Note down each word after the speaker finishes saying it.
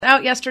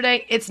out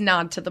yesterday, it's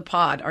Nod to the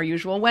Pod, our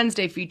usual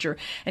Wednesday feature.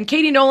 And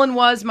Katie Nolan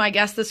was my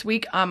guest this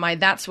week on my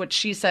That's What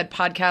She Said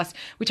podcast.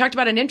 We talked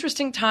about an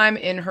interesting time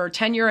in her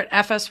tenure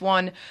at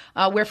FS1,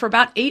 where for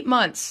about 8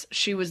 months,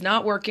 she was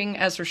not working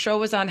as her show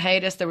was on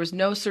hiatus. There was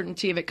no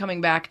certainty of it coming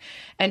back.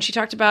 And she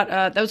talked about,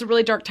 that was a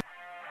really dark time.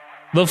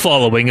 The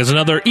following is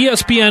another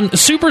ESPN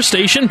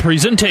Superstation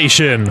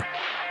presentation.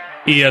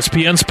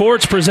 ESPN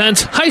Sports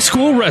presents High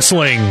School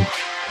Wrestling.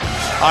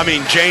 I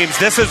mean, James,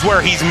 this is where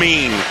he's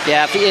mean.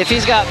 Yeah, if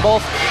he's got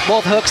both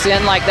hooks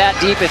in like that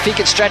deep, if he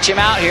could stretch him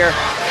out here.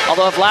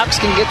 Although if Laux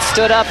can get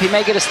stood up, he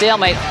may get a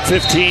stalemate.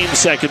 15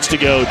 seconds to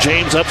go.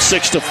 James up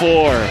 6-4.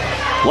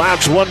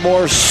 Laux one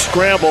more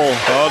scramble.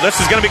 Oh, this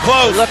is going to be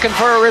close. Looking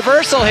for a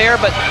reversal here,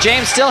 but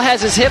James still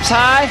has his hips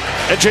high.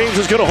 And James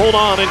is going to hold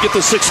on and get the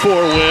 6-4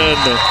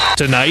 win.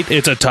 Tonight,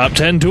 it's a top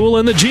 10 duel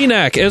in the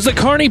GNAC as the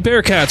Kearney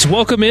Bearcats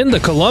welcome in the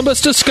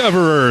Columbus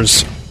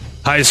Discoverers.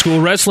 High School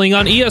Wrestling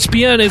on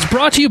ESPN is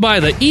brought to you by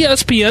the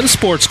ESPN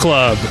Sports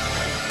Club.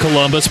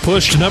 Columbus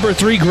pushed number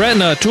 3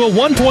 Gretna to a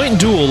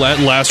 1-point duel at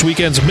last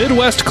weekend's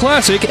Midwest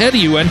Classic at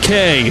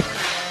UNK.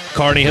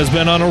 Kearney has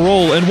been on a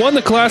roll and won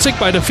the Classic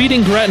by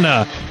defeating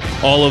Gretna.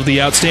 All of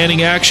the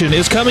outstanding action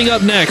is coming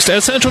up next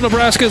as Central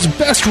Nebraska's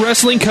best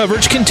wrestling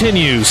coverage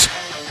continues.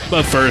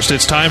 But first,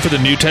 it's time for the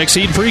New Tech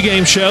Seed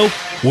pregame show.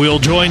 We'll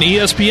join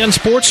ESPN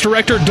Sports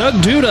Director Doug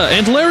Duda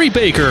and Larry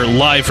Baker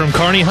live from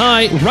Kearney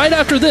High right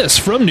after this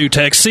from New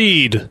Tech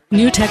Seed.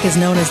 New Tech is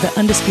known as the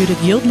undisputed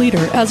yield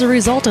leader as a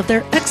result of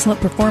their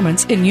excellent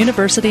performance in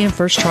university and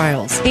first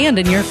trials and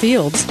in your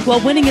fields.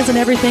 While winning isn't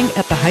everything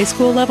at the high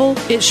school level,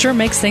 it sure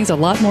makes things a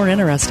lot more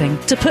interesting.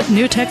 To put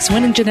New Tech's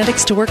winning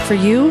genetics to work for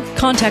you,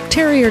 contact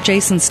Terry or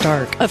Jason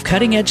Stark of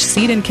Cutting Edge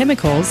Seed and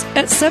Chemicals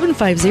at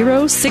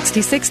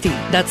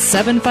 750-6060. That's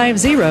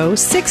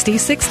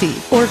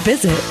 750-6060. Or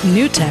visit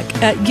newtech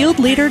at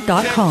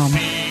yieldleader.com.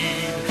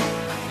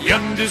 The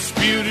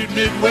undisputed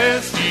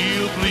Midwest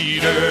yield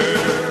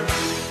leader.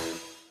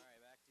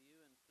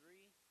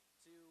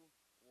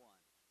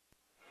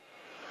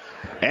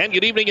 And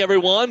good evening,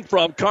 everyone,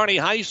 from Kearney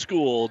High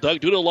School. Doug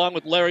Duda along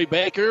with Larry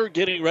Baker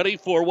getting ready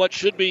for what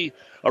should be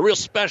a real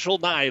special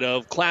night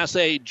of Class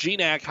A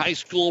GNAC High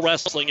School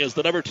Wrestling as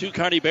the number 2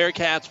 Kearney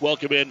Bearcats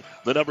welcome in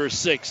the number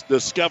 6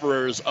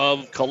 Discoverers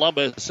of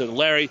Columbus. And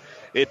Larry,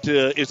 it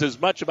is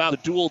as much about the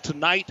duel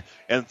tonight,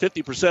 and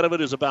 50% of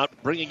it is about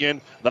bringing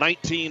in the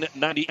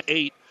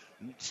 1998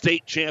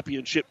 state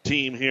championship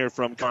team here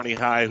from Kearney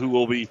High, who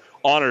will be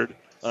honored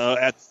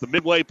at the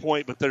midway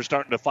point, but they're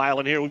starting to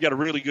file in here. We've got a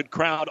really good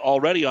crowd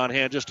already on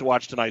hand just to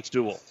watch tonight's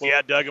duel.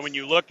 Yeah, Doug, and when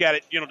you look at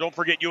it, don't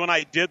forget you and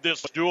I did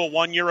this duel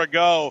 1 year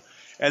ago,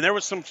 and there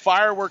was some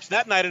fireworks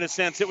that night in a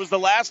sense. It was the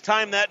last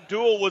time that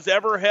duel was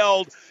ever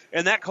held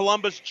in that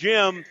Columbus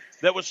gym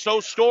that was so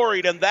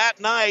storied, and that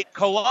night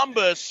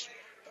Columbus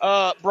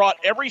brought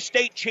every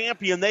state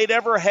champion they'd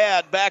ever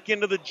had back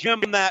into the gym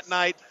that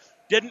night.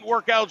 Didn't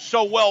work out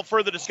so well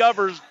for the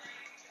Discoverers.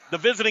 The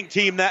visiting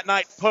team that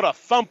night put a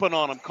thumping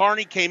on them.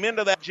 Kearney came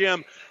into that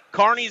gym.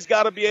 Kearney's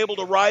got to be able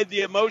to ride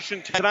the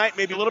emotion tonight,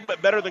 maybe a little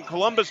bit better than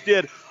Columbus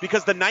did,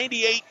 because the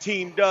 98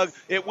 team, Doug,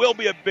 it will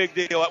be a big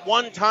deal. At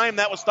one time,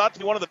 that was thought to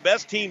be one of the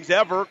best teams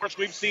ever. Of course,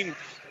 we've seen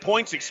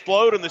points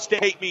explode in the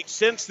state meet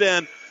since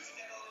then.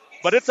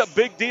 But it's a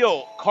big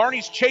deal.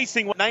 Kearney's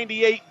chasing what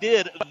 98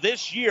 did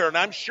this year, and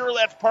I'm sure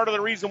that's part of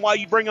the reason why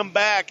you bring them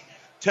back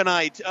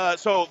tonight.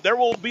 So there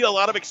will be a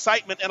lot of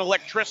excitement and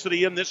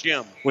electricity in this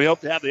gym. We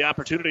hope to have the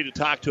opportunity to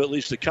talk to at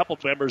least a couple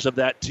members of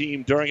that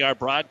team during our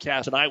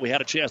broadcast tonight. We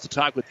had a chance to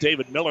talk with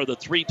David Miller, the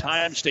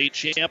 3-time state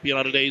champion,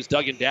 on today's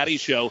Doug and Daddy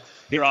show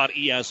here on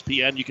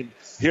ESPN. You can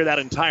hear that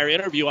entire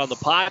interview on the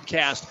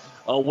podcast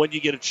when you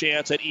get a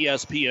chance at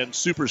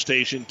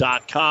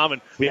ESPNSuperstation.com.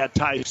 And we had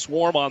Ty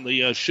Swarm on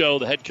the show,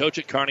 the head coach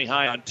at Kearney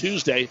High, on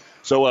Tuesday.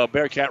 So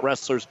Bearcat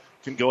wrestlers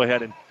can go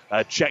ahead and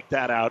check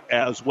that out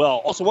as well.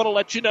 Also want to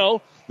let you know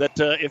that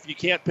if you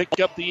can't pick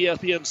up the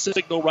ESPN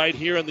signal right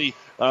here in the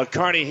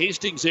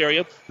Kearney-Hastings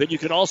area, then you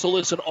can also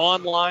listen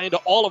online to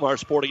all of our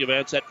sporting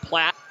events at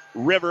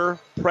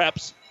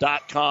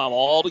PlatteRiverPreps.com.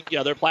 All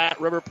together,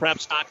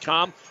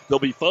 PlatteRiverPreps.com. There'll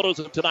be photos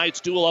of tonight's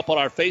duel up on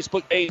our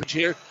Facebook page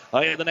here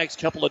in the next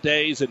couple of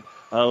days. And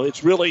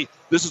it's really,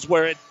 this is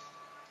where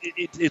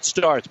it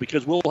starts,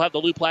 because we'll have the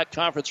Lou Platte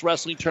Conference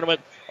Wrestling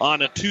Tournament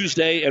on a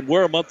Tuesday, and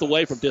we're a month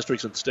away from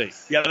districts and state.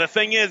 Yeah, the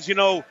thing is,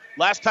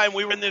 last time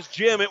we were in this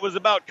gym, it was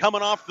about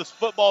coming off the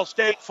football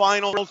state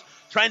finals,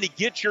 trying to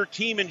get your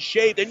team in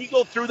shape. Then you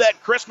go through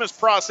that Christmas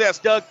process,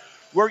 Doug,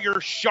 where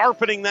you're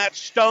sharpening that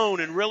stone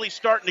and really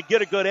starting to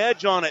get a good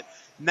edge on it.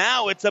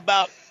 Now it's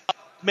about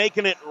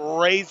making it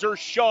razor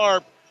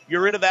sharp.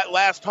 You're into that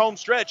last home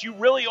stretch. You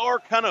really are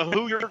kind of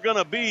who you're going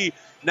to be.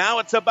 Now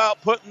it's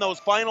about putting those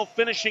final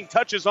finishing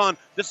touches on.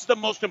 This is the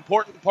most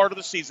important part of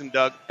the season,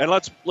 Doug. And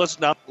let's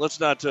not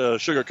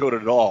sugarcoat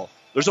it at all.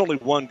 There's only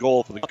one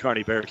goal for the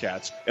Kearney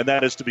Bearcats, and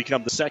that is to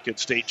become the second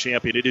state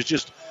champion. It is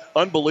just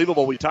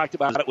unbelievable. We talked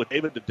about it with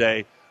David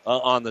today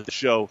on the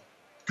show.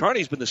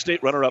 Kearney's been the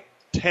state runner-up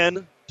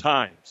 10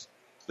 times.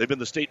 They've been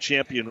the state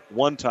champion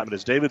one time. And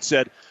as David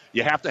said,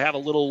 you have to have a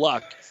little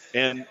luck,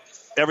 and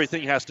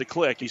everything has to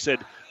click. He said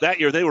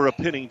that year they were a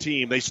pinning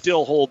team. They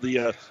still hold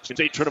the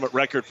state tournament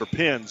record for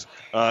pins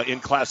in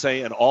Class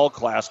A and all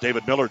class.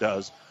 David Miller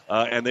does.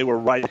 And they were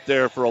right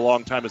there for a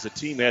long time as a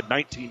team. They had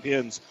 19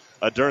 pins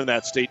during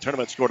that state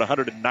tournament, scored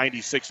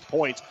 196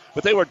 points.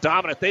 But they were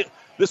dominant.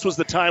 This was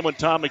the time when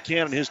Tom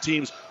McCann and his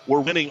teams were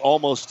winning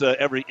almost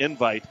every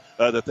invite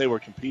that they were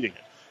competing in.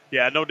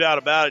 Yeah, no doubt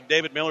about it.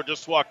 David Miller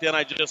just walked in.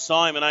 I just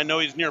saw him, and I know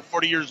he's near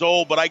 40 years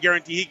old, but I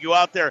guarantee he could go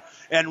out there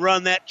and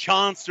run that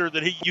Chaucer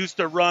that he used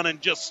to run and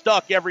just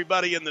stuck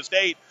everybody in the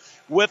state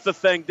with the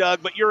thing,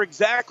 Doug. But you're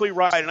exactly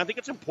right, and I think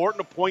it's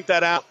important to point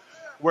that out.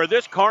 Where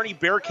this Kearney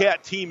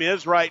Bearcat team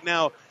is right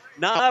now,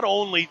 not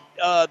only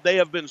they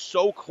have been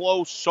so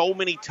close so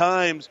many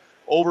times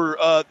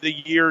over the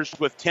years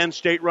with 10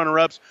 state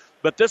runner-ups,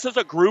 but this is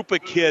a group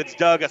of kids,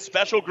 Doug, a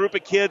special group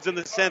of kids in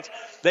the sense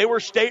they were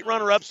state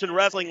runner-ups in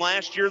wrestling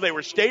last year. They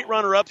were state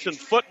runner-ups in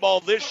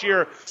football this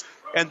year.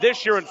 And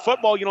this year in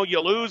football, you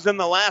lose in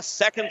the last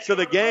seconds of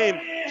the game.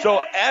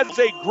 So as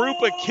a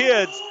group of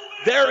kids,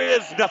 there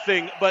is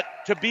nothing but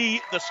to be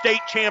the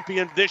state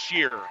champion this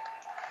year.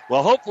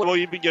 Well, hopefully we'll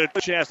even get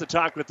a chance to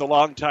talk with the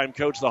longtime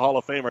coach, the Hall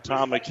of Famer,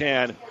 Tom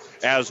McCann,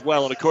 as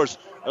well. And, of course,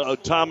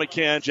 Tom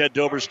McCann, Jed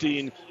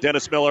Doberstein,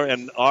 Dennis Miller,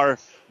 and our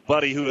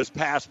buddy who has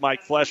passed,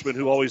 Mike Fleshman,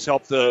 who always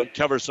helped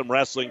cover some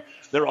wrestling.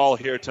 They're all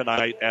here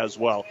tonight as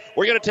well.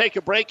 We're going to take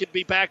a break and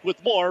be back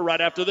with more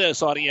right after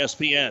this on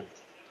ESPN.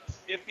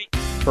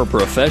 For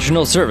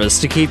professional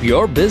service to keep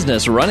your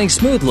business running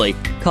smoothly,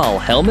 call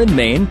Hellman,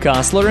 Maine,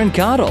 Kostler &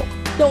 Cottle.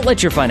 Don't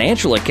let your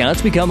financial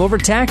accounts become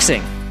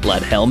overtaxing.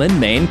 Let Hellman,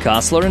 Maine,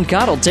 Kostler &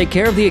 Cottle take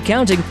care of the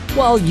accounting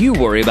while you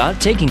worry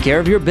about taking care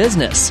of your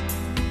business.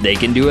 They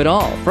can do it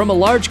all, from a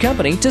large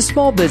company to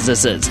small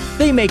businesses.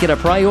 They make it a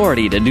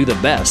priority to do the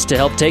best to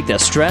help take the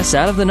stress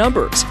out of the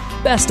numbers.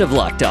 Best of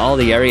luck to all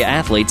the area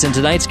athletes in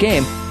tonight's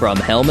game from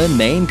Hellman,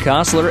 Maine,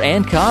 Kostler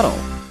 & Cottle.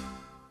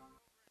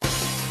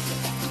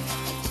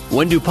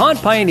 When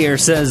DuPont Pioneer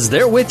says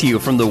they're with you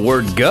from the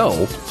word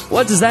go,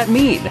 what does that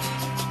mean?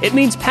 It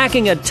means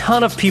packing a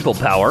ton of people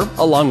power,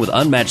 along with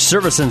unmatched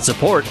service and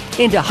support,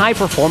 into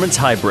high-performance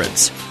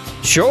hybrids.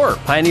 Sure,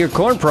 Pioneer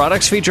Corn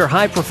products feature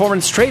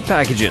high-performance trait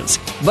packages,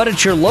 but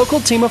it's your local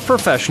team of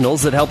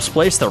professionals that helps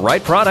place the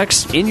right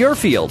products in your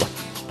field.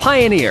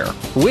 Pioneer,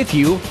 with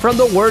you from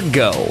the word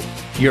go.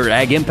 Your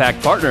Ag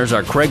Impact partners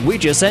are Craig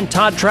Weegis and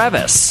Todd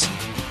Travis.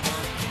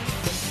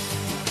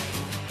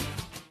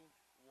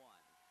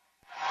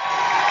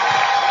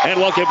 And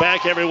welcome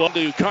back, everyone,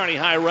 to Kearney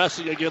High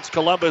Wrestling against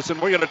Columbus.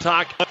 And we're going to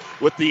talk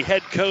with the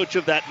head coach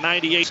of that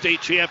 98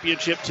 state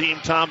championship team.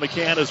 Tom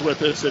McCann is with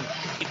us. And,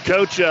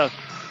 Coach,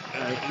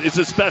 it's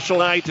a special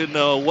night. And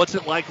what's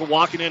it like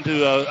walking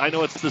into, I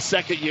know it's the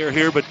second year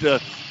here, but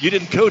you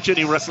didn't coach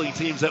any wrestling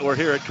teams that were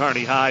here at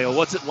Kearney High.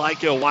 What's it like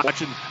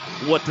watching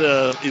what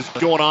is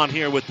going on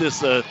here with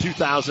this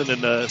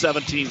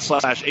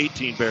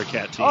 2017/18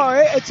 Bearcat team? Oh,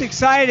 it's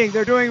exciting.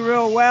 They're doing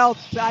real well.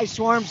 Ice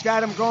Swarm's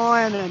got them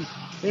going, and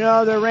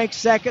they're ranked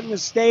second in the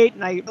state,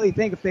 and I really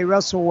think if they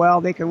wrestle well,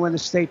 they can win the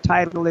state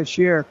title this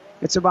year.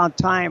 It's about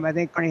time. I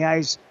think Kearney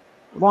High's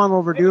long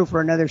overdue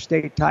for another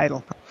state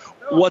title.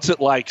 What's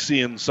it like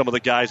seeing some of the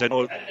guys? I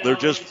know they're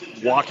just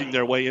walking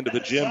their way into the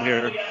gym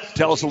here.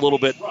 Tell us a little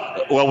bit.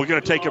 Well, we're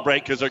going to take a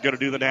break because they're going to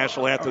do the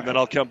national anthem. Then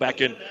I'll come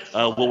back in.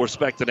 We'll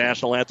respect the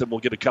national anthem. We'll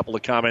get a couple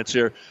of comments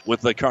here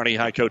with the Kearney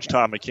High coach,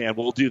 Tom McCann.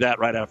 We'll do that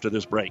right after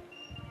this break.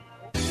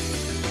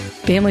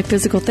 Family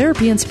Physical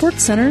Therapy and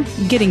Sports Center,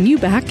 getting you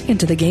back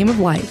into the game of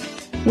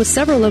life. With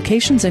several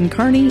locations in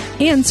Kearney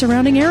and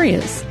surrounding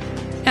areas.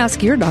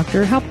 Ask your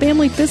doctor how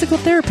Family Physical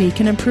Therapy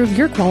can improve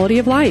your quality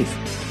of life.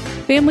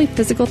 Family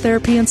Physical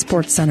Therapy and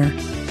Sports Center.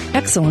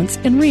 Excellence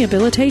in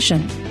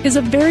Rehabilitation is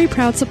a very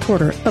proud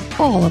supporter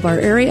of all of our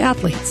area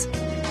athletes,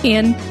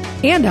 in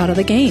and out of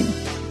the game.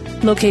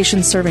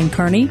 Locations serving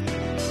Kearney,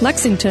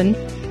 Lexington,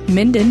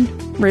 Minden,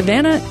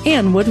 Ravenna,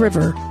 and Wood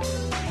River.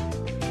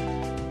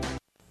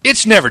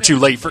 It's never too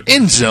late for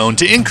InZone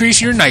to increase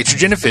your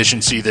nitrogen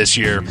efficiency this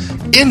year.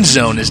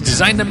 InZone is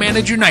designed to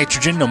manage your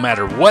nitrogen no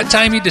matter what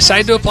time you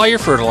decide to apply your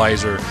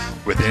fertilizer.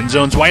 With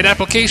InZone's wide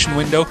application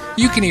window,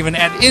 you can even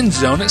add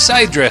InZone at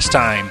side dress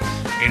time.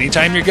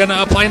 Anytime you're going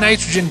to apply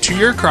nitrogen to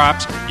your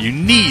crops, you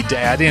need to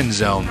add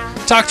InZone.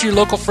 Talk to your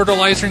local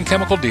fertilizer and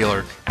chemical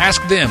dealer.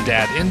 Ask them to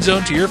add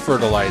InZone to your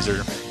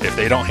fertilizer. If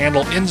they don't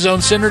handle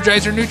InZone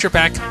Synergizer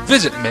NutriPack,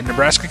 visit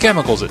Mid-Nebraska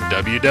Chemicals at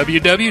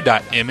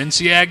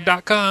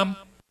www.mncag.com.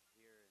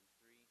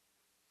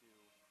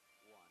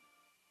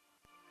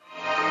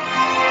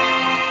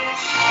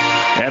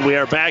 And we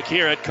are back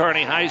here at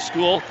Kearney High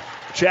School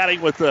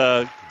chatting with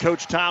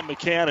Coach Tom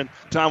McCann. And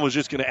Tom was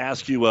just going to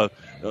ask you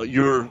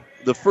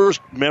the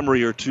first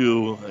memory or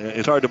two.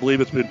 It's hard to believe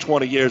it's been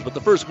 20 years, but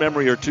the first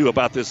memory or two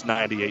about this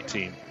 98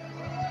 team.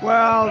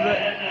 Well,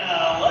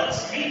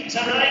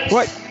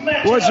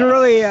 what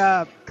really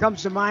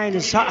comes to mind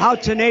is how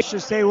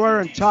tenacious they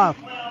were and tough.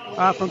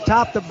 From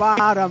top to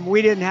bottom,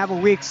 we didn't have a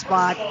weak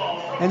spot,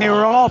 and they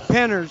were all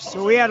pinners.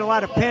 So we had a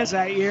lot of pins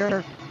that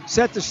year.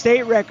 set the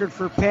state record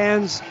for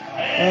pens.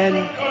 And,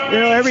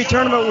 every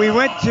tournament we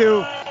went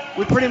to,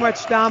 we pretty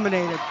much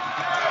dominated.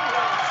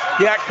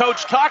 Yeah,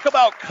 Coach, talk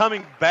about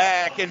coming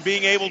back and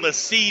being able to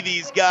see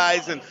these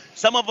guys. And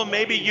some of them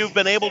maybe you've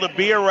been able to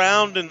be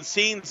around and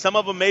seen, some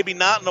of them maybe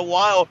not in a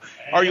while.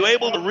 Are you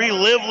able to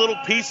relive little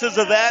pieces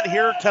of that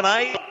here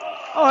tonight?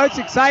 Oh, it's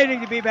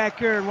exciting to be back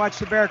here and watch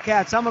the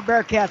Bearcats. I'm a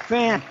Bearcat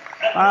fan.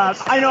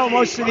 I know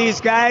most of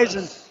these guys,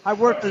 and I've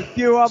worked with a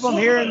few of them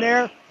here and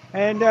there.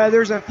 And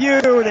there's a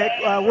few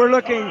that we're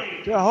looking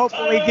to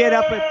hopefully get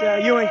up at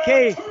UNK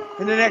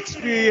in the next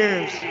few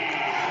years.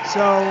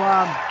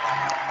 So,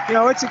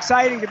 it's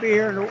exciting to be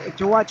here and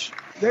to watch.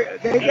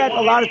 They've got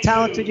a lot of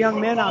talented young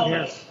men out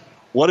here.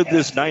 What did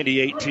this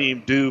 98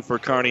 team do for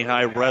Kearney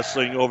High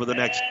wrestling over the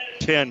next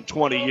 10,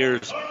 20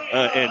 years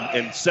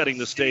and setting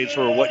the stage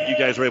for what you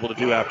guys were able to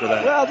do after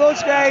that? Well,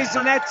 those guys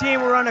on that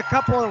team were on a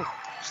couple of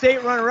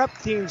state runner-up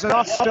teams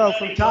also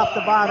from top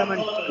to bottom.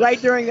 And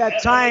right during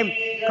that time,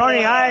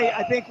 Kearney High,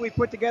 I think we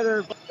put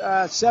together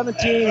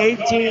 17,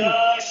 18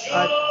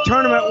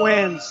 tournament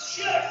wins.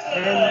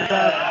 And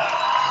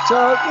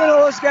so,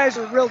 those guys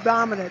are real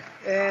dominant.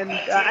 And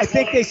I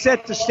think they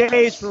set the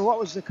stage for what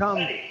was to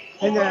come.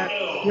 And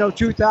the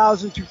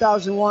 2000,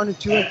 2001, and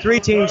 2 and 3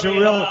 teams are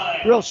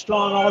real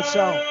strong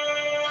also.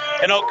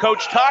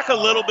 Coach, talk a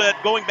little bit,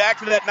 going back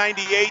to that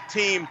 98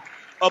 team,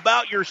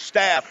 about your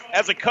staff.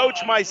 As a coach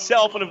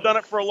myself, and have done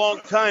it for a long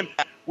time,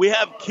 we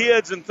have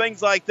kids and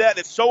things like that.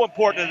 It's so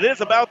important. It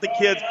is about the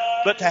kids,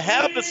 but to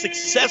have the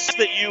success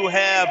that you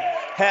have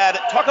had,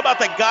 talk about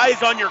the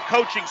guys on your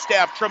coaching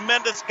staff,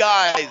 tremendous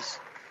guys.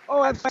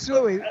 Oh,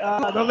 absolutely.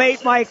 The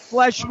late Mike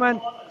Fleshman,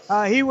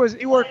 he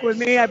worked with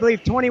me, I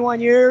believe,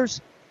 21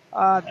 years.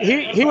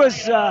 He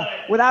was,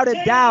 without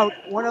a doubt,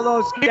 one of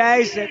those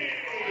guys that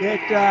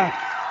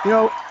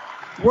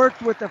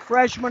worked with the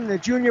freshmen and the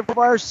junior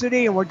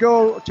varsity and would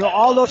go to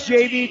all those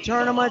JV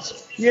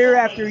tournaments year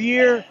after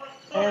year.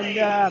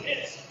 And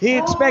he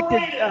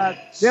expected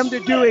them to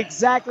do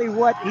exactly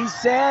what he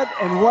said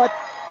and what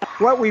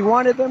we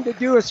wanted them to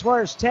do as far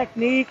as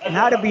technique and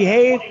how to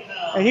behave.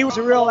 And he was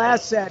a real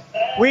asset.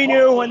 We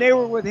knew when they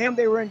were with him,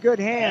 they were in good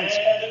hands.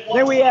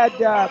 Then we had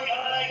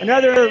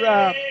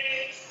another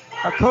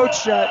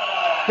coach,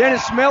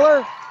 Dennis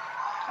Miller.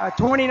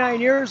 29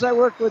 years I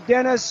worked with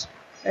Dennis.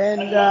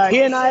 And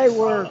he and I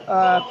were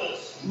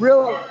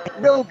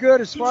real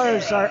good as far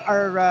as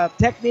our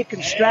technique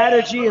and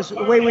strategy, as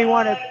the way we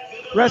wanted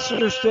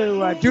wrestlers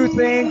to do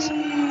things.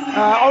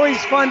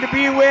 Always fun to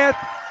be with.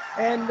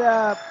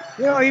 And,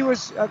 he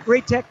was a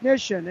great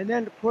technician. And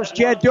then, of course,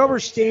 Jed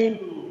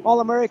Doberstein,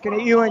 All-American at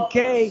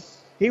UNK,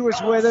 he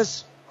was with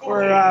us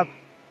for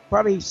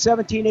probably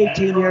 17,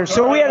 18 years.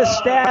 So we had a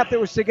staff that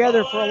was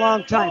together for a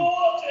long time.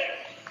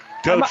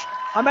 Coach.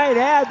 I might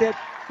add that,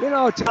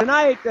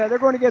 tonight they're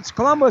going against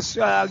Columbus.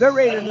 They're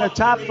rated in the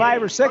top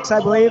 5 or 6,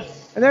 I believe.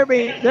 And they're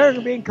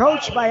being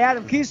coached by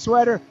Adam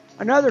Keysweater,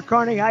 another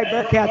Kearney High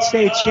Bearcat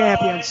state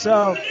champion.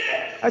 So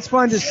that's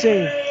fun to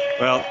see.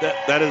 Well,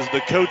 that is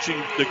the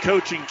coaching. The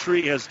coaching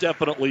tree has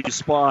definitely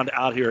spawned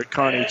out here at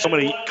Kearney. So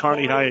many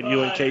Kearney High and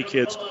UNK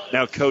kids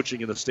now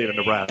coaching in the state of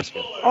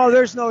Nebraska. Oh,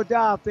 there's no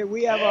doubt that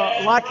we have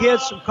a lot of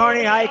kids from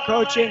Kearney High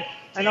coaching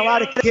and a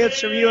lot of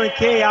kids from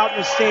UNK out in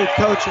the state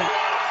coaching.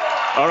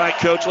 All right,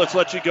 Coach, let's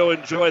let you go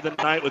enjoy the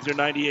night with your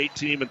 98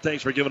 team, and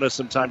thanks for giving us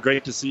some time.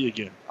 Great to see you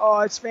again.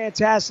 Oh, it's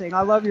fantastic.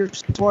 I love your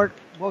support,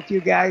 both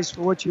you guys,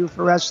 for what you do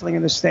for wrestling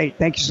in the state.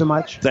 Thank you so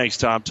much. Thanks,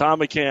 Tom. Tom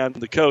McCann,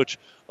 the coach,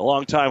 a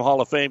longtime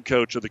Hall of Fame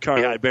coach of the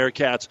Kearney High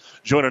Bearcats,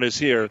 joining us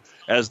here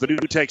as the New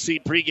Tech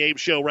Seed pregame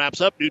show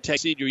wraps up. New Tech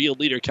Seed, your yield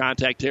leader.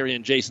 Contact Terry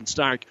and Jason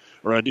Stark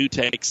or a New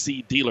Tech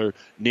Seed dealer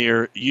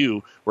near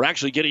you. We're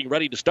actually getting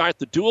ready to start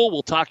the duel.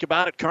 We'll talk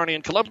about it, Kearney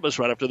and Columbus,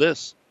 right after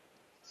this.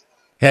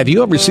 Have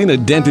you ever seen a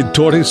dented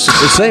tortoise?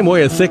 The same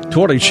way a thick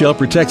tortoise shell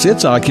protects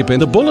its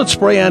occupant, the bullet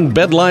spray-on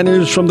bed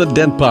liners from the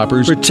Dent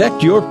Poppers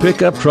protect your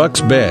pickup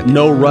truck's bed.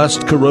 No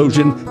rust,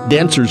 corrosion,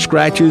 dents, or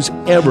scratches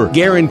ever.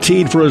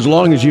 Guaranteed for as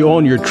long as you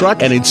own your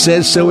truck, and it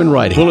says so in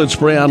writing. Bullet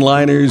spray-on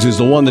liners is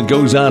the one that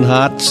goes on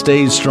hot,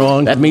 stays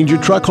strong. That means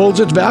your truck holds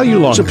its value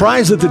longer.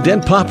 Surprised that the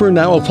Dent Popper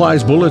now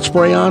applies bullet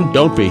spray-on?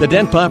 Don't be. The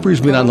Dent Popper's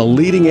been on the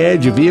leading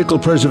edge of vehicle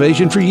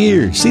preservation for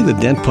years. See the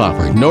Dent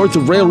Popper north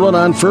of Railroad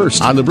on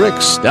First, on the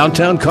Bricks,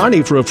 downtown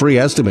Kearney for a free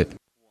estimate.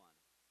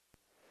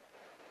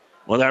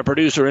 With our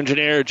producer,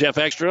 engineer Jeff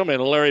Ekstrom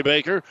and Larry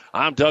Baker,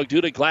 I'm Doug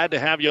Duda. Glad to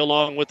have you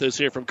along with us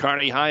here from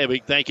Kearney High. A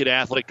big thank you to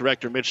Athletic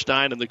Director Mitch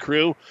Stein and the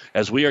crew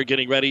as we are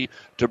getting ready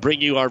to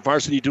bring you our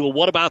varsity duel.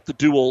 What about the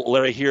duel,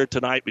 Larry, here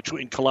tonight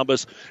between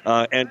Columbus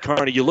and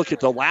Kearney? You look at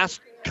the last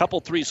couple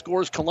 3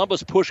 scores.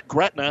 Columbus pushed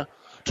Gretna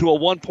to a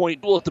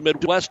 1-point duel at the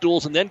Midwest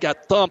duels and then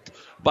got thumped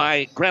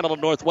by Grand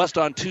Island Northwest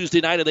on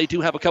Tuesday night, and they do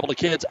have a couple of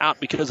kids out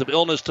because of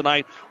illness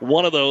tonight.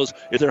 One of those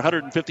is their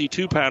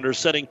 152-pounder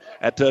sitting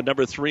at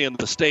number 3 in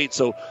the state,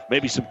 so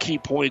maybe some key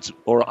points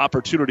or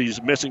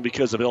opportunities missing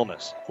because of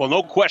illness. Well,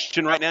 no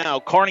question right now,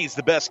 Kearney's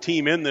the best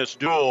team in this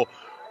duel.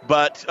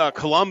 But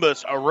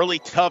Columbus, a really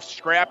tough,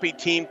 scrappy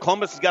team.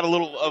 Columbus has got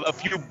a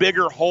few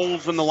bigger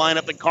holes in the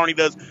lineup than Kearney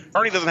does.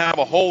 Kearney doesn't have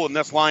a hole in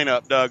this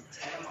lineup, Doug.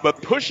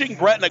 But pushing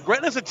Gretna.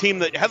 Gretna's a team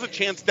that has a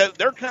chance. That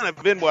they're kind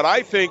of been what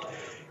I think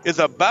is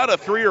about a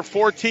 3 or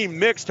 4 team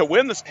mix to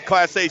win the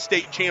Class A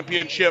state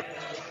championship.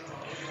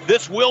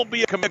 This will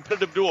be a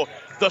competitive duel.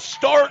 The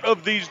start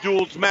of these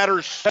duels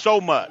matters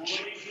so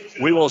much.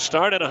 We will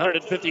start at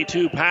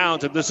 152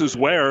 pounds, and this is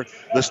where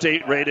the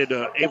state-rated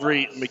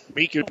Avery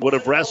McMeekin would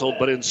have wrestled,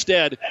 but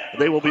instead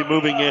they will be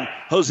moving in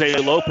Jose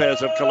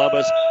Lopez of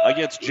Columbus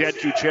against Jed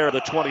Kuchera,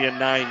 the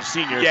 20-9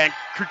 senior. Yeah, and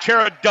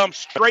Kuchera dumps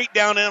straight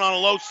down in on a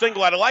low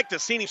single. I'd like to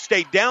see him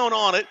stay down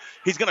on it.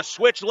 He's going to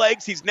switch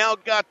legs. He's now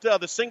got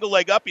the single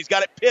leg up. He's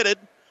got it pitted.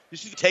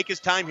 Just to take his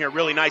time here.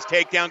 Really nice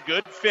takedown.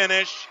 Good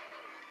finish.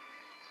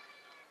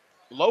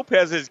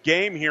 Lopez's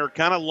game here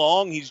kind of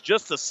long. He's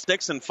just a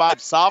 6-5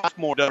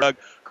 sophomore, Doug.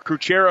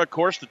 Kuchera, of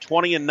course, the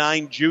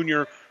 20-9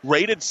 junior,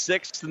 rated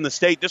 6th in the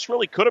state. This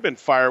really could have been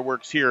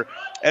fireworks here,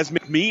 as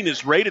McMean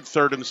is rated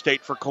 3rd in the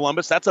state for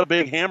Columbus. That's a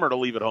big hammer to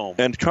leave at home.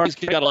 And Kearney's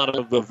got a lot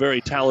of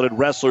very talented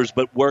wrestlers,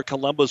 but where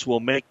Columbus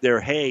will make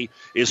their hay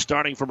is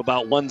starting from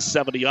about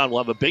 170 on.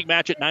 We'll have a big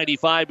match at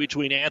 95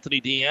 between Anthony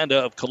DeAnda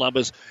of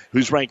Columbus,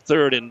 who's ranked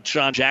 3rd, and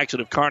Sean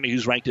Jackson of Kearney,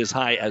 who's ranked as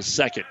high as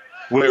 2nd.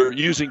 We're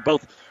using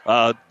both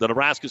the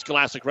Nebraska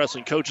Scholastic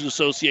Wrestling Coaches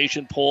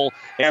Association poll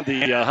and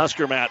the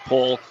Husker Mat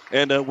poll,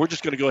 and we're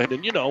just going to go ahead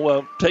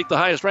and, take the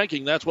highest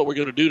ranking. That's what we're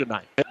going to do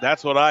tonight.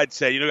 That's what I'd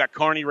say. Got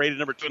Kearney rated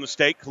number 2 in the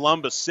state,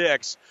 Columbus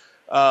 6.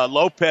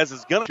 Lopez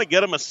is going to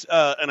get him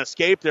an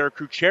escape there.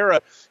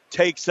 Kuchera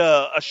takes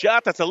a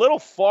shot that's a little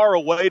far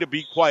away, to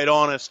be quite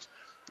honest,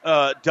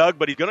 Doug,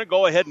 but he's going to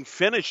go ahead and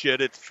finish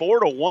it. It's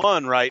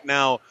 4-1 right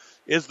now.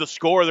 Is the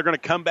score. They're going to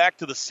come back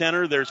to the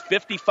center. There's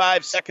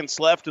 55 seconds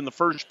left in the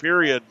first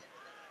period.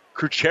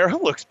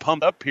 Kuchera looks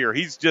pumped up here.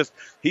 He's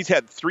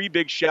had 3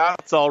 big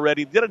shots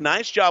already. Did a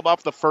nice job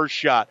off the first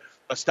shot.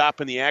 A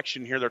stop in the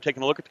action here. They're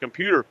taking a look at the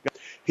computer.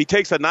 He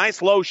takes a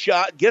nice low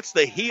shot, gets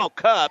the heel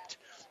cupped.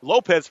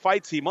 Lopez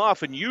fights him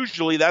off, and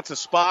usually that's a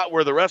spot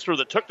where the wrestler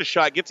that took the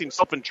shot gets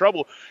himself in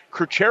trouble.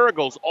 Kuchera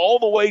goes all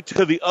the way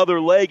to the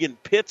other leg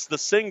and pits the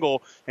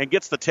single and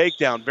gets the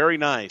takedown. Very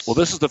nice. Well,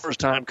 this is the first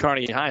time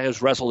Kearney High has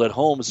wrestled at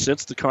home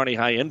since the Kearney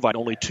High invite.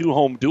 Only 2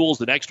 home duels.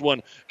 The next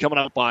one coming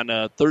up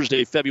on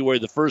Thursday, February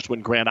the 1st,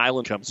 when Grand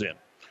Island comes in.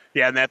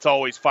 Yeah, and that's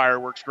always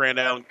fireworks. Grand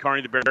Island,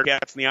 Kearney, the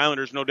Bearcats, and the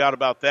Islanders, no doubt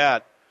about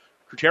that.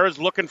 Kuchera's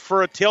looking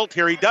for a tilt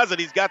here. He does it.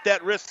 He's got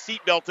that wrist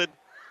seat belted.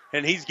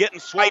 And he's getting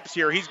swipes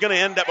here. He's going to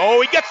end up. Oh,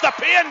 he gets the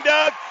pin,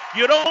 Doug.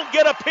 You don't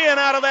get a pin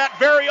out of that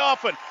very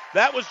often.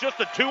 That was just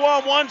a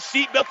 2-on-1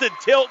 seat-belted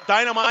tilt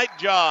dynamite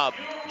job.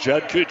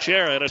 Judd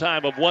Kuchera at a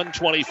time of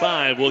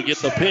 1:25 will get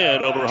the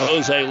pin over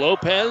Jose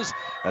Lopez,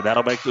 and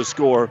that'll make the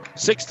score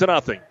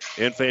 6-0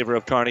 in favor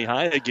of Kearney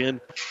High. Again,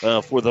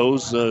 for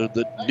those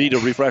that need a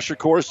refresher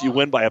course, you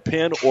win by a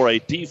pin or a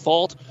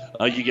default.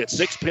 You get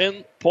 6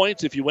 pin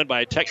points if you win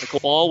by a technical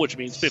fall, which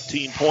means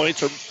 15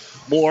 points or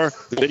more.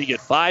 Then you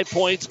get 5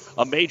 points.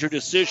 A major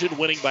decision,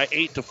 winning by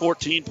 8 to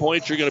 14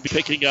 points, you're going to be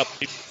picking up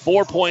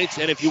 4 points.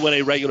 And if you win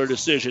a regular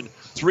decision,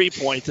 3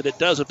 points. And it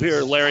does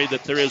appear, Larry,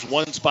 that there is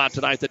one spot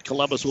tonight that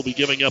Columbus will be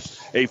giving up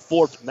a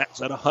 4th, and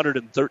that's at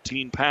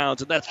 113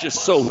 pounds. And that's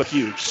just so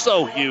huge,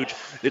 so huge.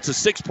 It's a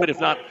 6-point, if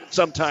not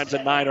sometimes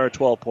a 9 or a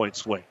 12-point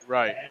swing.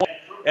 Right.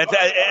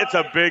 It's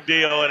a big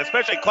deal, and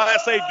especially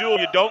Class A duel,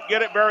 you don't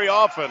get it very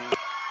often.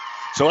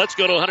 So let's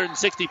go to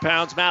 160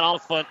 pounds. Matt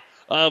Oliphant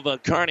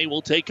of Kearney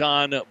will take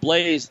on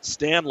Blaze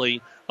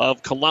Stanley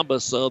of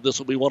Columbus. This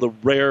will be one of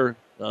the rare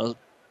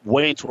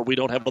weights where we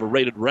don't have a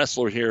rated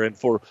wrestler here. And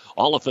for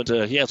Oliphant,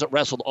 he hasn't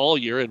wrestled all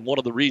year, and one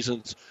of the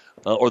reasons,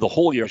 or the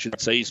whole year, I should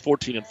say, he's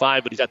 14-5,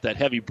 but he's got that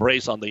heavy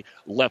brace on the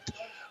left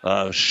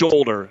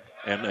shoulder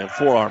and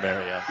forearm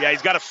area. Yeah,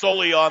 he's got a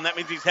sole on. That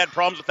means he's had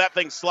problems with that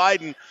thing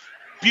sliding.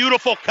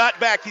 Beautiful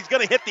cutback. He's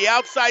going to hit the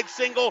outside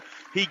single.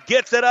 He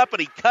gets it up,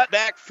 and he cut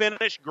back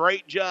finish.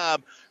 Great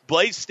job.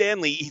 Blaze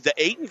Stanley, he's an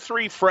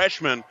 8-3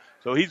 freshman,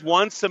 so he's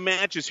won some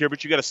matches here,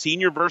 but you got a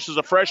senior versus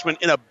a freshman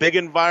in a big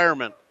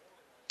environment.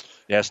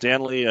 Yeah,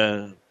 Stanley,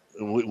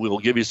 we will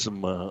give you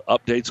some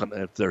updates on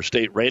if they're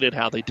state rated,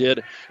 how they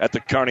did at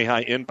the Kearney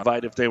High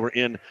invite, if they were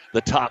in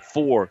the top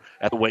 4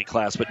 at the weight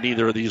class, but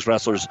neither of these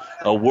wrestlers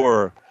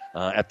were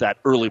at that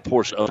early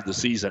portion of the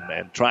season.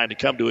 And trying to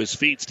come to his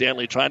feet,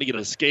 Stanley trying to get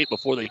an escape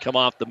before they come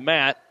off the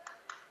mat,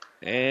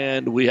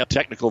 and we have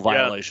technical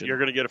violation. You're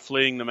going to get a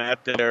fleeing the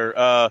mat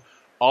there.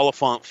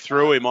 Oliphant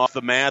threw him off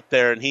the mat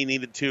there, and he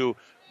needed to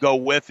go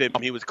with him.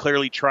 He was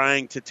clearly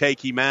trying to take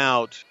him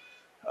out,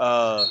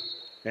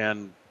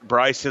 and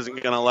Bryce isn't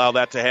going to allow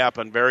that to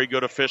happen. Very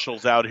good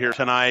officials out here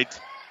tonight.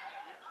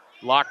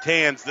 Locked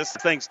hands. This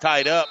thing's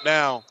tied up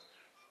now.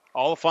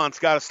 Oliphant's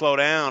got to slow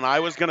down. I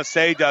was going to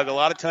say, Doug, a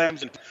lot of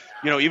times in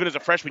even as a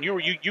freshman,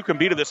 you can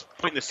be to this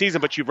point in the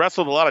season, but you've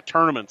wrestled a lot of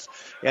tournaments.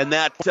 And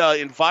that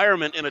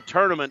environment in a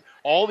tournament,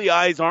 all the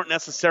eyes aren't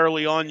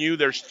necessarily on you.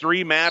 There's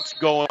 3 mats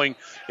going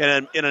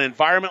in an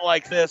environment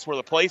like this where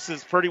the place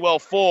is pretty well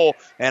full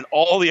and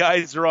all the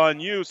eyes are on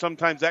you.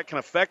 Sometimes that can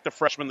affect the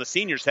freshmen. The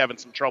seniors having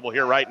some trouble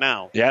here right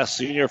now. Yeah,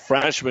 senior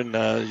freshmen,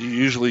 you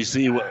usually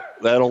see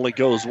that only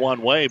goes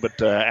one way,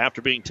 but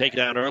after being taken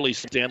down early,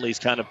 Stanley's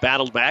kind of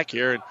battled back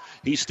here, and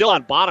he's still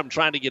on bottom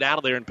trying to get out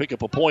of there and pick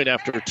up a point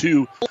after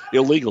 2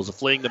 illegals of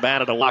fleeing the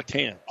mat at a locked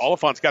hand.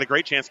 Oliphant's got a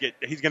great chance.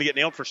 He's going to get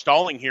nailed for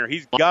stalling here.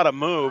 He's got to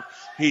move.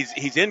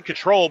 He's in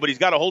control, but he's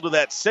got a hold of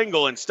that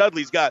single, and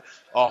Studley's got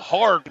a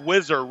hard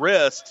whizzer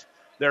wrist.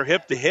 They're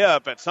hip to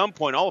hip. At some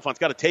point, Oliphant's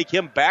got to take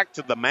him back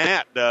to the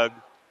mat, Doug.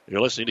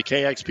 You're listening to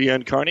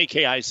KXPN Kearney,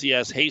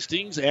 KICS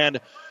Hastings, and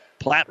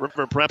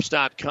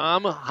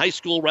PlatteRiverPreps.com. High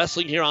school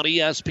wrestling here on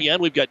ESPN.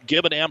 We've got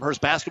Gibbon Amherst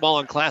basketball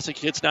on Classic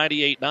Hits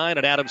 98.9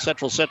 and Adams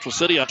Central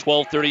City on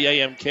 12:30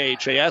 a.m.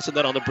 KHAS. And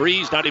then on the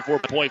Breeze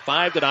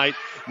 94.5 tonight,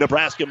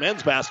 Nebraska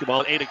men's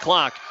basketball at 8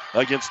 o'clock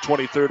against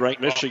 23rd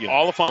ranked Michigan.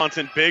 Oliphant's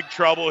in big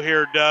trouble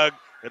here, Doug.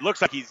 It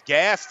looks like he's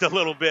gassed a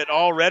little bit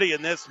already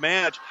in this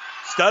match.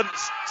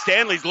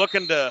 Stanley's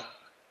looking to,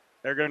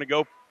 they're going to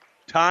go,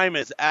 time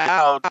is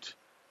out.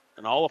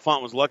 And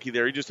Oliphant was lucky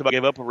there. He just about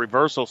gave up a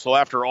reversal. So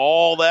after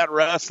all that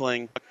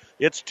wrestling,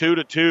 it's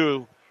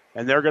 2-2,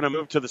 and they're going to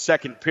move to the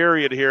second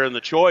period here. And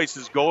the choice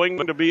is going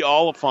to be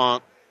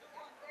Oliphant.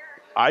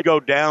 I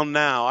go down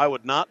now. I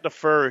would not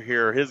defer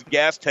here. His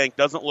gas tank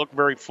doesn't look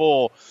very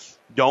full.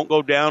 Don't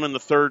go down in the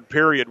third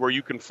period where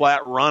you can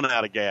flat run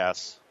out of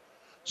gas.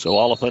 So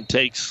Oliphant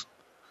takes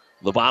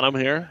the bottom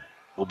here.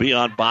 We'll be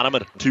on bottom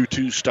at a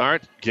 2-2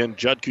 start. Again,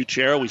 Judd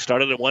Kuchera, we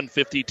started at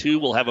 152.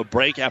 We'll have a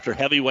break after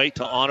heavyweight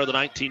to honor the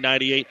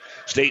 1998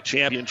 state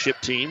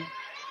championship team.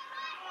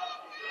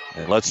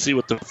 And let's see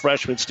what the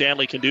freshman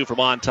Stanley can do from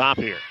on top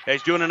here.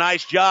 He's doing a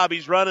nice job.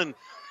 He's running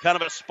kind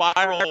of a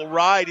spiral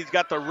ride. He's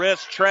got the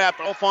wrist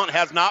trapped. Oliphant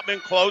has not been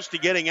close to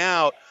getting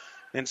out.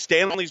 And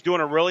Stanley's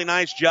doing a really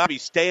nice job.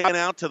 He's staying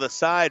out to the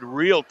side.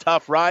 Real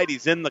tough ride.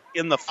 He's in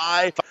the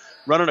 5,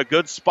 running a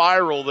good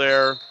spiral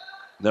there.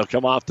 They'll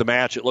come off the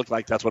match. It looked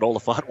like that's what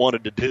Oliphant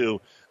wanted to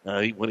do.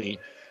 When he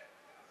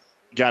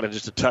got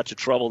just a touch of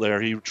trouble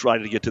there, he tried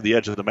to get to the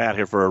edge of the mat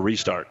here for a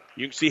restart.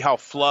 You can see how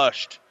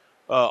flushed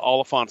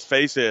Oliphant's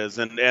face is,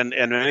 and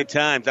many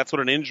times that's what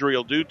an injury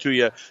will do to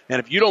you. And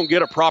if you don't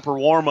get a proper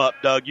warm-up,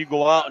 Doug, you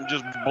go out and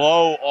just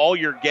blow all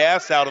your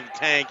gas out of the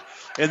tank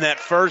in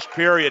that first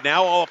period.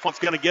 Now Oliphant's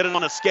going to get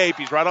an escape.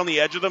 He's right on the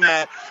edge of the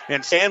mat,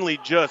 and Stanley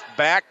just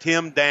backed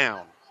him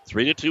down.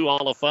 3-2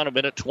 Oliphant, a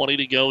minute 20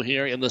 to go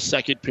here in the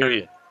second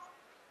period.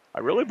 I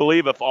really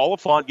believe if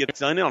Oliphant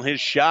gets in on his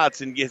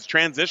shots and his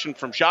transition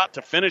from shot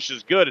to finish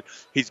is good,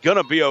 he's going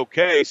to be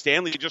okay.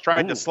 Stanley just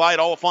tried to slide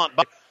Oliphant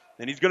back,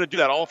 and he's going to do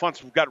that.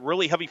 Oliphant's got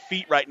really heavy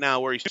feet right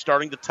now where he's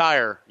starting to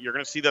tire. You're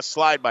going to see this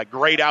slide by.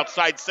 Great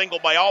outside single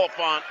by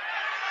Oliphant.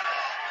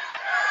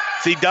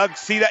 See, Doug,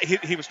 see that?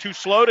 He was too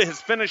slow to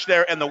his finish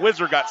there, and the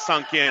whizzer got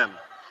sunk in.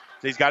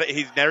 So he's got it.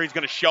 He's going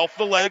to shelf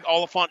the leg.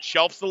 Oliphant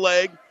shelves the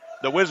leg.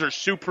 The whizzer's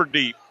super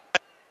deep.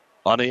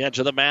 On the edge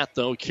of the mat,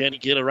 though, can he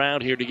get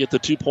around here to get the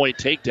 2-point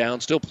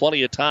takedown? Still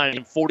plenty of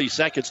time, 40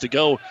 seconds to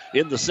go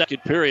in the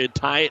second period.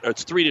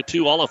 It's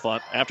 3-2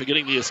 Oliphant after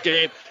getting the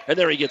escape, and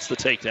there he gets the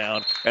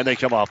takedown, and they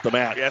come off the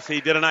mat. Yes, he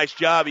did a nice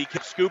job. He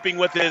kept scooping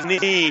with his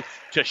knee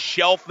to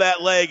shelf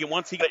that leg, and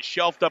once he got it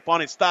shelved up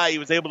on his thigh, he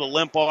was able to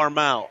limp arm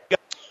out.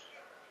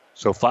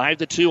 So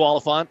 5-2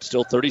 Oliphant.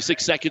 Still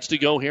 36 seconds to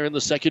go here in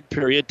the second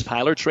period.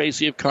 Tyler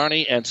Tracy of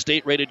Kearney and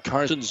state-rated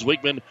Carson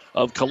Zwigman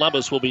of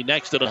Columbus will be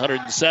next at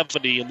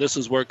 170, and this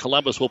is where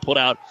Columbus will put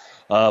out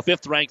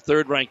 5th rank,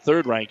 3rd rank,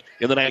 3rd rank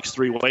in the next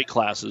 3 weight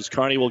classes.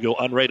 Kearney will go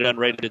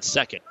unrated at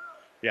second.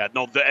 Yeah,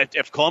 no,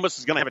 if Columbus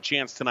is going to have a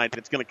chance tonight,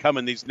 it's going to come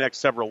in these next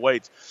several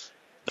weights.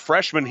 The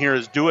freshman here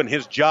is doing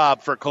his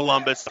job for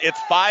Columbus. It's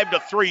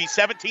 5-3,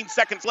 17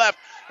 seconds left.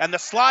 And the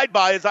slide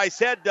by, as I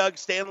said, Doug,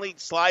 Stanley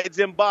slides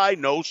him by,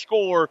 no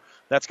score.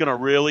 That's going to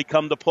really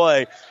come to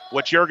play.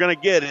 What you're going to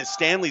get is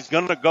Stanley's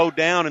going to go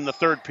down in the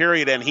third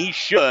period, and he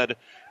should,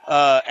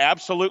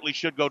 absolutely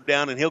should go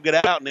down, and he'll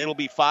get out, and it'll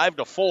be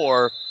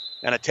 5-4,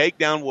 and a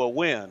takedown will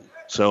win.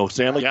 So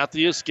Stanley got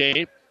the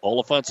escape.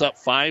 Oliphant's up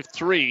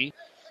 5-3.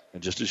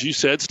 And just as you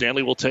said,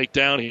 Stanley will take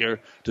down here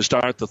to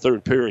start the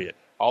third period.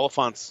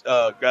 Oliphant's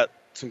got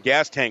some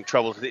gas tank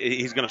trouble.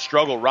 He's going to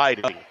struggle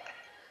riding.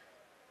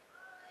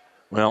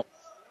 Well,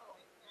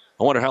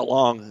 I wonder how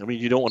long. I mean,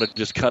 you don't want to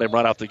just cut him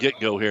right off the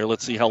get-go here.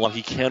 Let's see how long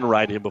he can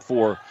ride him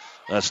before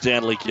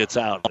Stanley gets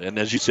out. And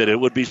as you said, it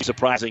would be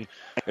surprising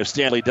if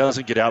Stanley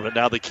doesn't get out. But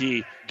now the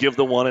key, give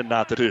the 1 and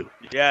not the 2.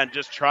 Yeah, and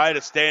just try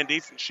to stay in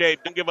decent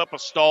shape. Don't give up a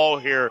stall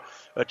here,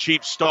 a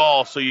cheap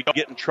stall, so you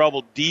get in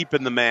trouble deep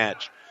in the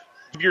match.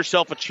 Give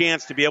yourself a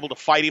chance to be able to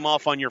fight him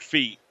off on your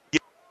feet.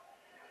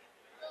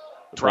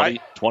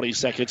 20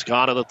 seconds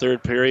gone in the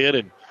third period,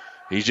 and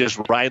he's just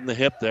riding the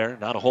hip there.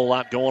 Not a whole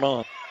lot going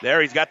on.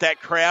 There, he's got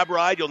that crab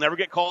ride. You'll never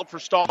get called for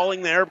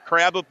stalling there.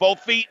 Crab with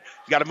both feet.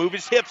 He's got to move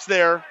his hips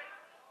there.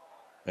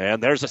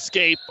 And there's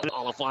escape.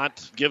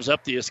 Oliphant gives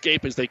up the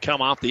escape as they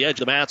come off the edge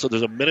of the mat. So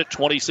there's a minute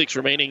 26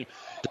 remaining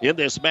in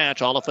this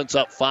match. Oliphant's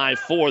up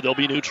 5-4. They'll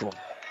be neutral.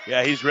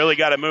 Yeah, he's really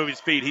got to move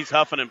his feet. He's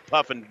huffing and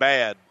puffing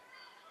bad.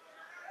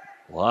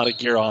 A lot of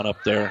gear on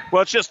up there.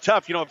 Well, it's just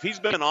tough. If he's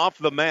been off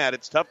the mat,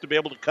 it's tough to be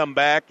able to come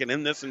back. And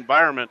in this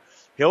environment,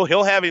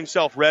 he'll have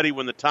himself ready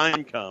when the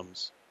time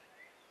comes.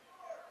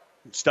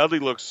 Blaze Stanley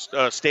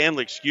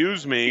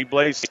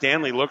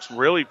looks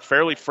really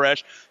fairly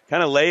fresh.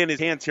 Kind of laying his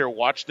hands here.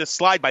 Watch this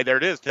slide by. There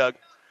it is, Doug.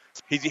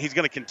 He's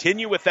going to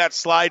continue with that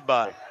slide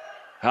by.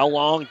 How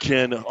long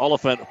can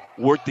Oliphant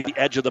work the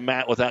edge of the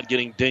mat without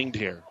getting dinged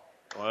here?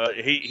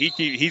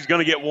 He's going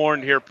to get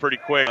warned here pretty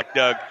quick,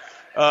 Doug.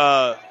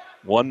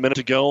 1 minute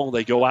to go.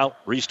 They go out,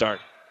 restart.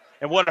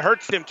 And what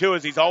hurts him, too,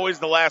 is he's always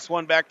the last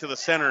one back to the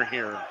center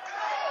here.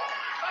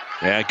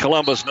 And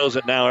Columbus knows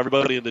it now.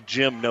 Everybody in the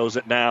gym knows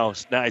it now.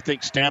 Now I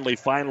think Stanley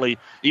finally,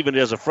 even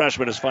as a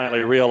freshman, has finally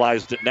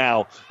realized it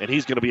now, and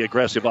he's going to be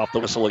aggressive off the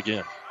whistle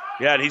again.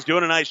 Yeah, and he's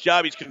doing a nice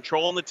job. He's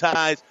controlling the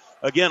ties.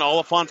 Again,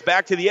 Oliphant's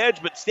back to the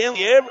edge, but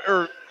Stanley,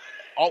 every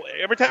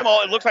time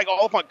it looks like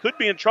Oliphant could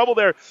be in trouble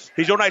there,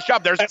 he's doing a nice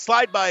job. There's that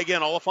slide by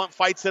again. Oliphant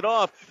fights it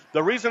off.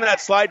 The reason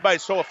that slide by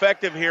is so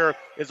effective here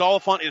is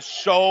Oliphant is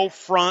so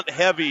front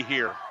heavy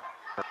here.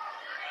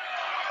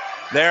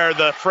 There,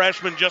 the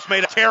freshman just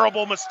made a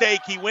terrible mistake.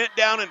 He went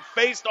down and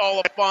faced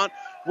Oliphant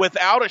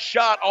without a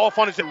shot.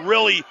 Oliphant is in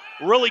really,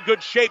 really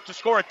good shape to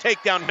score a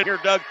takedown here,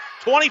 Doug.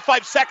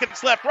 25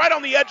 seconds left, right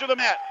on the edge of the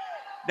mat.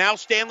 Now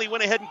Stanley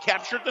went ahead and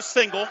captured the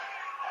single.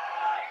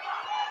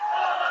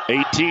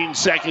 18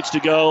 seconds to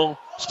go.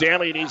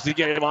 Stanley needs to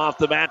get him off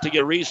the mat to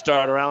get a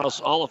restart, or else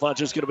Oliphant's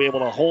just going to be able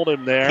to hold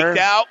him there. Kicked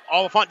out.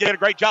 Oliphant did a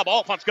great job.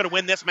 Oliphant's going to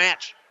win this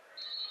match.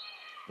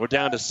 We're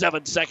down to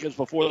 7 seconds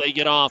before they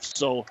get off,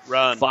 so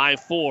run.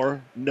 5-4.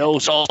 No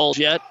stalls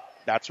yet.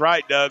 That's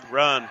right, Doug.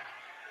 Run.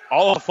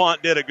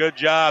 Oliphant did a good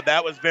job.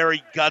 That was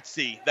very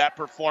gutsy, that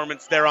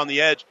performance there on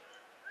the edge.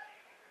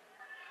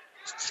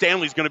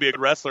 Stanley's going to be a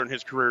good wrestler in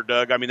his career,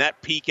 Doug. I mean,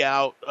 that peek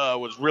out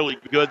was really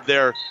good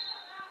there.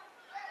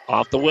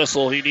 Off the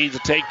whistle, he needs a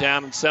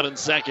takedown in 7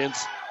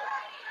 seconds.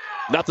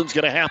 Nothing's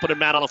going to happen, and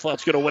Matt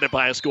Oliphant's going to win it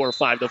by a score of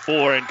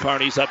 5-4, and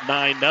Kearney's up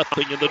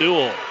 9-0 in the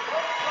duel.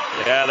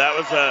 Yeah, that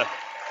was a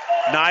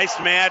nice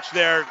match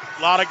there.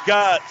 A lot of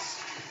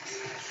guts.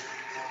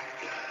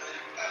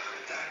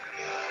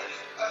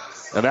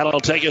 And that'll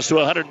take us to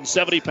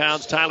 170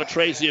 pounds. Tyler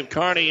Tracy of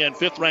Kearney and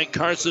fifth-ranked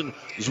Carson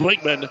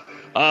Zwingman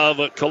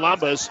of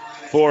Columbus.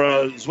 For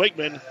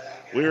Zwingman,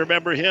 we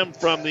remember him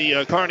from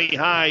the Kearney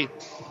High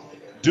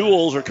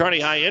duels or Kearney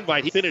High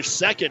invite. He finished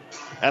second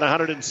at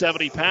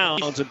 170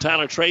 pounds, and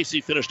Tyler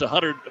Tracy finished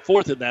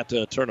 104th in that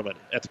tournament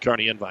at the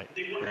Kearney invite.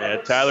 Yeah,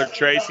 Tyler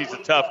Tracy's a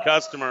tough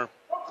customer.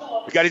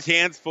 He got his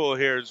hands full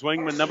here.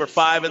 Zwingman, number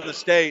 5 in the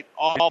state.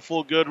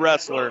 Awful good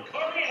wrestler.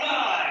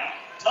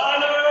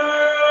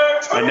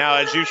 And now,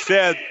 as you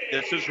said,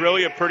 this is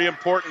really a pretty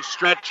important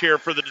stretch here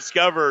for the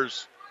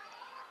Discoverers.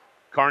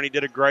 Kearney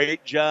did a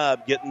great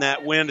job getting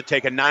that win to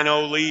take a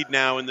 9-0 lead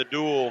now in the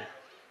duel.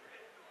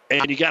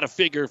 And you got to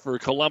figure for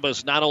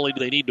Columbus, not only do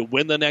they need to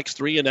win the next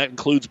 3, and that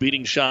includes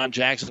beating Sean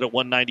Jackson at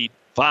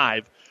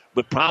 195,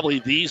 but probably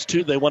these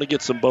 2, they want to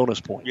get some bonus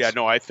points. Yeah,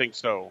 no, I think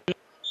so.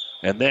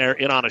 And they're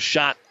in on a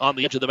shot on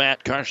the edge of the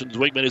mat. Carson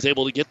Zwingman is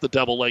able to get the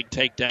double leg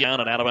takedown,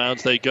 and out of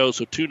bounds they go.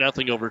 So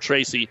 2-0 over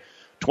Tracy,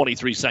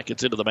 23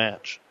 seconds into the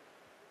match.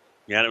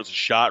 Yeah, and it was a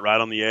shot right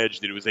on the edge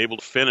that he was able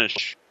to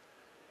finish.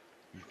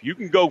 If you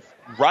can go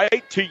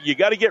you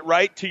got to get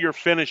right to your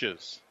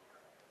finishes.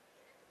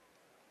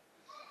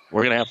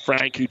 We're going to have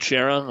Frank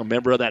Kuchera, a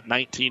member of that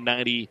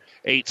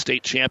 1998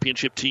 state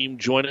championship team,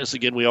 join us.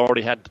 Again, we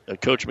already had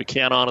Coach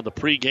McCann on in the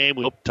pregame.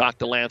 We'll talk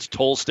to Lance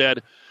Tolstead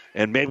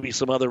and maybe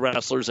some other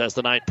wrestlers as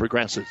the night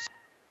progresses.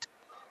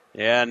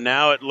 Yeah,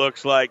 now it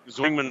looks like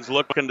Zwingman's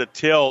looking to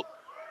tilt.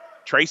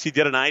 Tracy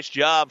did a nice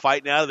job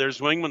fighting out of there.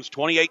 Zwingman's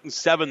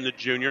 28-7, the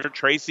junior.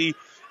 Tracy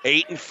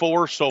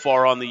 8-4 so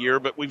far on the year,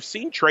 but we've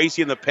seen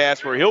Tracy in the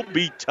past where he'll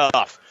be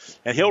tough,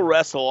 and he'll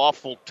wrestle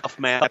awful tough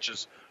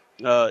matches.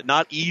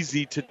 Not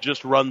easy to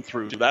just run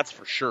through, that's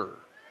for sure.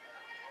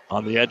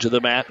 On the edge of the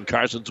mat, and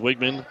Carson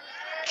Zwingman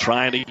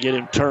trying to get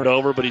him turned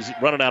over, but he's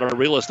running out of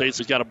real estate, so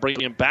he's got to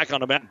bring him back on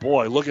the mat.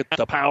 Boy, look at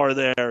the power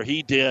there.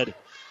 He did.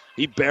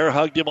 He bear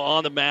hugged him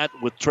on the mat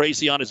with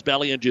Tracy on his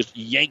belly and just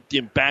yanked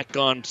him back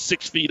on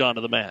 6 feet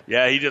onto the mat.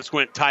 Yeah, he just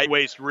went tight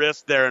waist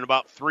wrist there and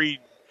about 3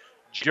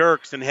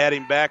 jerks and had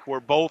him back where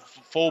both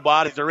full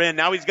bodies are in.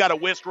 Now he's got a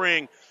whist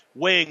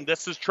wing.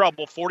 This is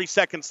trouble. 40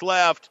 seconds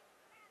left.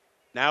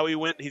 Now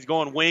he's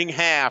going wing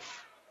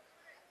half.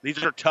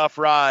 These are tough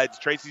rides.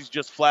 Tracy's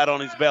just flat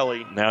on his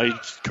belly. Now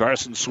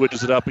Carson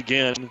switches it up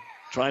again,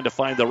 trying to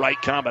find the right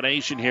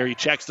combination here. He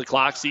checks the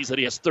clock, sees that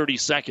he has 30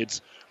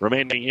 seconds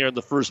remaining here in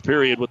the first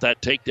period with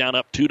that takedown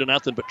up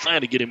 2-0, but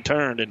trying to get him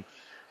turned, and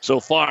so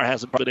far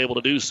hasn't been able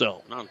to do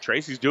so. No,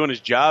 Tracy's doing his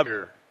job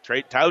here.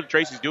 Tyler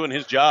Tracy's doing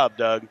his job,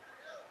 Doug.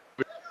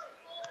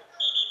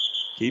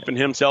 Keeping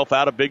himself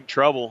out of big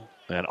trouble.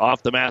 And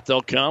off the mat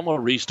they'll come. We'll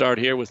restart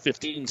here with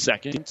 15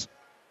 seconds.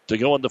 to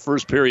go in the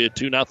first period,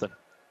 2-0.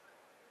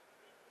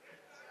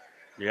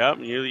 Yep,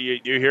 you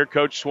hear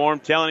Coach Swarm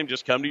telling him,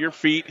 just come to your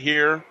feet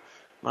here.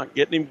 Not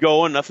getting him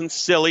going, nothing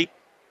silly.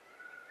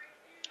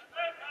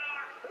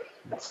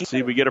 Let's see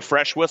if we get a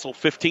fresh whistle.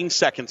 15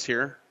 seconds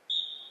here.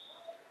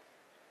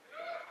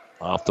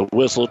 Off the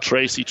whistle,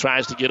 Tracy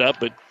tries to get up,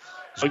 but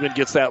Zwingman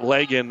gets that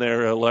leg in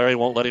there. Larry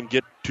won't let him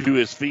get to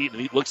his feet, and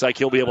he looks like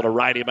he'll be able to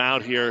ride him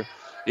out here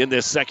in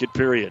this second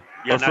period,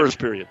 or first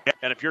period.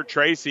 And if you're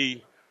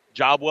Tracy,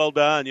 job well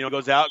done.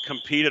 Goes out,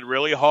 competed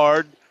really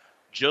hard,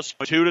 just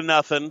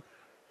 2-0.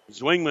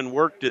 Zwingman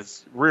worked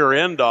his rear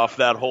end off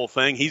that whole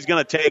thing. He's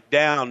going to take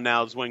down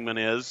now,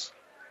 Zwingman is.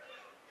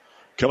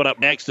 Coming up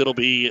next, it'll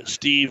be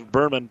Steve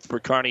Berman for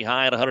Kearney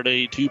High at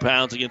 182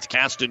 pounds against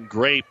Caston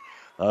Grape,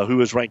 who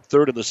is ranked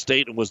third in the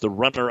state and was the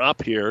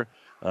runner-up here.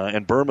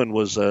 And Berman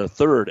was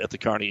third at the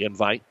Kearney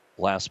Invite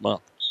last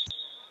month.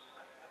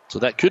 So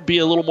that could be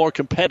a little more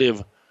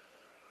competitive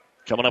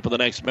coming up in the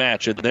next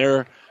match. And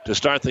there to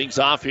start things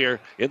off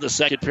here in the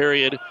second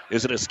period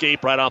is an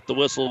escape right off the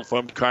whistle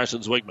from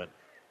Carson Zwingman.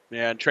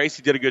 Yeah, and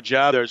Tracy did a good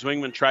job there.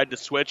 Zwingman tried to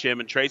switch him,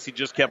 and Tracy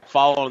just kept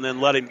following and then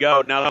let him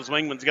go. Now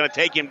Zwingman's going to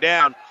take him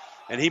down,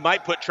 and he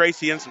might put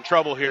Tracy in some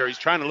trouble here. He's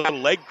trying to little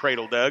leg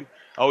cradle, Doug.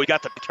 Oh, he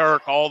got the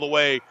Turk all the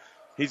way.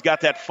 He's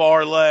got that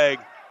far leg.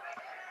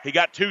 He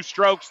got 2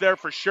 strokes there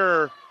for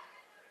sure.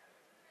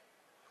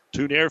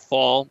 2 near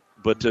fall,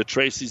 but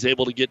Tracy's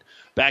able to get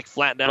back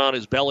flat down on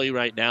his belly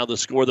right now. The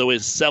score, though,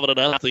 is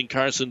 7-0.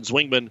 Carson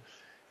Zwingman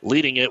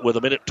leading it with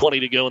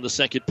 1:20 to go in the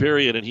second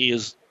period, and he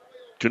has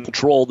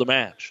controlled the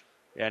match.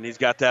 Yeah, and he's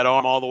got that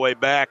arm all the way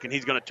back, and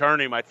he's going to turn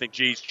him. I think,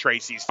 geez,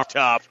 Tracy's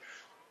tough.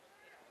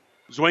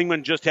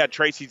 Zwingman just had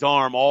Tracy's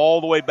arm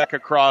all the way back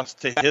across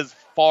to his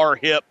far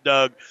hip,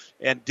 Doug,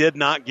 and did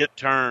not get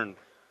turned.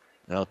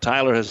 Now,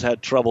 Tyler has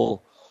had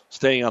trouble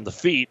staying on the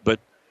feet, but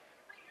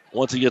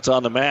once he gets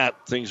on the mat,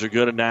 things are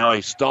good, and now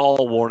a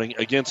stall warning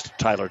against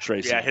Tyler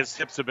Tracy. Yeah, his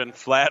hips have been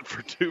flat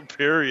for 2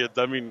 periods.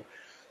 I mean,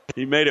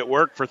 he made it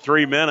work for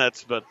 3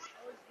 minutes, but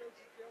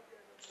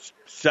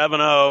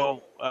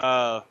 7-0.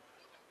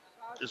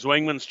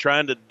 Zwingman's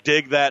trying to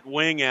dig that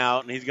wing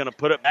out, and he's going to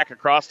put it back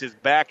across his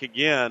back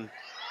again.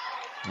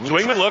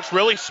 Zwingman looks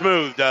really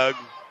smooth, Doug.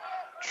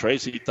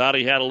 Tracy thought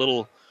he had a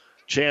little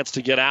chance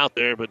to get out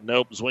there, but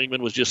nope.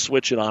 Zwingman was just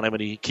switching on him,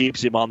 and he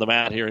keeps him on the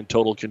mat here in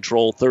total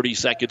control. 30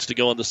 seconds to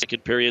go in the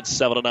second period.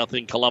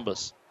 7-0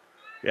 Columbus.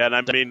 Yeah,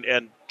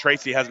 and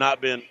Tracy has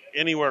not been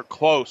anywhere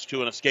close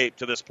to an escape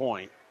to this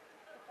point.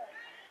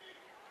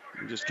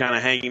 Just kind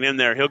of hanging in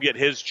there. He'll get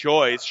his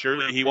choice.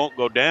 Surely he won't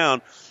go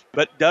down.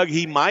 But, Doug,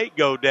 he might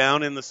go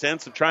down in the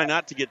sense of trying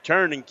not to get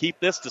turned and keep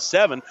this to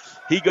 7.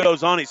 He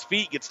goes on his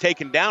feet, gets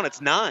taken down. It's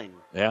 9.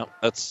 Yeah,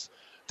 that's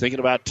thinking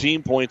about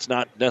team points,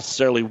 not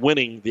necessarily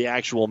winning the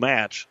actual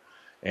match.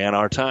 And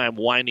our time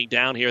winding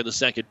down here in the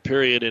second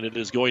period, and it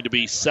is going to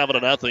be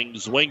 7-0.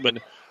 Zwingman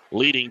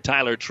leading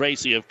Tyler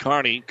Tracy of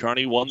Kearney.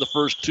 Kearney won the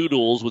first 2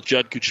 duels with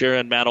Judd Kuchera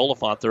and Matt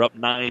Oliphant. They're up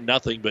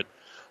 9-0, but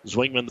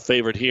Zwingman, the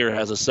favorite here,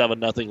 has a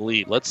 7-0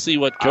 lead. Let's see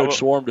what Coach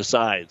Swarm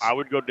decides. I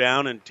would go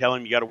down and tell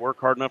him you got to work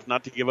hard enough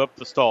not to give up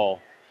the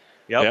stall.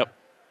 Yep.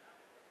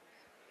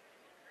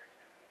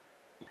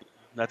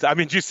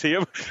 Did you see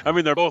him?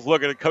 They're both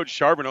looking at Coach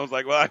Charbonneau. I was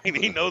like, well,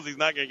 he knows he's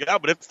not going to get out,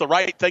 but it's the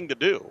right thing to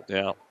do.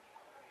 Yeah.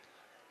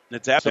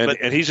 It's absolutely.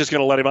 And he's just going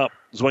to let him up.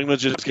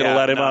 Zwingman's just going to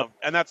let him up.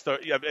 And that's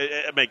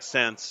it makes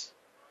sense.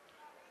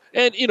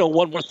 And,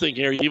 one more thing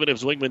here, even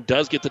if Zwingman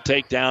does get the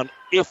takedown,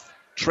 if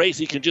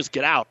Tracy can just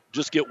get out,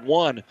 just get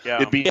one,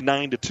 it'd be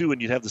 9-2,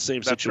 and you'd have the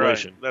same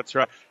situation. Right. That's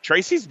right.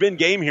 Tracy's been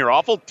game here,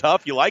 awful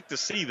tough. You like to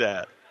see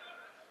that.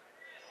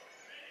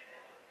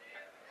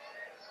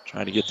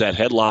 Trying to get that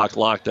headlock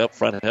locked up,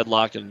 front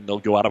headlock, and they'll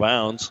go out of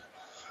bounds.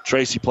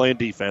 Tracy playing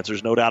defense,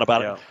 there's no doubt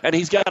about it. And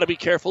he's got to be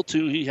careful,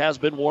 too. He has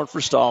been warned for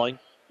stalling.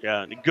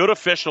 Yeah, good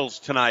officials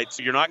tonight,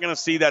 so you're not going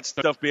to see that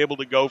stuff be able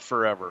to go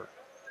forever.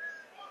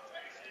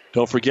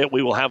 Don't forget,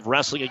 we will have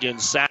wrestling again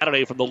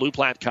Saturday from the Lou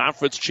Platte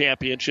Conference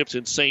Championships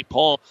in St.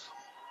 Paul.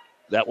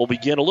 That will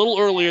begin a little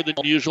earlier than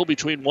usual,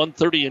 between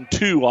 1:30 and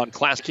 2 on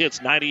Classic Hits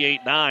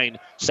 98.9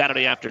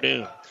 Saturday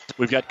afternoon.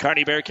 We've got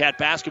Kearney Bearcat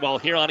basketball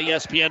here on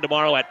ESPN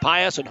tomorrow at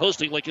Pius and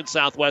hosting Lincoln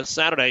Southwest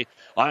Saturday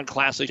on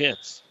Classic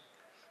Hits.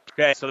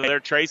 Okay, so there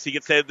Tracy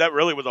gets that. That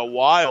really was a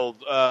wild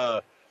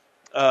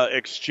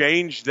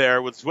exchange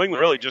there with Zwingman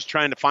really just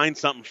trying to find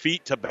something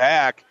feet to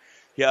back.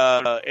 He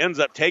ends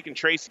up taking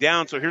Tracy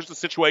down. So here's the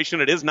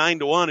situation. It is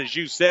 9-1, as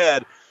you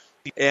said,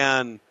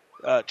 and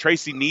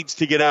Tracy needs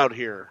to get out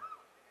here.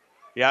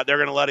 Yeah, they're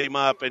going to let him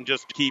up and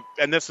just keep –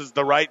 and this is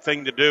the right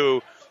thing to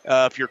do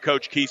if you're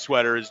Coach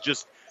Keysweater, is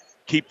just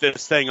keep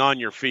this thing on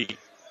your feet.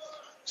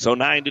 So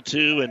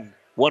 9-2, and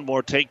one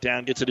more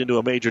takedown gets it into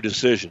a major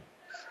decision.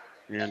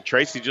 And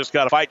Tracy just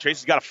got to fight.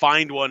 Tracy's got to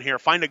find one here,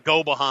 find a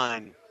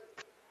go-behind.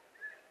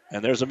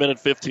 And there's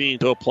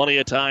 1:15, so plenty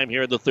of time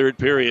here in the third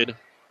period.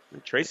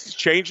 Tracy's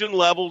changing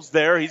levels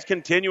there. He's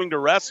continuing to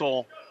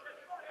wrestle.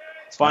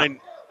 It's fine.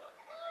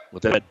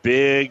 With that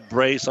big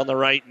brace on the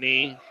right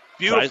knee.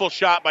 Beautiful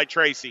shot by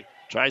Tracy.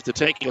 Tries to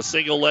take a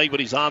single leg, but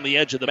he's on the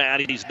edge of the mat.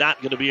 He's not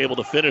going to be able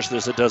to finish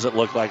this, it doesn't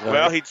look like.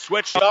 Well, he'd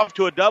switched off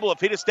to a double.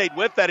 If he'd have stayed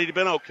with that, he'd have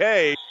been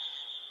okay.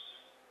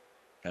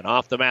 And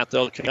off the mat,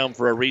 they'll come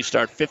for a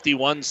restart.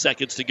 51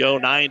 seconds to go,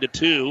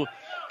 9-2.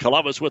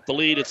 Columbus with the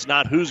lead. It's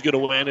not who's going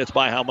to win, it's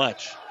by how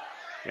much.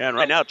 Yeah, and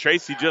right now,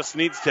 Tracy just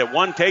needs to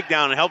one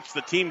takedown and helps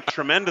the team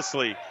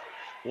tremendously.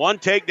 One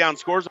takedown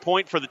scores a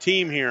point for the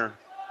team here.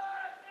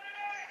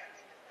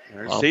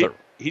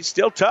 He's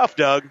still tough,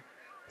 Doug.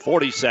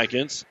 40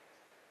 seconds.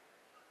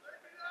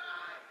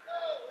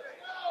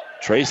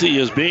 Tracy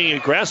is being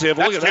aggressive.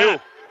 Look at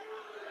that.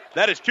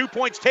 That is 2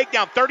 points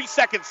takedown, 30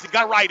 seconds. He's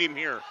got to ride him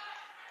here.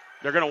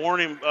 They're going to warn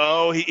him,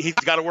 he's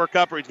got to work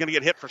up or he's going to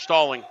get hit for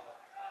stalling.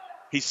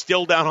 He's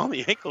still down on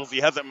the ankles. He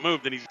hasn't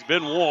moved, and he's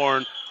been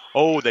warned.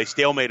 Oh, they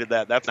stalemated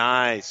that. That's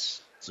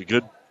nice. It's a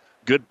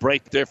good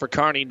break there for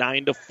Kearney,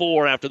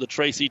 9-4 after the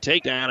Tracy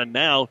takedown, and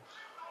now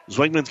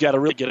Zwingman's got to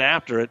really get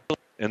after it,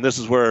 and this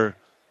is where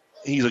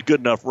he's a good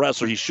enough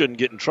wrestler. He shouldn't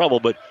get in trouble,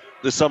 but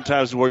there's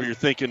sometimes where you're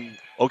thinking,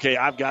 okay,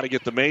 I've got to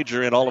get the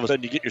major, and all of a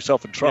sudden you get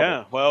yourself in trouble.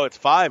 Yeah, well, it's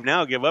 5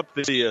 now. Give up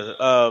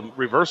the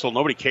reversal.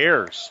 Nobody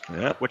cares.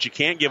 Yeah. What you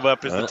can't give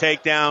up is the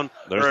takedown.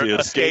 There's the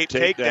escape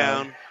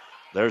takedown.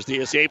 There's the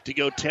escape to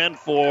go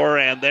 10-4,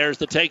 and there's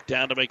the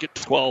takedown to make it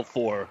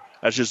 12-4.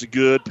 That's just a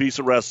good piece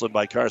of wrestling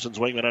by Carson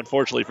Zwingman.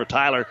 Unfortunately for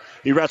Tyler,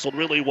 he wrestled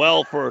really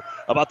well for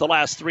about the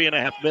last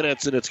 3.5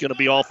 minutes, and it's going to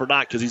be all for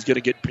naught because he's going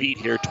to get beat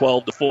here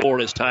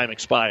 12-4 as time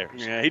expires.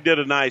 Yeah, he did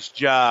a nice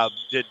job,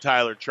 did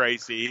Tyler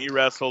Tracy. He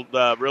wrestled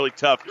a really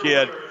tough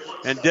kid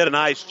and did a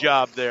nice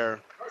job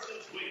there.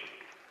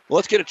 Well,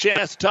 let's get a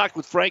chance to talk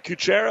with Frank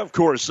Kuchera. Of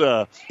course,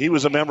 he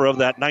was a member of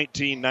that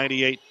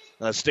 1998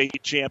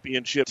 state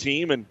championship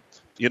team, and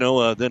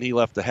then he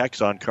left the hex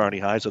on Kearney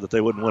High so that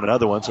they wouldn't win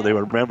another one, so they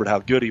remembered how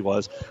good he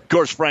was. Of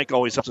course, Frank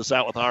always helps us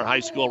out with our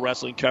high school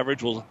wrestling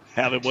coverage. We'll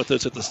have him with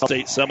us at the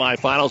state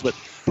semifinals, but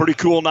pretty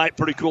cool night,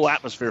 pretty cool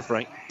atmosphere,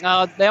 Frank.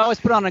 They always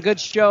put on a good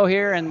show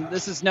here, and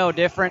this is no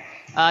different.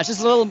 It's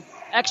just a little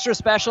extra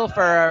special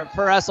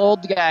for us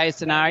old guys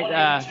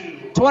tonight.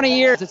 20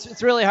 years,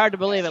 it's really hard to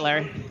believe it,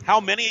 Larry.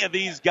 How many of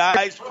these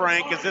guys,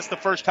 Frank, is this the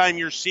first time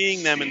you're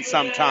seeing them in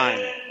some time?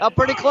 Oh,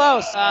 pretty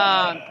close.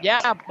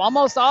 Yeah,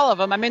 almost all of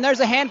them. I mean,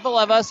 there's a handful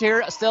of us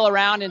here still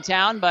around in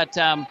town, but,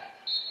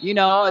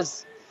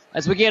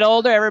 as we get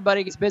older,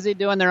 everybody gets busy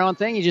doing their own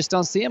thing. You just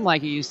don't see them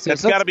like you used to.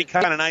 It's got to be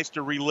kind of nice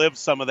to relive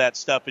some of that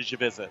stuff as you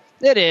visit.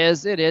 It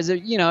is.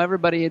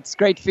 Everybody, it's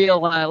great to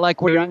feel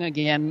like we're young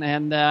again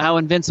and how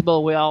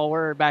invincible we all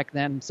were back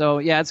then. So,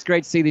 yeah, it's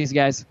great to see these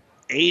guys.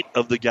 8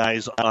 of the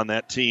guys on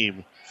that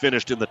team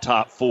finished in the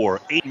top 4.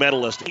 8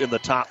 medalists in the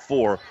top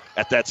 4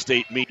 at that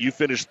state meet. You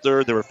finished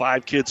third. There were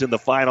 5 kids in the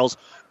finals.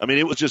 I mean,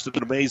 it was just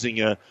an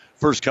amazing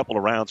first couple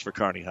of rounds for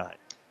Kearney High.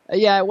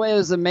 Yeah, it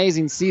was an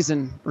amazing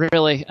season,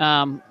 really.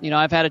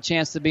 I've had a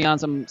chance to be on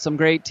some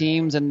great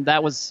teams, and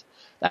that was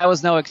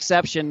no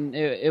exception.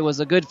 It was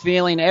a good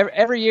feeling.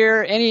 Every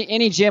year,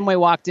 any gym we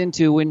walked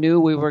into, we knew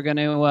we were going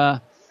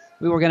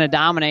to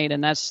dominate,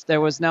 and there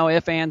was no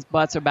ifs, ands,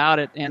 buts about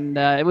it. And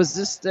it was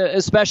just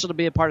special to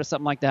be a part of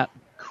something like that.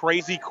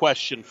 Crazy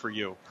question for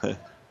you.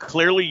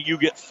 Clearly, you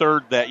get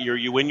third that year.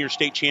 You win your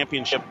state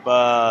championship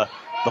the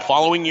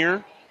following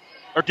year.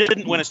 Or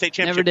didn't win a state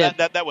championship. Never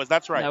did.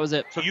 That's right. That was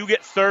it. So you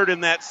get third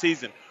in that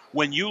season.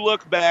 When you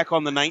look back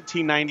on the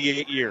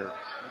 1998 year,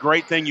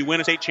 great thing, you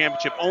win a state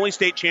championship. Only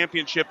state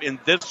championship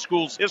in this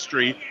school's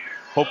history.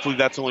 Hopefully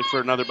that's only for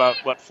another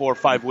about, 4 or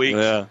 5 weeks.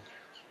 Yeah.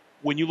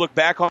 When you look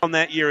back on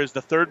that year as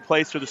the third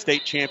place for the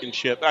state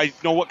championship, I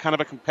know what kind of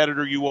a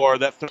competitor you are.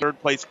 That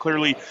third place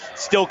clearly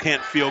still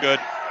can't feel good.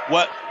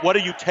 What do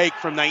you take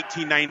from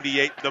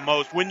 1998 the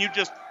most? When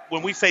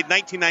we say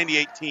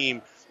 1998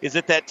 team, is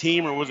it that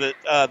team or was it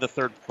the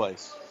third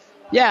place?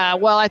 Yeah,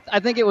 well, I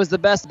think it was the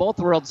best of both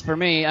worlds for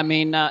me. I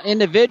mean,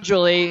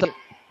 individually,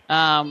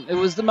 it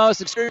was the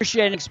most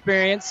excruciating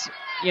experience,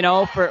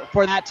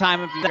 for that time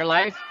of their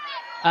life.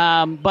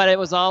 But it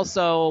was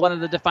also one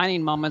of the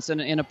defining moments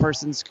in a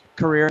person's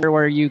career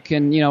where you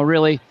can,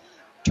 really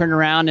turn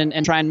around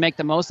and try and make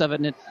the most of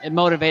it. And it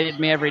motivated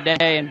me every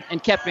day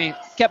and kept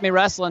me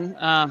wrestling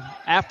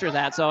after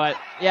that. So,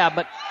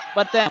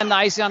 but then the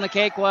icing on the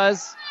cake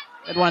was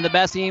one of the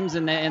best teams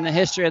in the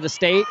history of the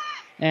state,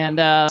 and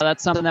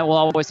that's something that we'll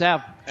always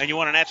have. And you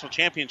won a national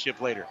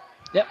championship later.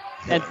 Yep,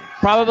 and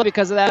probably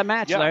because of that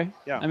match, Larry.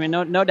 Yeah. I mean,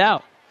 no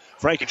doubt.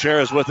 Frank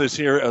Kuchera is with us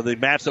here. The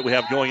match that we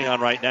have going on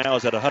right now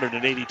is at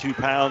 182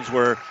 pounds,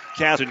 where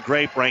Casson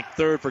Grape, ranked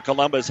third for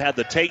Columbus, had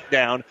the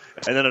takedown,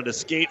 and then an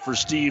escape for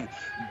Steve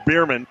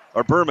Berman,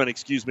 for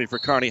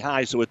Kearney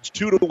High. So it's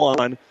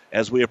 2-1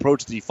 as we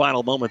approach the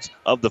final moments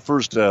of the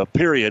first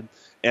period.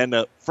 And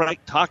Frank,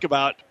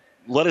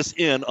 let us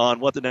in on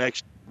what the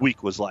next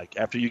week was like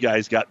after you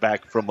guys got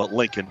back from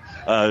Lincoln,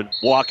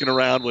 walking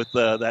around with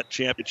that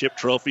championship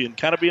trophy and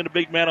kind of being a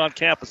big man on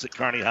campus at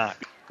Kearney High.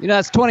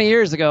 That's 20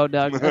 years ago,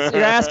 Doug. You're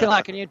asking a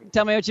lot. Can you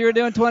tell me what you were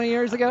doing 20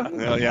 years ago?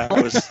 Well, yeah,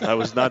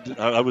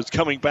 I was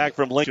coming back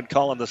from Lincoln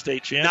calling the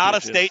state championship. Not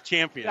a state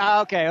champion.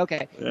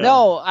 Okay. Yeah.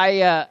 No,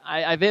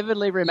 I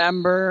vividly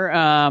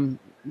remember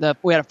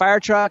we had a fire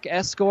truck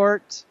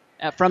escort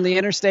from the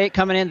interstate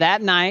coming in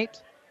that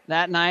night.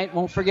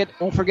 Won't forget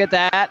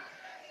that.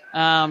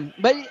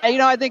 But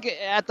I think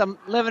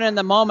living in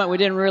the moment, we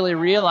didn't really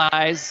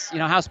realize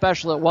how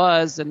special it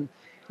was, and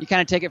you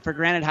kind of take it for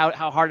granted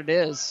how hard it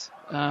is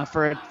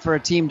for a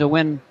team to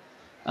win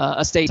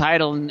a state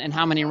title, and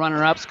how many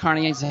runner-ups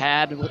Kearney has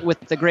had with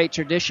the great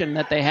tradition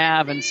that they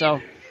have. And so,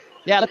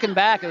 looking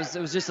back, it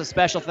was just a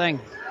special thing.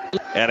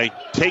 And a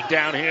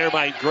takedown here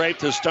by Grape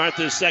to start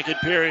this second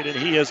period, and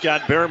he has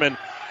got Behrman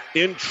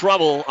in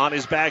trouble on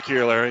his back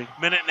here, Larry.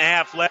 Minute and a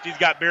half left. He's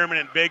got Behrman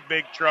in big,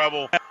 big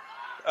trouble.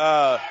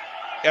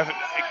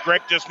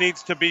 Grape just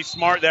needs to be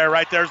smart there.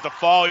 Right there's the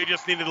fall. He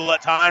just needed to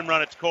let time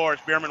run its course.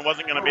 Behrman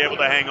wasn't going to be able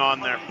to hang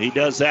on there. He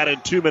does that in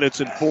 2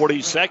 minutes and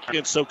 40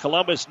 seconds. So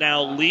Columbus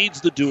now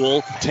leads the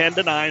duel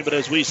 10-9. But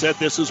as we said,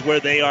 this is where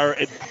they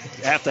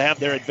have to have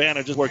their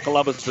advantages, where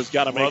Columbus has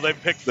got to make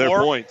they've picked their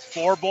points.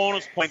 4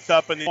 bonus points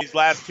up in these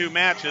last 2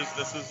 matches.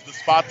 This is the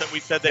spot that we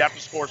said they have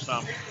to score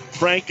some.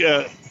 Frank,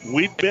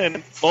 we've been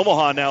in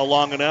Omaha now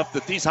long enough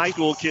that these high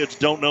school kids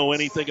don't know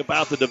anything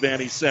about the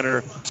Devaney Center.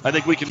 I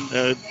think we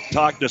can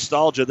talk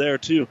nostalgia there,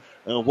 too.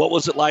 What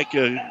was it like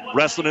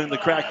wrestling in the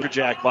Cracker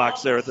Jack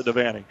box there at the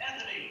Devaney?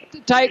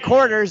 Tight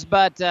quarters,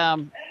 but,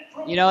 that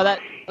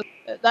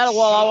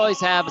will always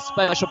have a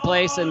special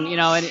place in,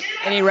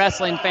 any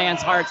wrestling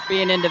fan's hearts,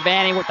 being in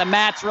Devaney with the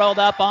mats rolled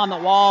up on the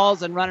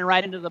walls and running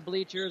right into the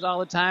bleachers all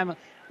the time. A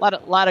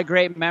lot of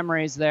great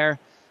memories there.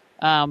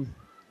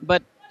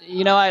 But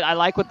I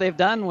like what they've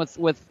done with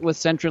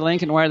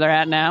CenturyLink and where they're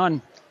at now,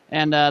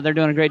 and they're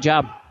doing a great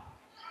job.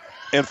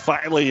 And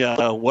finally,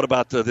 what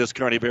about this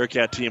Kearney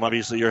Bearcat team?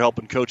 Obviously, you're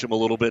helping coach them a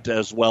little bit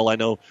as well. I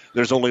know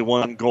there's only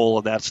one goal,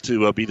 and that's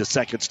to be the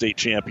second state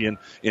champion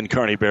in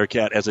Kearney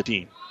Bearcat as a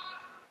team.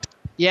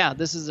 Yeah,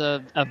 this is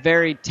a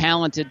very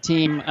talented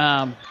team.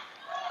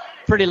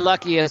 Pretty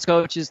lucky as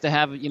coaches to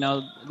have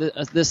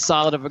this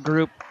solid of a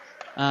group.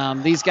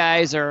 These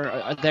guys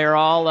they're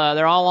all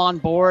on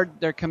board.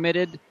 They're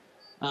committed.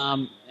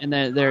 And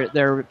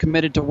they're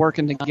committed to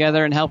working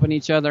together and helping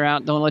each other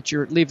out.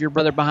 Don't leave your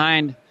brother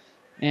behind.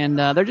 And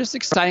they're just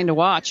exciting to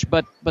watch.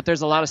 But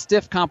there's a lot of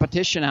stiff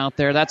competition out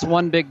there. That's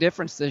one big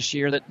difference this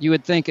year, that you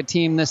would think a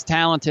team this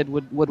talented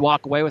would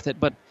walk away with it.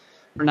 But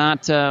we're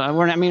not.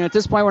 At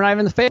this point, we're not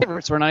even the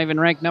favorites. We're not even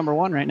ranked number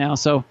 1 right now.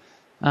 So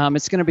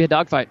it's going to be a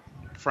dogfight.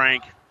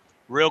 Frank,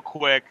 real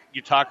quick,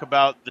 you talk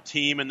about the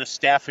team and the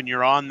staff, and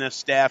you're on this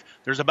staff.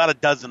 There's about a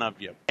dozen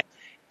of you.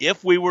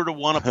 If we were to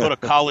want to put a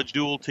college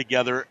duel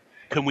together,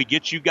 can we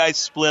get you guys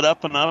split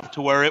up enough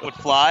to where it would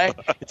fly?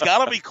 It's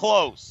got to be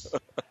close.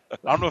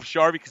 I don't know if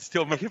Sharvey can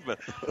still make it, but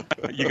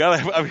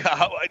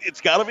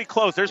it's got to be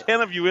close. There's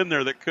 10 of you in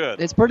there that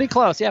could. It's pretty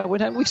close. Yeah,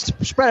 we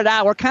spread it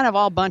out. We're kind of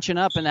all bunching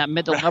up in that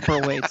middle upper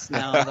weights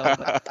now.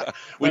 Though,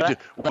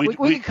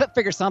 we could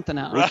figure something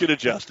out. We could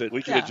adjust it.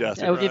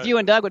 If you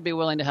and Doug would be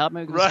willing to help,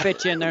 maybe we could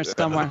fit you in there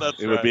somewhere.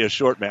 It would be a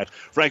short match.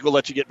 Frank, we'll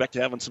let you get back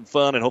to having some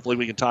fun, and hopefully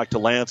we can talk to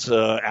Lance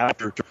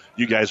after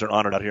you guys are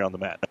honored out here on the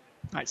mat.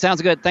 All right,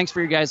 sounds good. Thanks for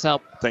your guys'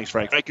 help. Thanks,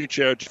 Frank. Frank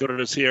Kuchera joining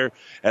us here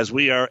as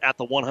we are at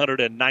the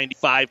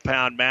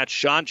 195-pound match.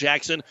 Sean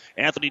Jackson,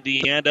 Anthony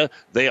DeAnda,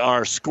 they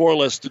are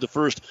scoreless through the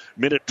first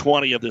minute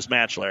 20 of this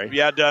match, Larry.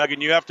 Yeah, Doug,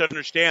 and you have to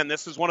understand,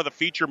 this is one of the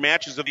feature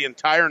matches of the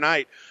entire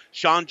night.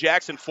 Sean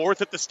Jackson,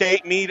 4th at the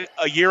state meet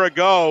a year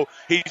ago.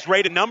 He's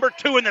rated number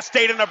 2 in the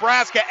state of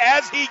Nebraska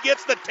as he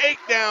gets the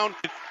takedown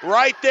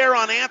right there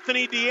on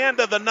Anthony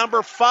DeAnda, the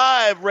number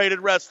 5 rated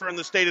wrestler in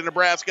the state of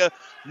Nebraska.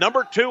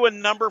 Number 2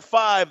 and number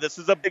 5. This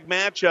is a big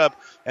matchup,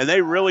 and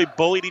they really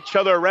bullied each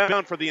other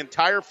around for the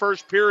entire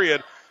first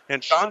period.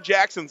 And Sean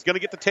Jackson's going to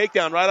get the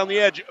takedown right on the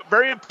edge.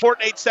 Very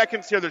important 8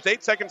 seconds here. There's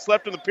 8 seconds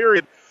left in the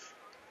period.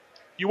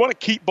 You want to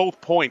keep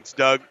both points,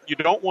 Doug. You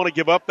don't want to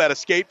give up that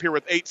escape here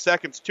with 8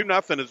 seconds.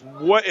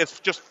 2-0 it's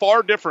just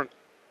far different.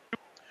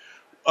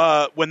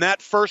 When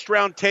that first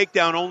round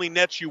takedown only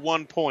nets you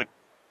 1 point.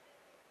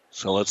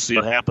 So let's see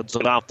what happens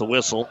off the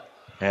whistle.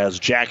 As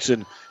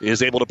Jackson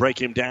is able to break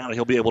him down,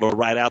 he'll be able to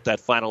ride out that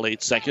final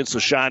 8 seconds. So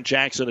Sean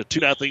Jackson, a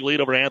 2-0 lead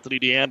over Anthony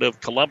DeAnda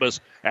of Columbus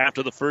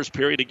after the first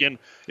period. Again,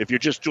 if you're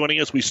just joining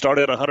us, we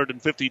started at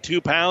 152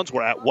 pounds.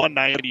 We're at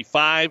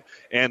 195.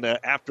 And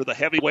after the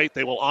heavyweight,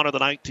 they will honor the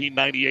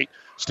 1998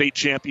 state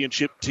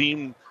championship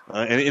team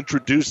and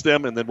introduce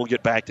them, and then we'll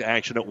get back to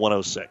action at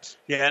 106.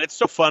 Yeah, and it's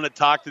so fun to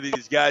talk to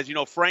these guys. You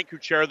know, Frank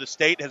Kuchera, the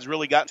state, has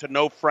really gotten to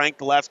know Frank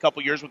the last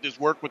couple of years with his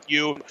work with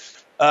you.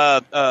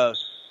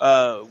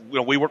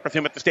 We work with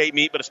him at the state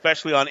meet, but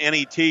especially on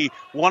NET.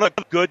 One of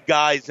the good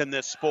guys in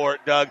this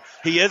sport, Doug.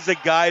 He is a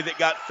guy that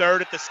got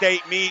 3rd at the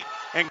state meet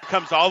and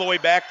comes all the way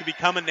back to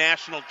become a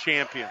national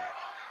champion.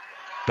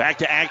 Back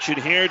to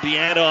action here.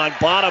 DeAnda on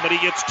bottom, and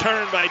he gets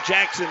turned by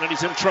Jackson, and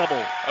he's in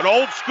trouble. An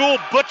old school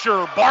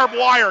butcher, barbed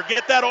wire.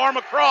 Get that arm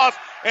across,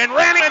 and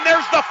ran it, and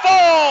there's the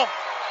fall.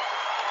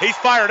 He's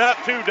fired up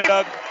too,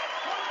 Doug.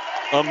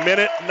 A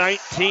minute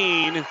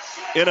 19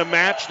 in a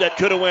match that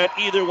could have went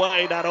either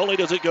way. Not only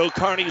does it go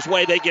Kearney's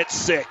way, they get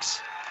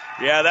 6.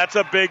 Yeah, that's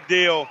a big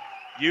deal.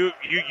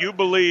 You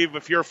believe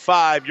if you're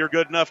 5, you're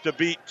good enough to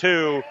beat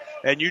 2.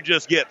 and you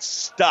just get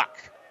stuck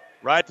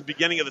right at the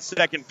beginning of the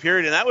second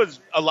period. And that was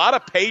a lot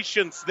of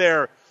patience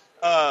there,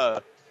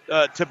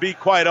 to be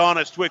quite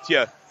honest with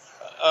you.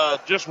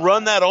 Just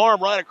run that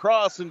arm right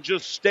across and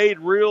just stayed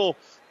real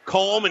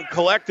calm and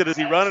collected as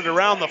he run it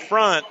around the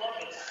front.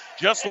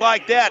 Just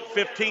like that,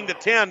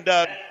 15-10,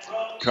 Doug.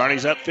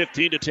 Kearney's up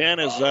 15-10,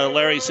 as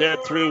Larry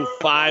said, through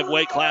 5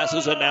 weight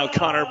classes, and now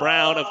Connor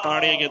Brown of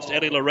Kearney against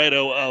Eddie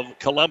Laredo of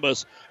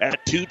Columbus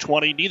at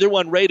 220. Neither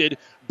one rated,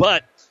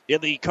 but in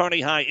the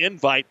Kearney High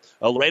invite,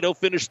 Laredo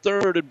finished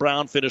 3rd and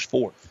Brown finished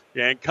 4th.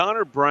 Yeah, and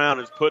Connor Brown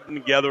is putting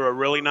together a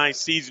really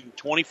nice season,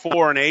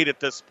 24-8 at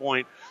this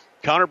point.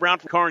 Connor Brown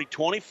from Kearney,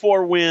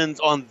 24 wins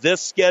on this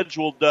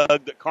schedule,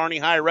 Doug, that Kearney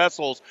High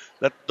wrestles.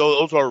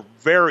 Those are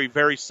very,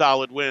 very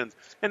solid wins.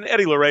 And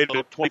Eddie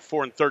Laredo,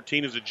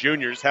 24-13 as a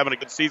junior, is having a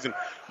good season.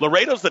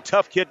 Laredo's the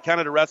tough kid kind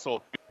of to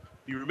wrestle.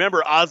 You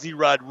remember Ozzie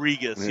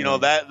Rodriguez, you know,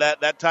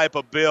 that type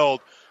of build.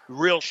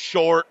 Real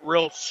short,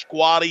 real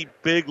squatty,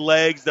 big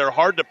legs. They're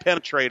hard to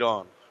penetrate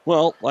on.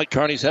 Well, like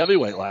Kearney's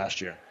heavyweight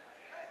last year.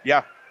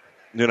 Yeah.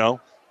 You know,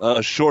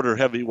 a shorter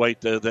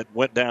heavyweight that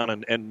went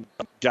down and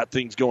got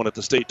things going at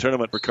the state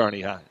tournament for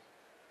Kearney High.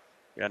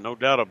 Yeah, no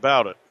doubt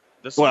about it.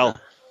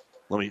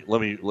 Let me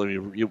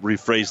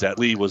rephrase that.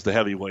 Lee was the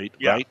heavyweight,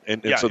 yeah. right?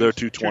 And so they're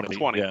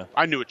 220. Yeah.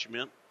 I knew what you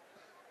meant.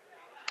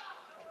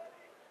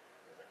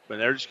 But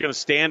they're just going to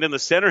stand in the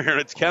center here,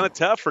 and it's kind of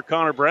tough for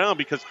Connor Brown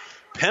because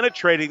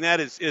penetrating that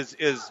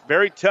is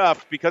very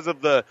tough because of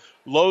the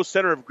low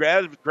center of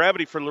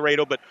gravity for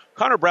Laredo. But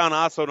Connor Brown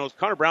also knows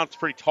Connor Brown's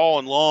pretty tall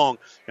and long,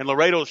 and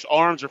Laredo's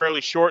arms are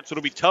fairly short, so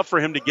it'll be tough for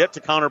him to get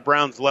to Connor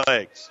Brown's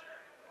legs.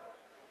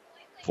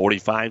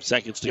 45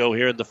 seconds to go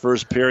here in the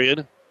first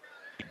period.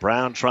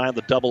 Brown trying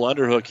the double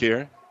underhook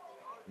here,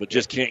 but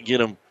just can't get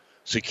him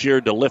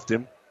secured to lift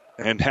him.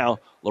 And now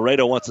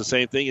Laredo wants the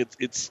same thing.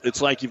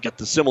 It's like you've got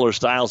the similar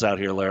styles out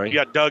here, Larry.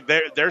 Yeah, Doug,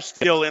 they're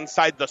still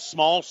inside the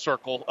small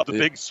circle of the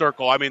big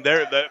circle. I mean,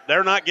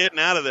 they're not getting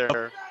out of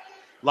there. A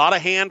lot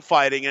of hand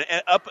fighting, and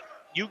up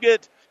you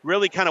get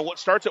really kind of what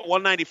starts at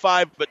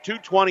 195, but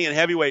 220 in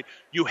heavyweight.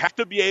 You have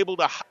to be able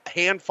to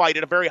hand fight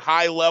at a very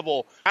high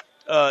level,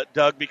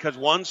 Doug, because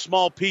one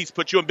small piece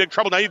puts you in big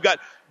trouble. Now you've got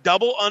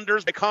double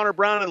unders by Connor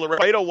Brown, and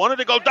Laredo wanted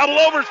to go double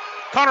overs.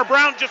 Connor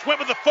Brown just went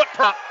with the foot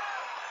prop.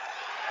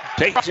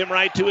 Takes him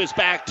right to his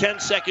back. 10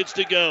 seconds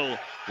to go.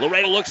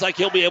 Laredo looks like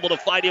he'll be able to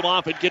fight him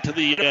off and get to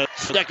the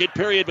second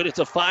period, but it's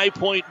a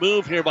 5-point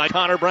move here by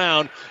Connor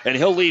Brown, and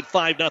he'll lead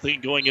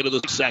 5-0 going into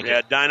the second.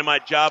 Yeah,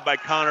 dynamite job by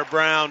Connor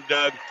Brown,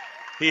 Doug.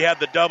 He had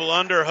the double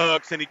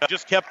underhooks, and he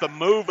just kept the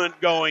movement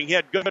going. He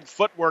had good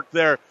footwork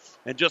there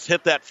and just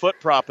hit that foot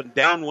prop, and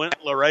down went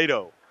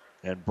Laredo.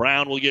 And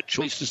Brown will get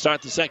choice to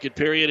start the second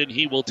period, and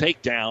he will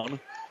take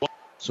down.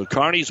 So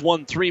Kearney's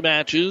won 3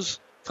 matches.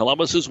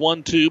 Columbus has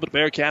won 2, but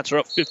Bearcats are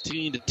up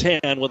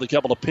 15-10 with a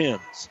couple of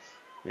pins.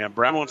 Yeah,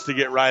 Brown wants to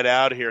get right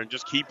out here and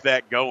just keep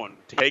that going.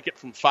 Take it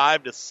from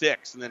 5 to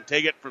 6, and then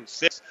take it from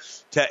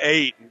 6 to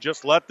 8, and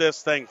just let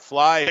this thing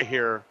fly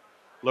here.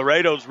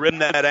 Laredo's ridden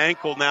that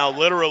ankle now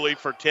literally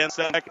for 10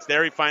 seconds.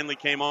 There he finally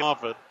came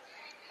off it.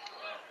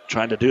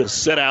 Trying to do a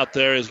sit out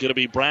there is going to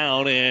be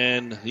Brown,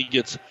 and he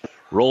gets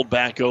rolled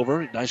back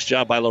over. Nice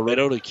job by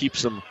Laredo to keep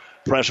some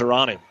pressure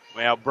on him.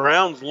 Well,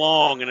 Brown's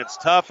long, and it's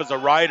tough as a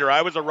rider.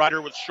 I was a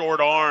rider with short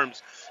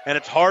arms, and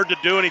it's hard to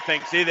do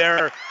anything. See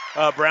there,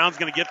 Brown's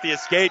going to get the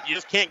escape. You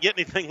just can't get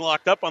anything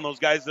locked up on those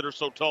guys that are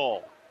so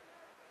tall.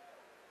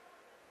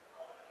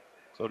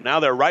 So now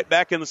they're right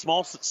back in the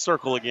small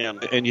circle again.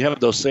 And you have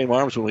those same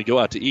arms when we go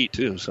out to eat,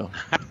 too. So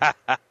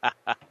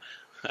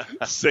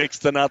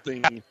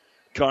 6-0.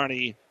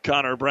 Kearney,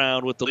 Connor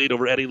Brown with the lead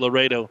over Eddie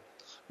Laredo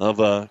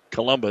of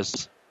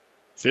Columbus.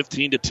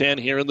 15-10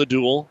 here in the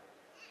duel.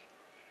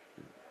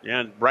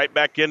 Yeah, and right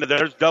back into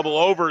there's double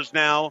overs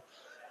now.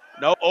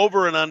 No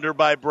over and under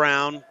by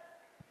Brown.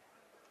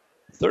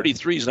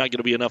 33 is not going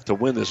to be enough to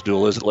win this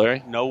duel, is it,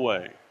 Larry? No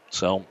way.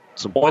 So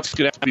some points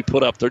going to have to be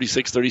put up.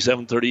 36,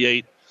 37,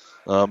 38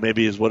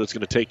 maybe is what it's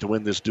going to take to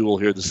win this duel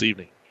here this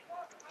evening.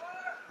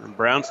 And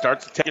Brown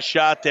starts to take a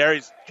shot there.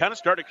 He's kind of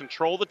starting to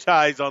control the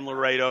ties on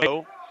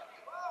Laredo.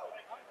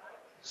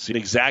 Seen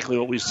exactly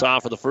what we saw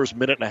for the first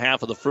minute and a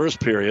half of the first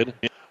period.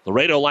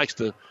 Laredo likes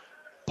to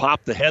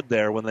pop the head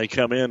there when they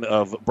come in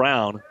of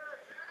Brown.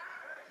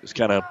 Just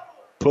kind of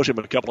push him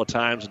a couple of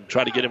times and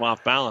try to get him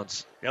off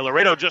balance. Yeah,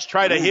 Laredo just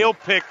tried a heel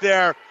pick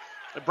there.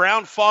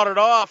 Brown fought it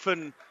off,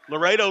 and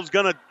Laredo's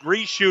going to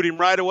reshoot him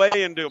right away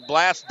into a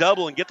blast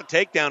double and get the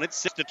takedown.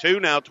 It's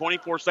 6-2 now,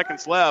 24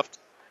 seconds left.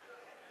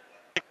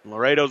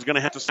 Laredo's going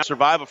to have to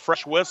survive a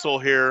fresh whistle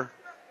here.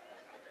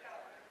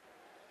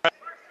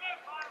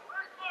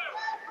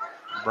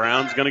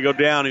 Brown's going to go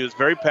down. He was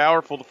very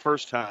powerful the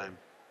first time.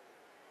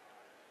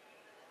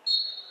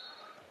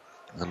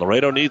 And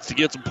Laredo needs to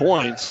get some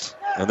points.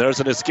 And there's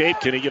an escape.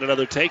 Can he get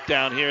another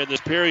takedown here in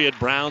this period?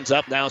 Brown's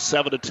up now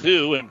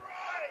 7-2, and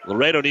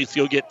Laredo needs to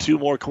go get 2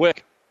 more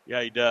quick.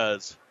 Yeah, he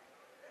does.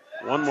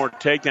 1 more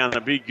takedown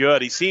and be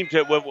good. He seemed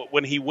to,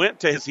 when he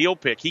went to his heel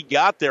pick, he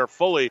got there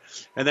fully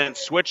and then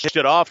switched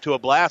it off to a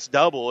blast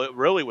double. It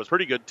really was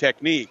pretty good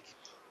technique.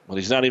 Well,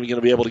 he's not even going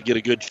to be able to get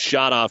a good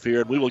shot off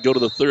here. And we will go to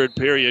the third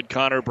period.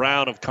 Connor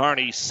Brown of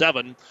Kearney,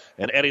 7,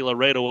 and Eddie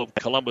Laredo of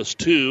Columbus,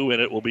 2.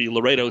 And it will be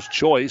Laredo's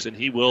choice, and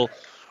he will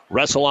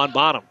wrestle on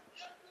bottom.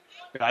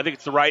 I think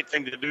it's the right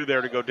thing to do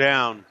there to go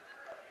down.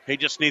 He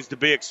just needs to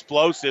be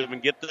explosive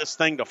and get this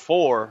thing to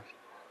 4.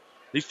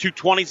 These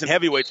 220s and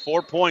heavyweights,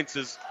 4 points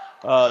is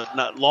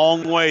not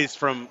long ways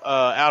from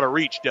out of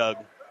reach, Doug.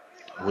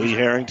 Lee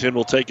Harrington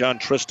will take on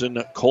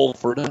Tristan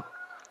Colford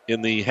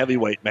in the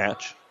heavyweight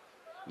match.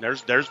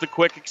 There's the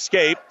quick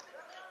escape.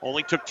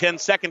 Only took 10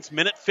 seconds.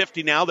 Minute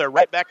 50 now. They're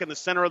right back in the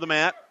center of the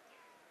mat.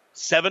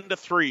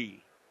 7-3.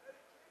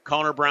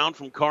 Connor Brown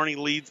from Kearney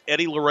leads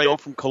Eddie Laredo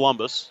from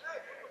Columbus.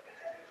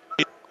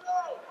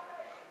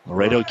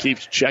 Laredo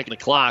keeps checking the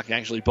clock.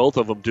 Actually, both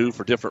of them do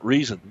for different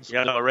reasons.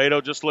 Yeah, Laredo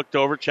just looked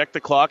over, checked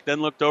the clock,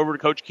 then looked over to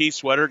Coach Keith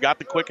Sweater, got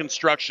the quick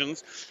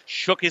instructions,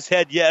 shook his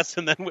head yes,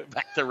 and then went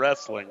back to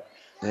wrestling.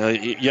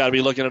 You got to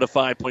be looking at a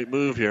 5-point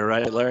move here,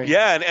 right, Larry?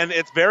 Yeah, and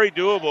it's very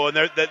doable,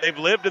 and they've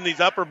lived in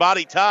these upper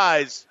body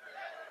ties.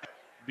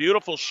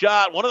 Beautiful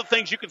shot. One of the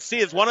things you can see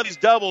is one of these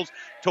doubles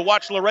to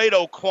watch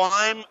Laredo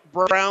climb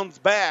Brown's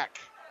back.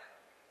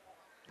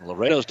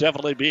 Laredo's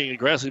definitely being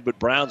aggressive, but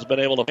Brown's been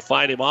able to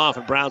fight him off,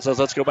 and Brown says,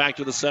 let's go back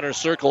to the center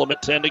circle, a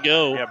 10 to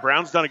go. Yeah,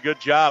 Brown's done a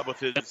good job with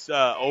his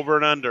over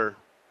and under.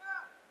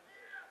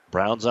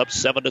 Brown's up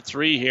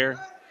 7-3 here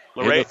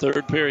in the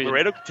third period.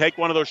 Laredo can take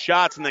one of those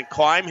shots and then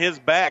climb his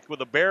back with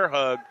a bear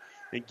hug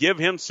and give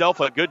himself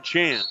a good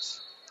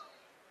chance.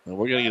 And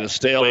we're going to get a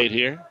stalemate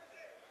here.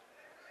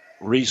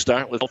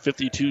 Restart with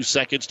 52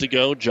 seconds to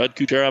go. Judd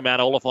Kutera, Matt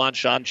Oliphant,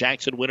 Sean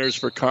Jackson winners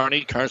for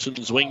Kearney. Carson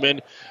Zwingman,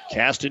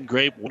 Caston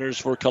Grape winners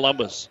for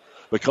Columbus.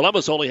 But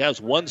Columbus only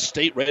has one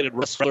state-rated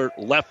wrestler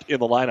left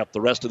in the lineup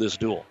the rest of this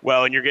duel.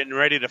 Well, and you're getting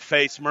ready to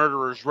face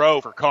Murderer's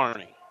Row for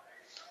Kearney.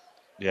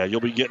 Yeah, you'll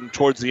be getting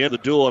towards the end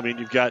of the duel. I mean,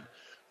 we got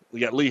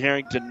Lee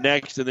Harrington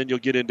next, and then you'll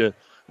get into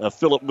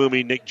Philip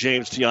Mooney, Nick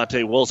James,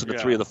 Deontay Wilson, the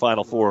 3 of the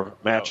final 4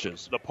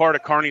 matches. The part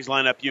of Kearney's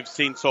lineup you've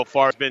seen so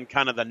far has been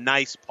kind of the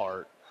nice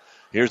part.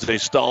 Here's a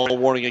stall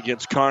warning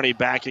against Kearney.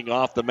 Backing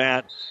off the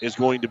mat is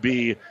going to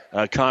be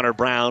Connor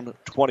Brown.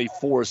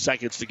 24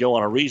 seconds to go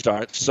on a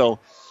restart. So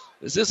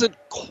this isn't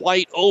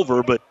quite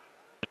over, but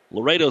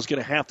Laredo's going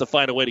to have to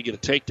find a way to get a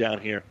takedown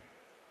here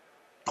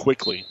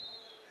quickly.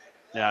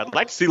 Yeah, I'd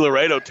like to see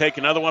Laredo take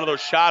another one of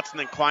those shots and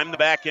then climb the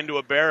back into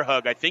a bear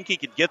hug. I think he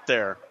could get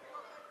there.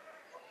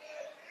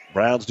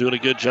 Brown's doing a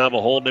good job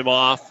of holding him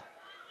off.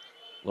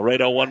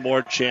 Laredo one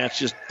more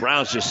chance.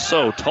 Brown's just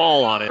so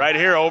tall on it. Right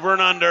here, over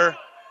and under.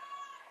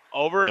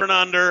 Over and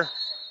under.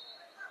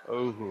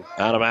 Ooh.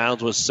 Out of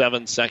bounds with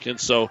 7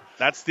 seconds. So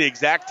that's the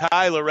exact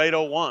tie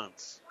Laredo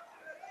wants.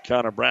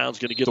 Connor Brown's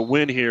going to get a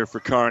win here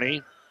for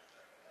Kearney.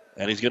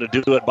 And he's going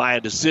to do it by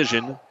a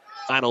decision.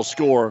 Final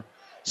score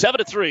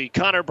 7-3.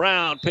 Connor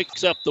Brown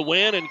picks up the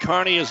win, and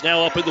Kearney is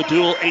now up in the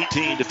duel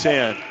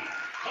 18-10.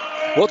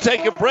 We'll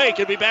take a break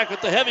and be back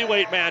with the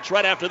heavyweight match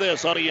right after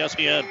this on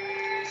ESPN.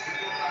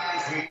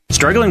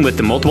 Struggling with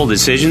the multiple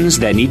decisions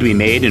that need to be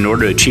made in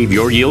order to achieve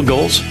your yield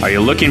goals? Are you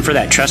looking for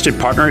that trusted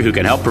partner who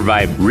can help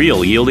provide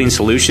real yielding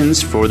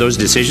solutions for those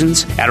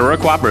decisions? At Aurora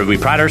Cooperative, we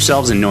pride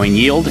ourselves in knowing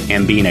yield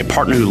and being a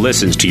partner who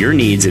listens to your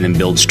needs and then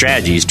builds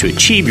strategies to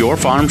achieve your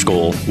farm's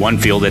goal one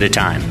field at a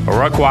time.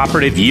 Aurora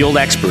Cooperative yield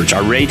experts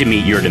are ready to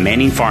meet your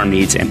demanding farm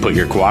needs and put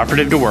your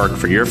cooperative to work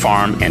for your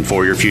farm and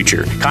for your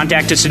future.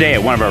 Contact us today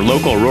at one of our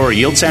local Aurora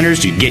Yield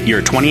Centers to get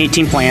your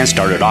 2018 plan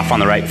started off on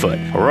the right foot.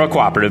 Aurora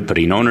Cooperative,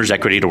 putting owner's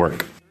equity to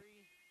work.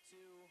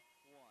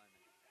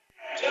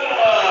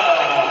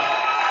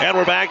 And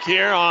we're back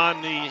here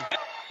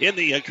in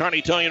the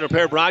Kearney Towing and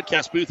Repair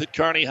broadcast booth at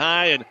Kearney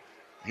High. And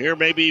here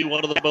may be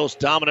one of the most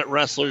dominant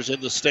wrestlers in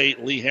the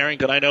state, Lee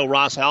Harrington. I know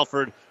Ross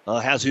Halford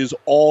has his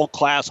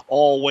all-class,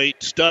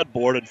 all-weight stud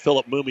board, and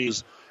Philip Mooney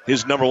is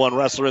his number one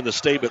wrestler in the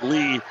state, but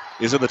Lee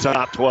is in the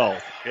top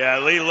 12. Yeah,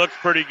 Lee looks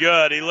pretty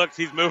good.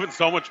 He's moving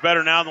so much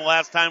better now than the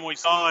last time we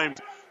saw him,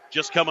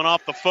 just coming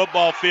off the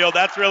football field.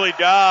 That's really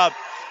job.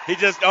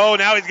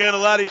 Now he's going to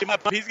let him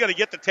up. He's going to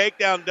get the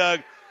takedown,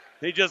 Doug.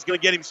 He's just going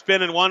to get him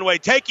spinning one way,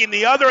 taking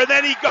the other, and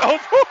then he goes,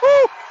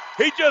 woo-hoo!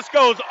 He just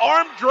goes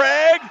arm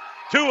drag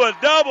to a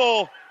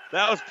double.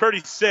 That was pretty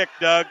sick,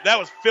 Doug. That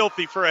was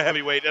filthy for a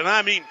heavyweight, and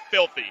I mean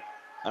filthy.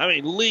 I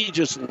mean, Lee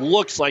just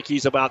looks like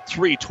he's about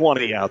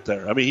 320 out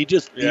there. I mean, he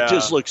just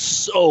looks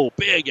so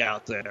big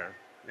out there.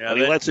 Yeah,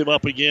 he lets him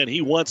up again.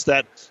 He wants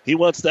that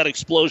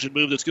explosion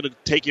move that's going to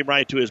take him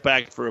right to his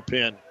back for a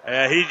pin.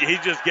 Yeah, he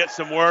just gets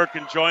some work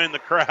enjoying the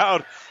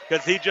crowd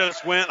because he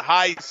just went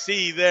high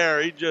C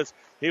there.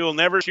 He will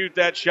never shoot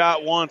that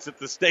shot once at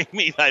the state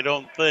meet, I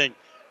don't think.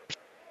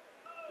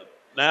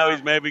 Now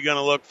he's maybe going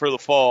to look for the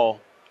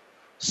fall.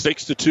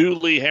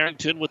 6-2, Lee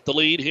Harrington with the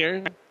lead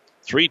here.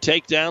 3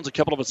 takedowns, a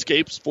couple of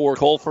escapes for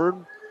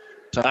Colford.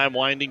 Time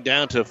winding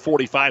down to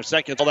 45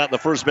 seconds. All that in the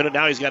first minute.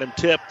 Now he's got him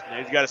tipped.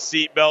 He's got a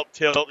seatbelt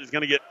tilt. He's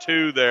going to get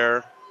 2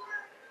 there.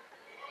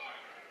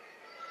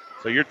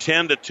 So you're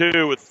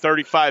 10-2 with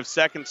 35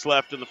 seconds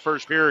left in the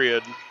first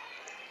period.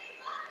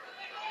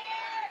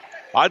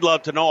 I'd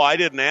love to know. I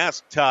didn't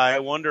ask Ty. I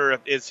wonder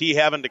is he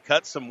having to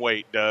cut some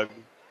weight, Doug?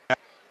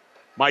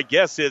 My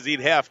guess is he'd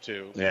have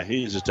to. Yeah,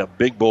 he's just a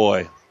big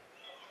boy.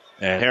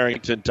 And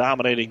Harrington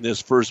dominating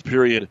this first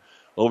period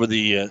over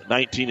the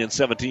 19 and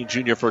 17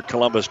 junior for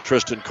Columbus,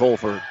 Tristan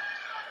Colford.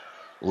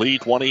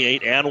 Lead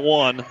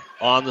 28-1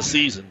 on the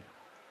season.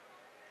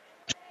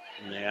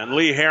 And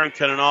Lee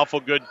Harrington, an awful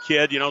good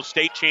kid.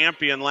 State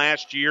champion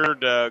last year,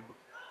 Doug.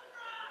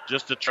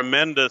 Just a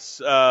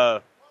tremendous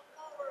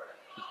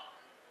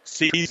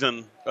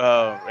season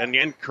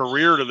and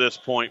career to this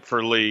point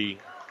for Lee.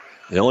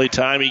 The only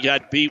time he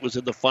got beat was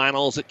in the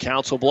finals at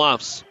Council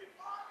Bluffs,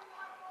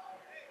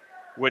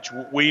 which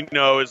we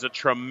know is a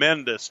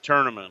tremendous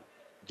tournament.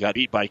 Got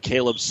beat by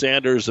Caleb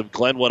Sanders of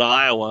Glenwood,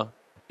 Iowa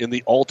in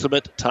the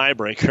ultimate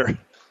tiebreaker.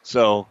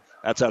 So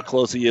that's how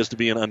close he is to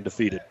being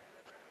undefeated.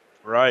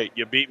 Right.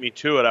 You beat me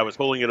to it. I was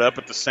pulling it up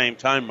at the same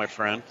time, my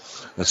friend.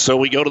 And so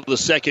we go to the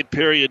second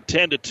period,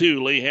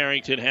 10-2. Lee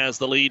Harrington has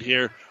the lead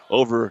here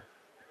over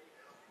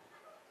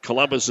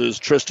Columbus's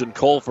Tristan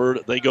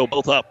Colford. They go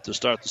both up to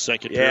start the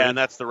second period. Yeah, and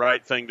that's the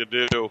right thing to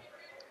do.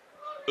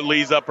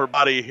 Lee's upper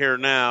body here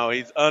now.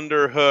 He's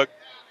underhook,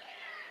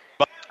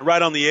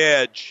 right on the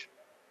edge.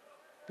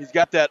 He's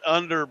got that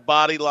under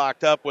body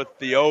locked up with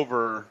the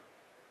over.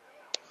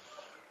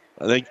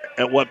 I think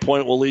at what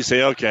point will Lee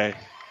say, okay,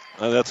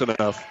 that's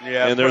enough.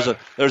 Yeah, and there's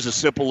a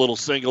simple little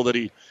single that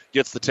he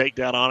gets the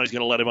takedown on. He's going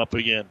to let him up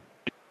again.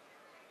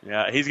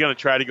 Yeah, he's going to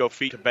try to go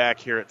feet to back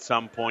here at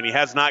some point. He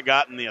has not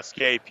gotten the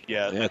escape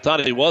yet. Yeah, I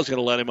thought he was going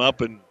to let him up,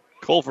 and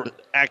Colford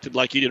acted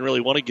like he didn't really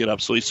want to get up,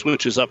 so he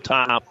switches up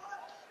top.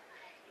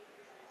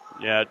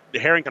 Yeah,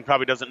 Harrington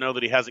probably doesn't know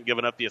that he hasn't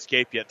given up the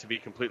escape yet, to be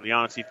completely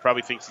honest. He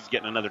probably thinks he's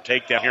getting another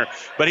takedown here.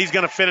 But he's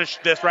going to finish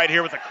this right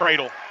here with a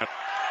cradle.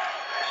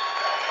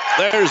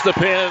 There's the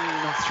pin.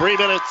 3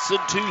 minutes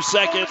and 2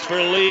 seconds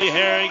for Lee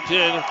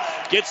Harrington.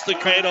 Gets the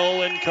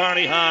cradle, and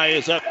Kearney High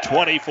is up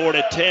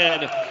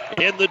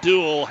 24-10 in the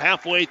duel.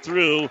 Halfway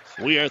through,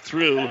 we are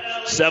through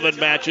 7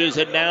 matches,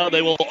 and now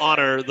they will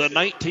honor the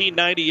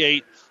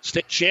 1998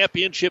 state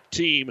championship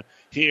team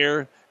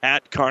here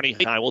at Kearney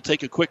High. We'll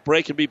take a quick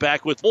break and be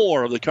back with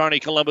more of the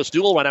Kearney-Columbus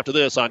duel right after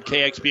this on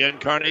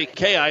KXPN Kearney,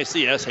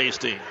 KICS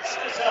Hastings.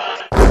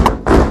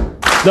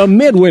 The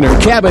Midwinter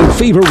Cabin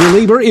Fever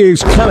Reliever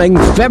is coming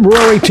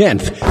February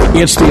 10th.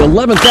 It's the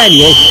 11th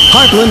annual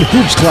Heartland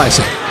Hoops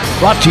Classic.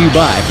 Brought to you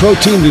by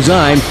Protein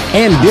Design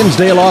and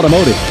Dinsdale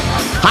Automotive.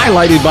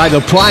 Highlighted by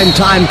the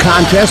primetime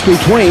contest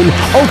between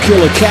Oak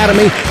Hill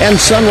Academy and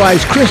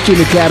Sunrise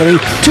Christian Academy,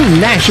 2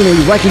 nationally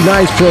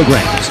recognized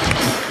programs.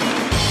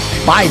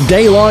 Buy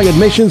day-long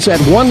admissions at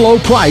one low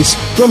price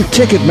from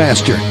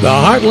Ticketmaster. The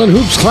Heartland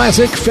Hoops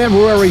Classic,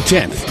 February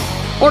 10th.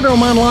 Order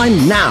them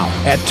online now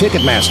at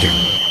Ticketmaster.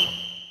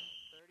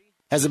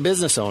 As a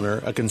business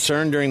owner, a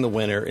concern during the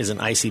winter is an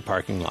icy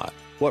parking lot.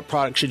 What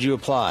product should you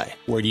apply?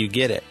 Where do you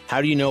get it?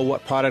 How do you know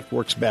what product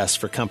works best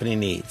for company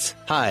needs?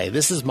 Hi,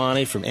 this is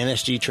Monty from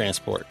NSG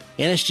Transport.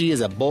 NSG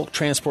is a bulk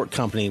transport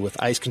company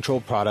with ice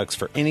control products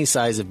for any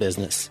size of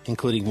business,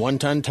 including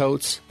 1-ton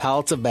totes,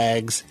 pallets of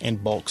bags,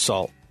 and bulk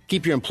salt.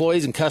 Keep your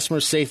employees and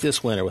customers safe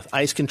this winter with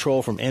ice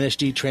control from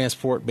NSG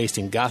Transport based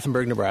in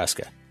Gothenburg,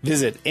 Nebraska.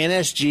 Visit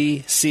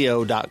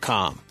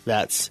nsgco.com.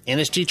 That's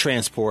NSG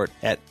Transport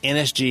at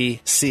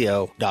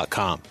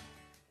nsgco.com.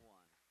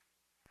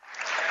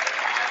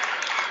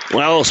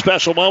 Well,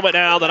 special moment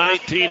now. The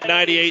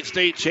 1998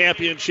 state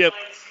championship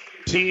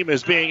team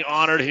is being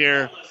honored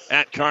here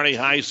at Kearney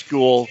High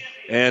School.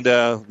 And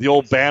the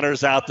old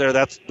banners out there,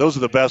 those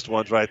are the best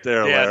ones right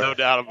there. Yeah, Larry. no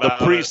doubt about it.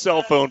 The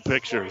pre-cell phone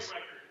pictures.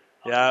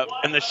 Yeah,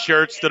 and the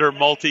shirts that are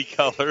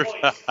multicolored.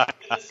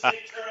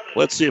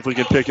 Let's see if we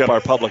can pick up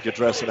our public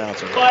address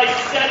announcer. By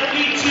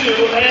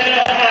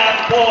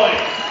 72.5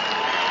 points.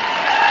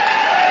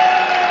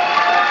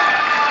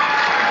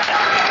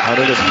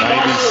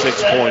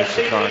 196 points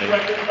to Kearney.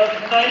 Record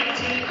of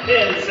 19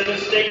 pins in the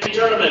state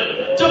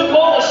tournament,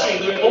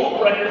 demolishing their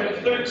old record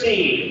of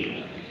 13.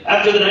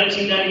 After the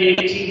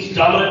 1998 team's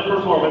dominant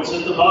performance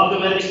at the Bob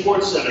Devaney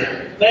Sports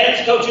Center,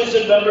 fans, coaches,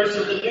 and members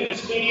of the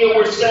news media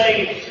were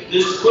saying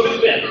this could have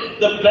been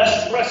the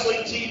best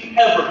wrestling team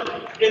ever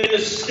in the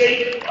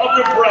state of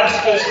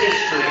Nebraska's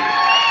history.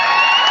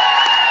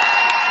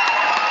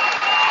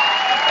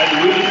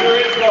 And we here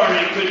in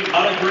Kearney could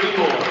not agree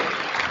more.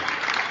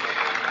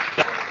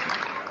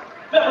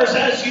 Members,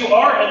 as you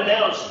are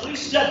announced, please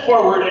step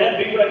forward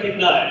and be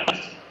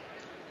recognized.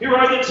 Here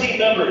are the team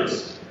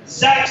members: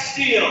 Zach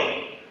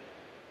Steele,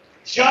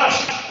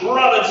 Josh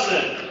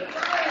Robinson,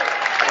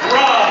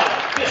 Rob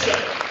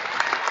Bishop,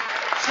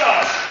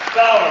 Josh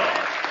Bauer,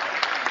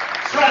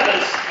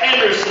 Travis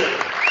Anderson,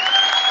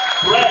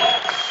 Brett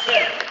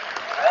Smith,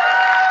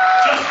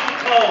 Justin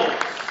Coles,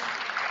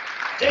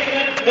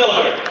 David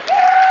Miller,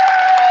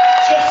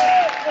 Jesse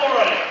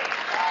Flore,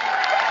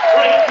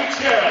 Frank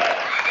Kuchera,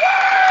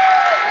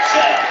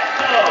 Jeff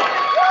Doe,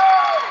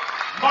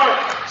 Mark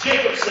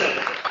Jacobson,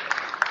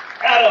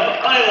 Adam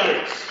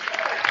Eilers,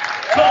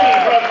 Tony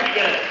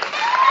Rodriguez,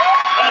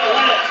 and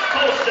Lance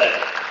Colstead.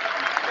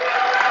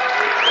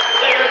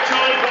 They are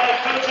joined by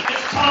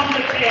coaches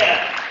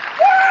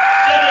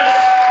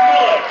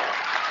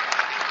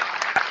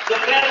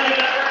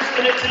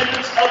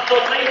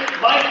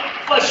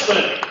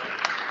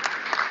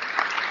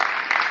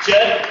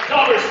Jed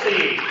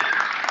Coverstein.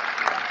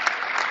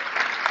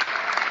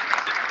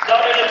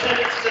 Not in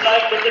attendance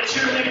tonight, but the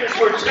cheerleaders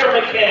were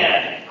Tara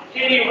McCann,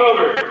 Katie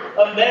Roder,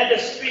 Amanda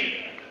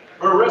Speak,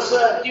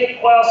 Marissa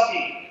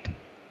Kiekwowski,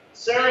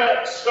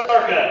 Sarah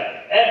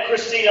Skarka, and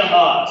Christina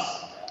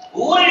Haas.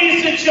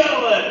 Ladies and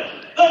gentlemen,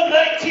 the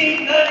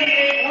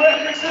 1998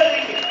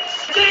 representing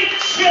state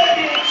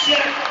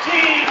championship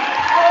team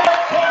of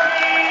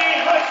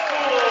Kearney High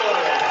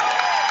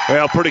School.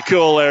 Well, pretty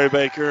cool, Larry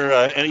Baker.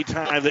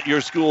 Anytime that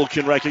your school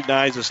can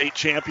recognize a state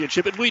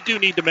championship, and we do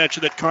need to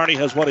mention that Kearney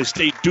has won a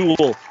state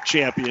dual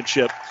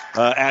championship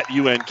at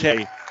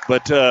UNK.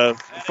 But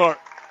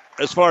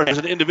as far as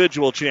an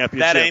individual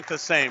championship, that ain't the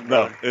same,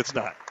 no, bro. it's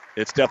not.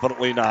 It's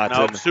definitely not.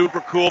 No,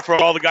 super cool for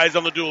all the guys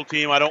on the dual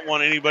team. I don't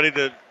want anybody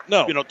to,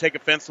 take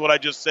offense to what I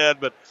just said,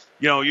 but,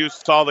 you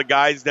saw the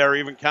guys there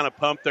even kind of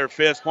pump their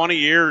fist. 20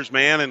 years,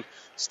 man, and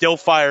still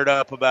fired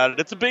up about it.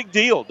 It's a big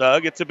deal,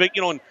 Doug. It's a big,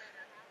 and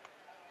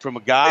from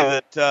a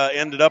guy that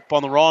ended up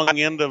on the wrong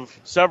end of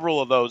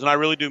several of those, and I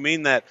really do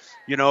mean that.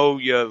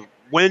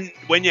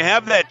 When you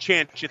have that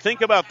chance, you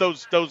think about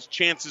those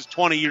chances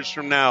 20 years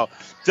from now.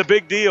 It's a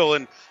big deal,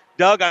 and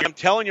Doug, I'm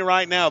telling you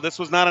right now, this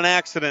was not an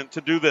accident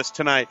to do this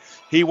tonight.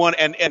 He won,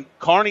 and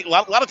Kearney, a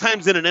lot of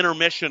times in an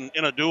intermission,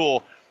 in a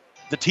duel,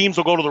 the teams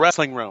will go to the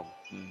wrestling room.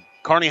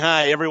 Kearney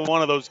High, every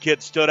one of those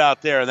kids stood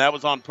out there, and that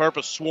was on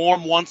purpose.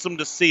 Swarm wants them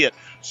to see it.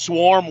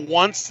 Swarm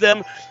wants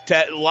them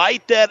to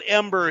light that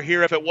ember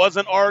here, if it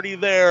wasn't already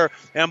there,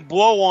 and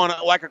blow on it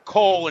like a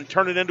coal and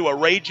turn it into a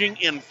raging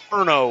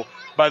inferno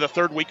by the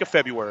third week of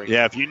February.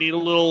 Yeah, if you need a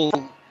little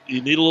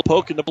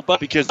poke in the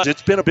butt, because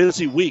it's been a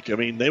busy week. I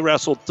mean, they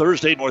wrestled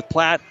Thursday North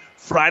Platte.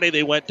 Friday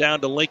they went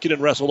down to Lincoln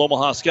and wrestled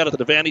Omaha Scott at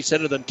the Devaney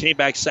Center, then came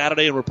back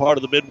Saturday and were part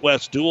of the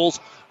Midwest Duels.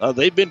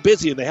 They've been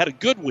busy, and they had a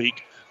good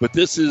week, but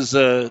this is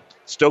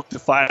stoked the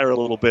fire a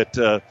little bit.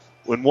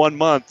 When 1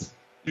 month,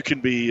 you can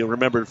be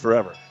remembered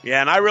forever.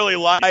 Yeah, and I really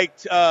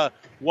liked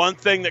one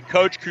thing that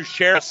Coach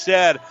Kuchera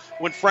said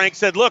when Frank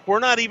said, look, we're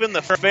not even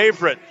the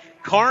favorite.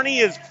 Kearney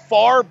is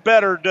far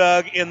better,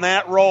 Doug, in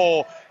that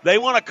role. They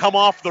want to come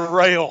off the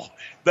rail.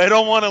 They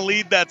don't want to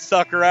lead that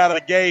sucker out of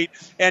the gate.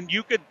 And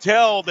you could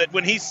tell that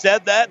when he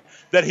said that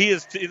he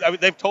is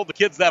they've told the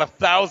kids that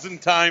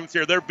 1,000 times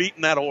here. They're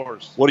beating that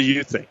horse. What do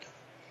you think?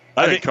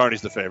 I think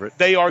Kearney's the favorite.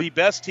 They are the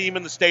best team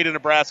in the state of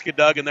Nebraska,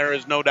 Doug, and there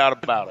is no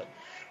doubt about it.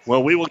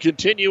 Well, we will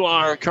continue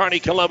our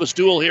Kearney-Columbus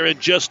duel here in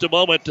just a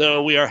moment.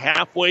 We are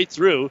halfway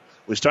through.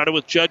 We started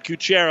with Judd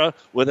Kuchera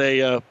with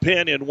a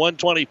pin in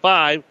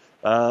 125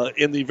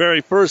 in the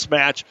very first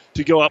match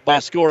to go up by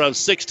a score of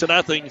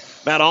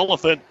 6-0. Matt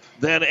Oliphant,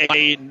 then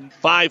a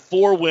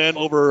 5-4 win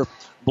over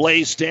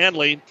Blaze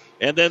Stanley.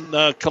 And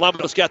then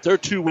Columbus got their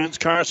 2 wins.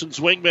 Carson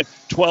Zwingman,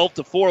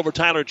 12-4 over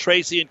Tyler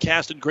Tracy, and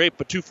Caston Grape,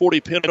 a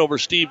 240 pin over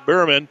Steve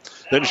Berman.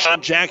 Then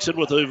Sean Jackson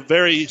with a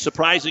very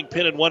surprising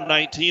pin in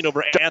 119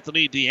 over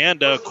Anthony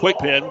DeAnda, quick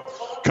pin.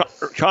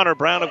 Connor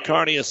Brown of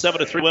Kearney, a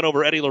 7-3 win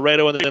over Eddie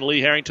Laredo, and then Lee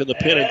Harrington, the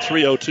pin in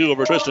 302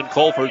 over Tristan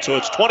Colford. So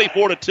it's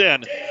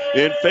 24-10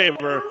 in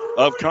favor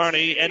of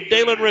Kearney. And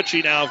Dalen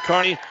Ritchie now of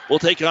Kearney will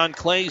take on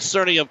Clay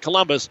Cerny of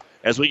Columbus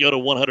as we go to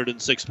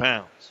 106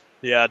 pounds.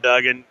 Yeah,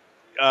 Doug, and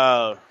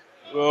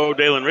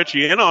Dalen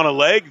Ritchie in on a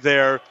leg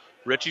there.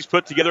 Ritchie's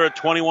put together a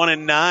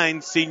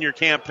 21-9 senior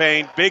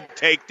campaign. Big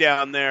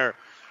takedown there.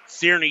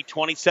 Kearney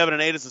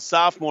 27-8 as a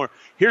sophomore.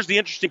 Here's the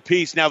interesting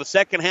piece. Now, the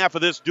second half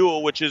of this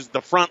duel, which is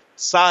the front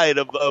side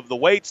of the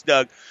weights,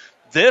 Doug,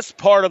 this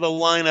part of the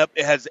lineup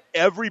has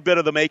every bit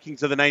of the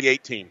makings of the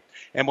 98 team.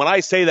 And when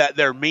I say that,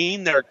 they're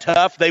mean, they're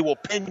tough, they will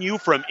pin you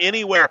from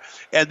anywhere,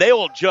 and they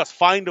will just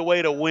find a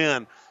way to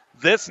win.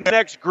 This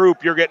next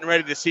group you're getting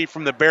ready to see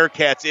from the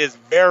Bearcats is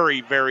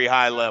very, very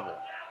high level.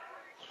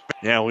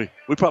 Yeah, we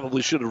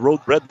probably should have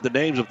read the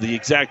names of the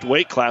exact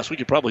weight class. We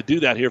could probably do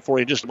that here for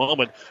you in just a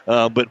moment.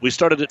 But we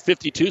started at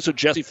 52, so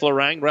Jesse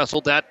Florang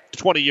wrestled that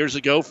 20 years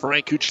ago.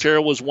 Frank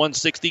Kuchera was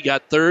 160,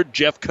 got third.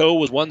 Jeff Coe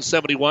was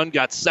 171,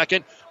 got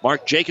second.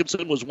 Mark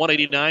Jacobson was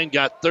 189,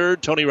 got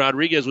third. Tony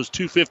Rodriguez was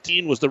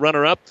 215, was the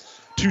runner-up.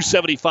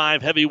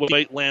 275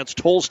 heavyweight Lance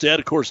Tolstead.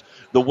 Of course,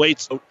 the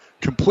weights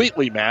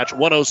completely match.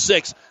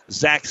 106,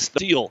 Zach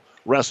Steele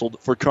wrestled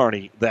for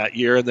Kearney that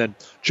year. And then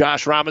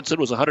Josh Robinson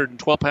was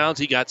 112 pounds.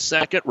 He got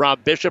second.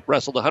 Rob Bishop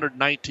wrestled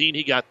 119.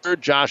 He got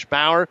third. Josh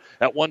Bauer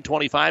at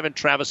 125 and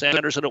Travis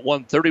Anderson at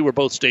 130 were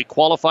both state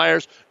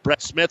qualifiers.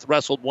 Brett Smith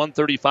wrestled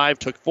 135,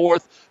 took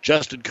fourth.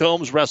 Justin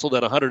Combs wrestled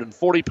at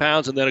 140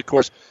 pounds. And then, of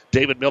course,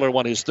 David Miller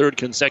won his third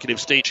consecutive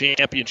state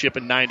championship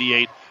in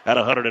 98 at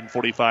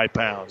 145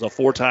 pounds. A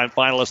 4-time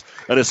finalist.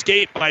 An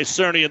escape by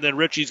Cerny, and then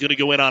Ritchie's going to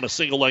go in on a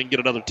single leg and get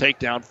another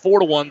takedown.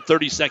 4-1,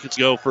 30 seconds to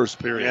go, first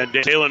period.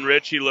 And Dalen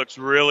Ritchie looks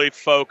really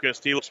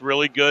focused. He looks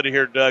really good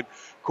here, Doug.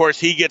 Of course,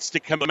 he gets to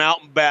come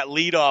out and bat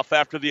leadoff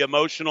after the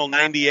emotional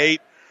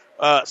 98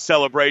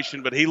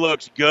 celebration, but he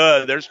looks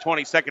good. There's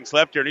 20 seconds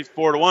left here, and he's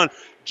 4-1.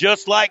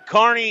 Just like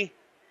Kearney.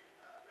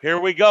 Here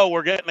we go.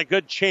 We're getting a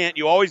good chant.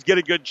 You always get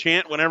a good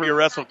chant whenever you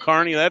wrestle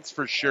Kearney, that's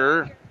for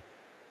sure.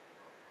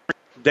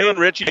 Dalen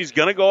Ritchie's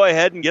going to go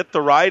ahead and get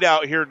the ride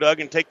out here, Doug,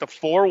 and take the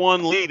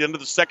 4-1 lead into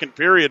the second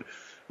period.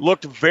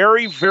 Looked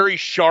very, very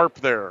sharp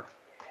there.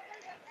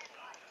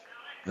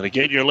 And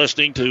again, you're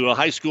listening to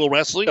High School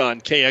Wrestling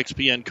on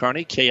KXPN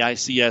Kearney,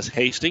 KICS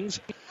Hastings.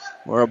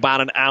 We're about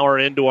an hour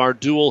into our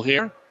duel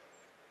here.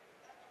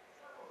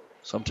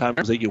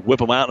 Sometimes they can whip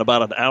them out in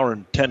about an hour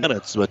and 10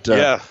 minutes, but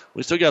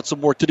we still got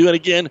some work to do. And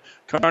again,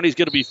 Kearney's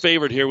going to be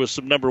favored here with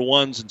some number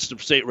ones and some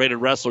state-rated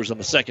wrestlers in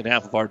the second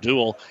half of our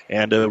duel.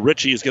 And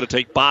Ritchie is going to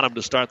take bottom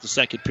to start the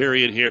second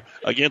period here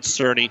against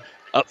Kearney,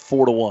 up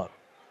 4-1.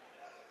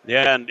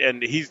 Yeah,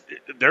 and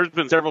there's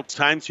been several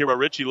times here where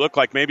Ritchie looked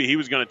like maybe he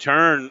was going to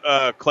turn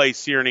Clay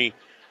Kearney.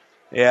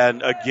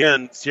 And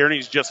again,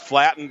 Kearney's just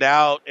flattened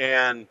out,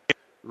 and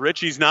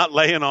Ritchie's not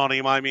laying on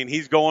him. I mean,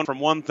 he's going from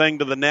one thing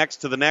to the next,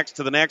 to the next,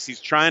 to the next.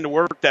 He's trying to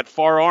work that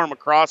far arm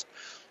across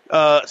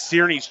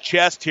Kearney's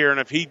chest here, and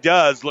if he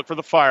does, look for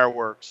the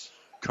fireworks.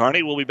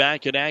 Kearney will be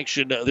back in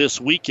action this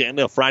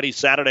weekend, Friday,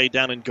 Saturday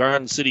down in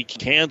Garden City,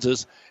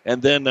 Kansas.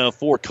 And then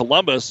for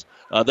Columbus,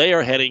 they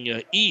are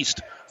heading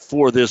east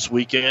for this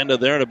weekend.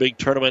 They're in a big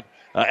tournament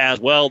as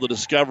well. The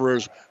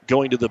Discoverers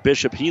going to the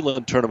Bishop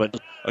Heelan tournament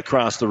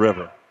across the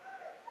river.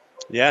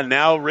 Yeah,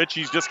 now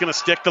Ritchie's just going to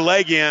stick the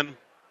leg in.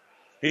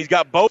 He's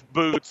got both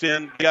boots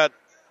in. He got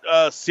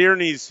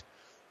Kearney's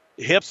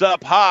hips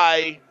up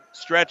high,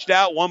 stretched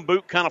out. One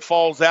boot kind of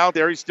falls out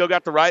there. He's still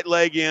got the right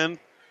leg in.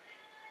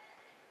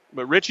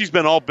 But Ritchie's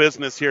been all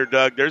business here,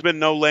 Doug. There's been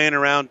no laying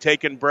around,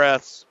 taking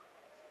breaths.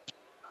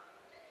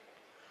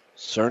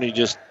 Kearney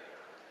just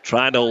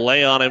trying to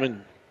lay on him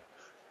and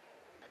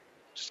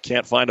just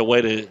can't find a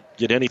way to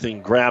get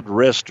anything grabbed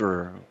wrist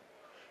or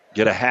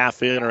get a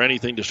half in or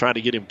anything to try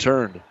to get him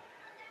turned.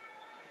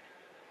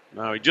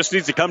 No, he just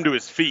needs to come to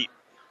his feet.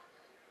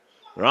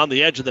 They're on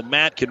the edge of the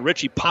mat. Can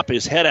Ritchie pop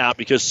his head out?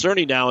 Because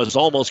Kearney now is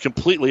almost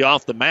completely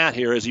off the mat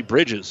here as he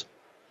bridges.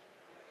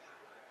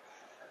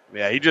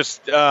 Yeah,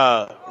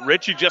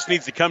 Ritchie just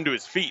needs to come to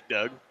his feet,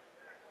 Doug.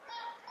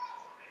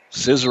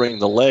 Scissoring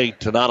the leg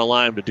to not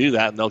allow him to do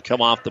that, and they'll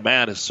come off the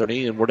mat as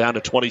Kearney, and we're down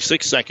to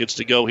 26 seconds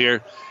to go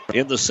here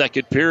in the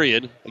second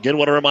period. Again,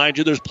 want to remind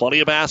you, there's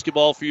plenty of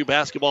basketball for you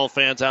basketball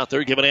fans out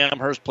there. Given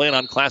Amherst playing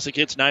on Classic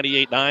Hits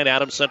 98.9,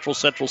 Adams Central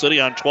City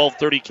on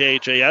 1230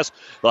 KHAS.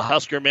 The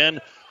Husker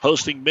men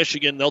hosting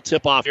Michigan. They'll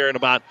tip off here in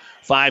about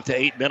 5 to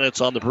 8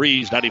 minutes on the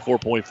Breeze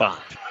 94.5.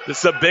 This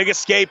is a big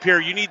escape here.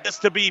 You need this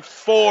to be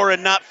 4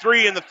 and not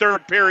 3 in the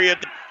third period.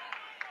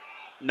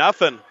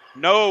 Nothing.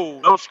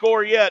 No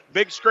score yet.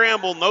 Big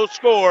scramble, no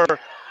score.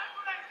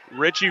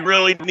 Ritchie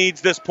really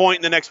needs this point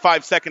in the next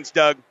 5 seconds,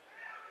 Doug.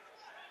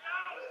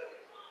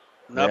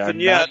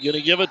 Nothing yet. Not going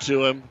to give it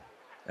to him.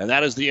 And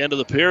that is the end of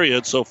the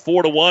period. So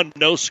 4-1,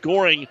 no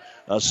scoring.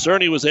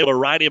 Kearney was able to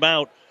ride him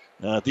out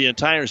the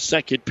entire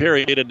second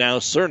period, and now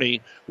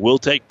Kearney will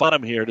take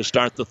bottom here to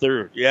start the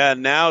third. Yeah,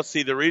 now,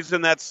 see, the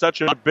reason that's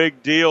such a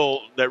big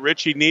deal that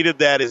Ritchie needed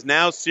that is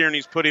now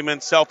Kearney's put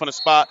himself in a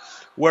spot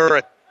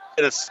where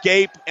an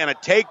escape and a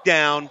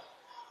takedown,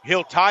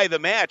 he'll tie the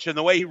match. And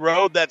the way he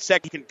rode that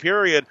second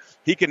period,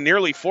 he can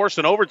nearly force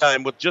an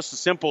overtime with just a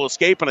simple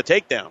escape and a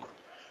takedown.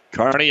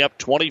 Kearney up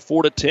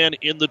 24-10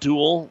 in the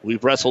duel.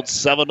 We've wrestled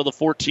 7 of the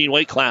 14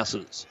 weight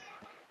classes.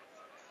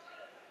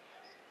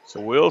 So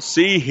we'll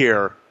see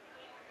here.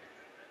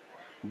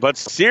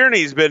 But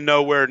Kearney's been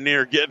nowhere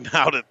near getting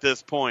out at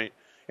this point.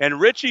 And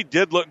Ritchie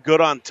did look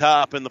good on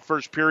top in the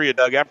first period,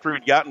 Doug. After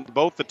he'd gotten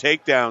both the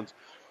takedowns,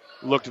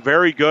 looked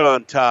very good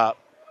on top.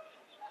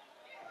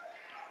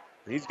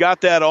 He's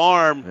got that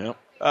arm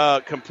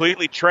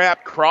completely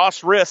trapped,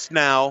 cross wrist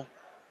now.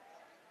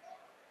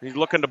 He's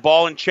looking to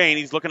ball and chain.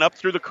 He's looking up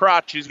through the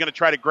crotch. He's going to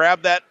try to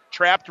grab that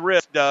trapped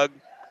wrist, Doug.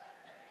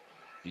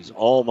 He's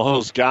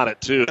almost got it,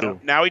 too.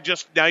 Now he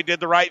did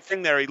the right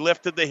thing there. He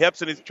lifted the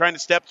hips, and he's trying to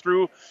step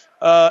through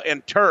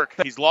and Turk.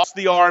 He's lost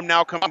the arm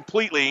now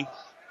completely.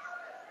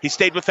 He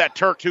stayed with that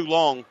Turk too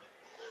long.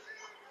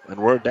 And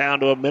we're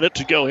down to a minute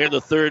to go here in the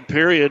third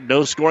period.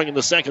 No scoring in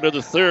the second or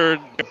the third.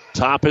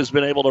 Top has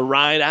been able to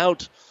ride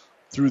out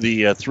through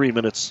the 3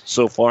 minutes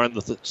so far in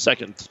the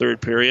second and third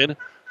period.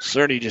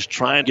 Kearney just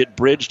trying to get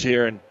bridged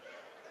here, and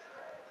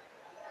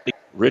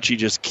Ritchie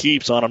just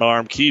keeps on an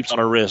arm, keeps on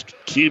a wrist,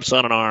 keeps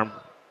on an arm.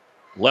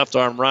 Left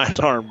arm, right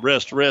arm,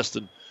 wrist,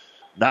 and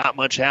not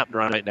much happening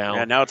right now.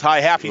 Yeah, now it's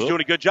high half. He's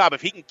doing a good job.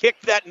 If he can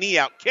kick that knee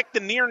out, kick the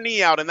near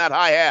knee out in that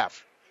high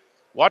half.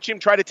 Watch him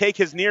try to take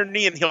his near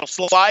knee, and he'll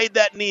slide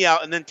that knee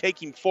out and then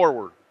take him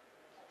forward.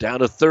 Down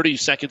to 30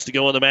 seconds to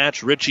go in the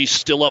match. Ritchie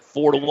still up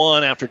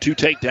 4-1 after 2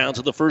 takedowns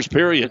in the first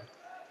period.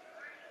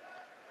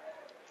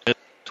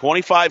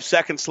 25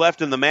 seconds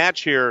left in the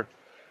match here.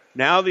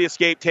 Now the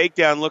escape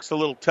takedown looks a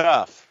little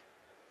tough.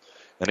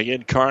 And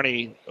again,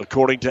 Kearney,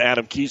 according to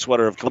Adam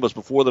Kieswetter of Columbus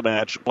before the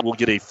match, will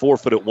get a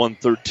forfeit at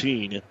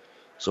 1:13.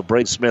 So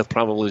Braden Smith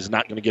probably is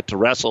not going to get to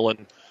wrestle.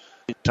 And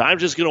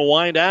time's just going to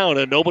wind down,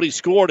 and nobody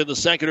scored in the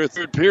second or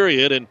third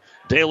period. And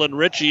Dalen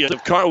Ritchie of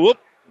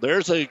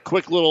there's a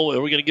quick little,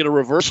 are we going to get a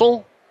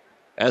reversal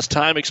as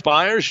time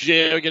expires?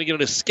 Yeah, we're going to get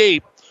an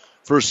escape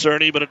for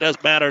Cerny, but it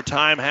doesn't matter.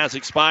 Time has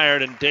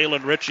expired, and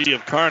Dalen Ritchie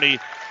of Kearney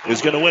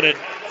is going to win it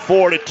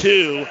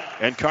 4-2,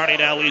 and Kearney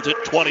now leads it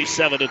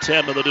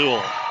 27-10 in the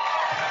duel.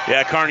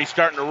 Yeah, Kearney's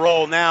starting to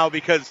roll now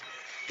because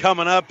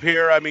coming up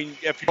here, I mean,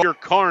 if you're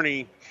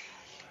Kearney,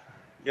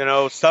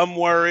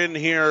 somewhere in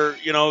here,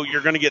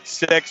 you're going to get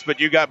 6, but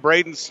you got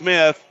Braden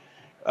Smith,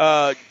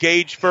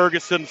 Gage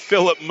Ferguson,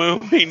 Philip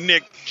Mooney,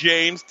 Nick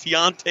James,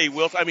 Deontay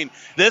Wilson. I mean,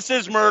 this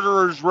is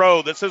Murderer's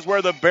Row. This is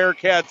where the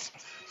Bearcats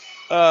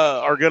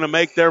are going to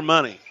make their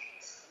money.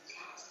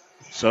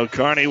 So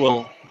Kearney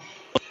will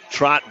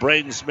trot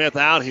Braden Smith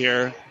out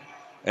here,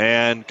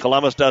 and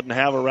Columbus doesn't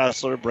have a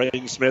wrestler.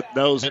 Braden Smith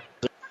knows it,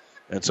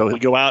 and so he'll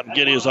go out and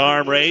get his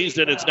arm raised,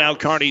 and it's now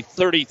Kearney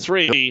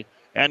 33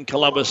 and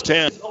Columbus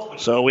 10.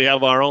 So we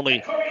have our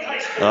only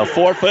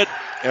forfeit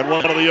and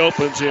one of the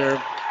opens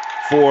here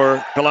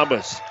for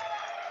Columbus.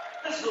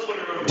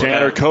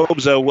 Tanner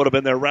Kobza would have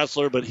been their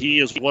wrestler, but he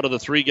is one of the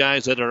 3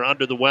 guys that are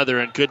under the weather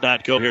and could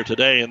not go here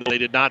today, and they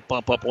did not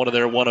bump up one of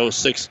their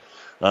 106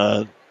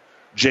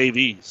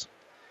 JVs.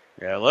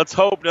 Yeah, let's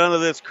hope none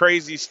of this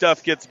crazy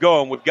stuff gets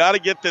going. We've got to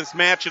get this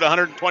match at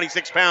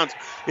 126 pounds.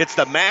 It's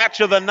the match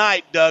of the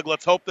night, Doug.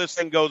 Let's hope this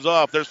thing goes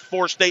off. There's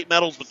 4 state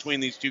medals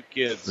between these 2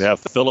 kids. Yeah,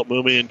 Philip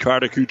Mooney and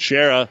Carter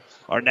Kuchera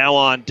are now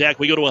on deck.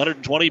 We go to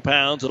 120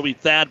 pounds. It'll be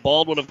Thad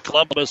Baldwin of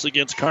Columbus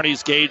against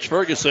Kearney's Gage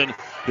Ferguson,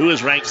 who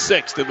is ranked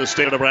 6th in the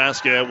state of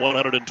Nebraska at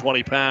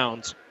 120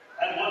 pounds.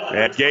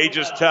 Yeah, Gage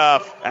is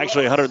tough.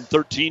 Actually,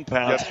 113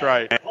 pounds. That's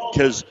right.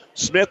 Because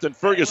Smith and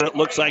Ferguson, it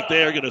looks like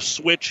they are going to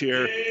switch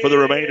here for the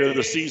remainder of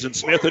the season.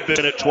 Smith had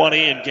been at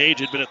 20 and Gage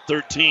had been at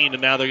 13,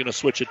 and now they're going to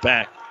switch it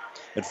back.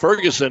 And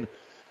Ferguson,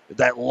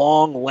 that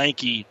long,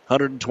 lanky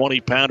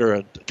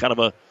 120-pounder, kind of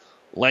a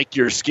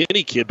lankier,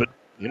 skinny kid, but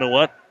you know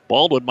what?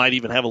 Baldwin might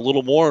even have a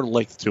little more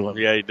length to him.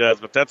 Yeah, he does,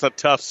 but that's a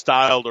tough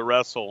style to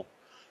wrestle.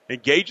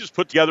 And Gage has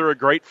put together a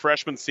great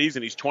freshman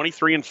season. He's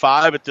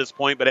 23-5 at this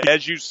point, but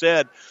as you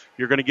said,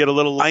 you're going to get a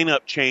little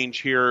lineup change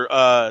here.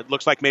 It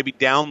looks like maybe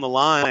down the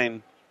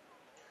line.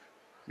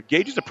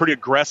 Gage is a pretty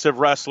aggressive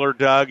wrestler,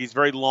 Doug. He's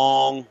very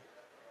long,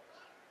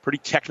 pretty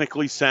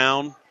technically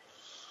sound.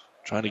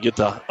 Trying to get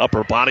the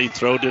upper body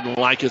throw, didn't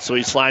like it, so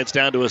he slides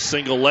down to a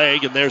single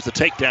leg, and there's the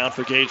takedown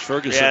for Gage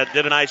Ferguson. Yeah,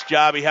 did a nice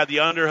job. He had the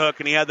underhook,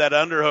 and he had that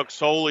underhook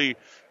solely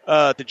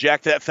to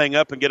jack that thing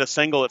up and get a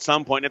single at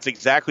some point. That's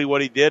exactly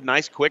what he did.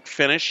 Nice quick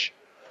finish.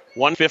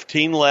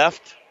 1:15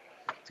 left.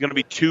 It's going to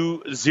be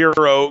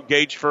 2-0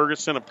 Gage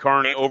Ferguson of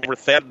Kearney over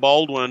Thad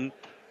Baldwin,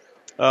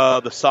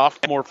 the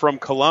sophomore from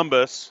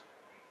Columbus.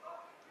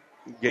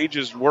 Gage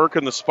is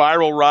working the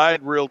spiral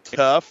ride real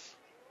tough.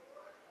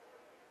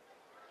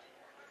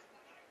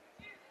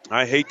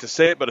 I hate to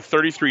say it, but a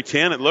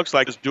 33-10, it looks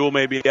like this duel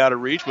may be out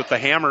of reach with the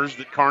hammers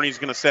that Kearney's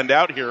going to send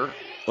out here.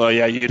 Well,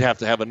 yeah, you'd have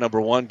to have a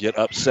number 1 get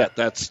upset.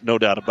 That's no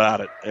doubt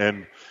about it.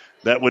 And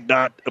that would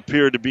not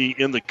appear to be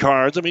in the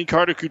cards. I mean,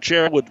 Carter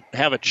Kuchera would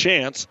have a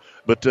chance,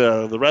 but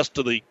the rest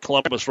of the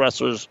Columbus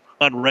wrestlers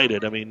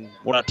unrated. I mean,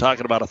 we're not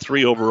talking about a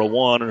 3 over a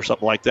 1 or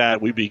something like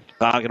that. We'd be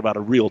talking about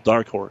a real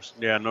dark horse.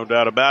 Yeah, no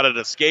doubt about it.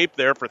 Escape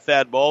there for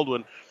Thad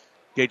Baldwin.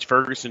 Gage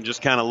Ferguson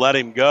just kind of let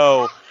him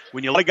go.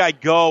 When you let a guy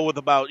go with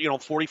about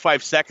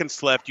 45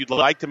 seconds left, you'd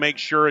like to make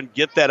sure and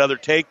get that other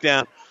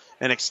takedown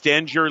and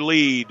extend your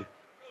lead.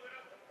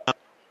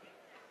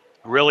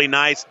 Really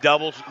nice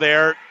doubles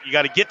there. You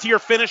got to get to your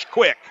finish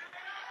quick.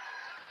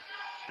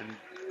 And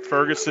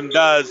Ferguson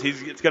does.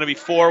 It's going to be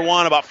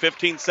 4-1, about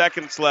 15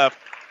 seconds left.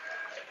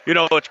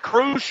 It's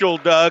crucial,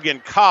 Doug,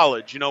 in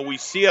college. We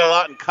see it a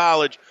lot in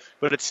college,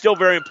 but it's still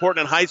very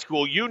important in high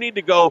school. You need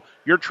to go,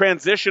 your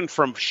transition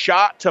from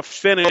shot to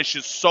finish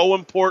is so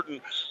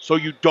important so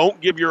you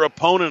don't give your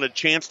opponent a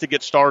chance to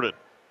get started.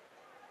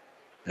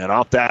 And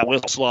off that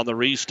whistle on the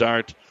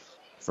restart,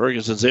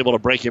 Ferguson's able to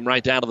break him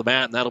right down to the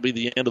mat, and that'll be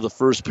the end of the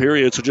first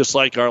period. So just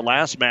like our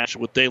last match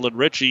with Dalen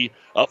Ritchie,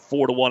 up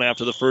 4-1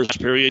 after the first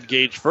period,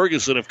 Gage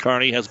Ferguson of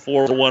Kearney has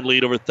 4-1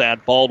 lead over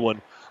Thad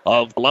Baldwin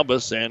of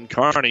Columbus, and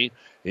Kearney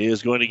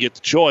is going to get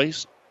the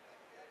choice.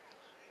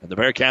 And the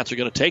Bearcats are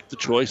going to take the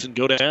choice and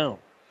go down.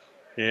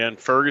 And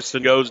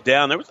Ferguson goes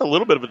down. There was a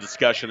little bit of a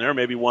discussion there,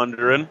 maybe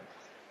wondering.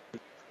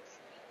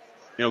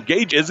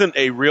 Gage isn't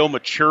a real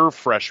mature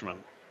freshman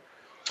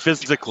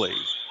physically.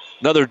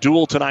 Another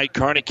duel tonight.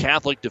 Kearney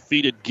Catholic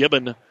defeated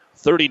Gibbon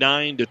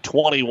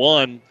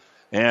 39-21.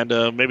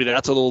 And maybe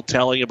that's a little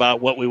telling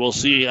about what we will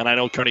see. And I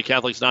know Kearney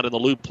Catholic's not in the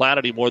Loup Platte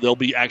anymore. They'll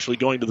be actually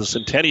going to the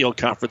Centennial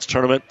Conference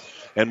tournament.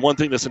 And one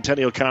thing the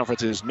Centennial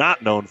Conference is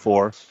not known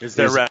for is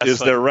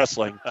their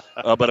wrestling.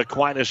 But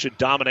Aquinas should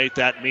dominate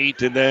that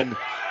meet. And then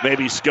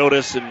maybe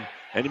SCOTUS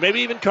and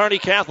maybe even Kearney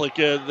Catholic.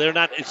 They're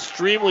not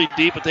extremely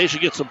deep, but they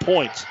should get some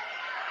points.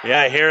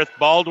 Yeah, here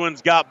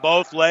Baldwin's got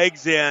both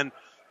legs in.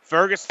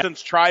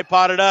 Ferguson's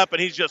tripoded up,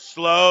 and he's just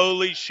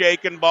slowly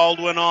shaking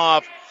Baldwin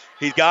off.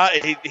 He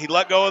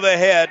let go of the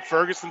head.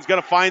 Ferguson's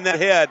going to find that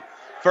head.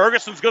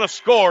 Ferguson's going to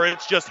score.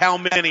 It's just how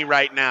many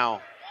right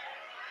now?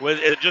 Is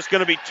it just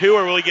going to be 2,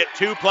 or will he get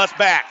 2 plus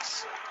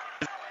backs?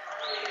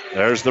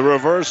 There's the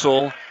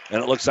reversal,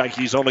 and it looks like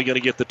he's only going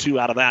to get the 2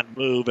 out of that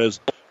move as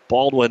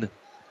Baldwin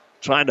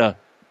trying to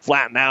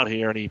flatten out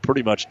here, and he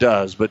pretty much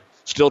does, but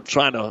still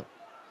trying to,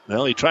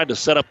 he tried to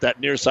set up that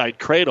near side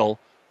cradle.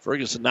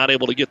 Ferguson not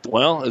able to get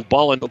his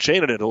ball in the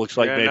chain in it. It looks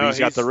like he's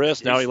got the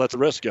wrist. Now he lets the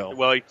wrist go.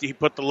 Well, he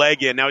put the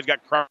leg in. Now he's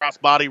got cross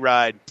body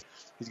ride.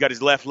 He's got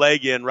his left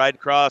leg in, right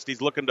across. He's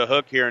looking to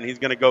hook here, and he's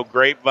going to go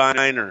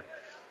grapevine or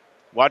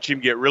watch him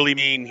get really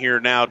mean here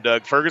now,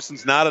 Doug.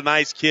 Ferguson's not a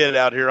nice kid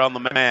out here on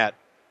the mat.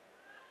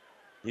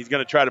 He's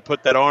going to try to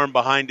put that arm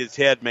behind his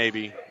head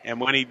maybe,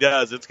 and when he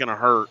does, it's going to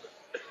hurt.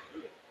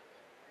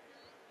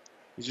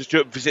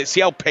 See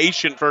how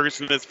patient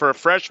Ferguson is for a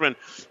freshman.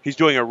 He's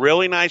doing a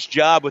really nice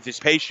job with his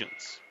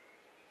patience.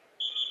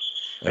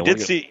 I did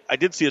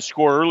see a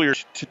score earlier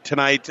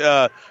tonight.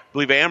 I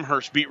believe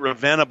Amherst beat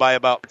Ravenna by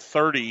about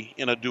 30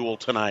 in a duel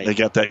tonight. They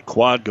got that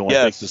quad going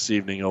I think, this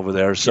evening over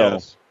there. So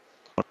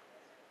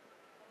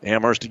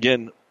Amherst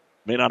again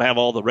may not have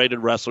all the rated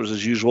wrestlers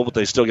as usual, but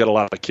they still get a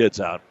lot of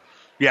kids out.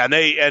 Yeah,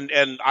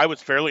 and I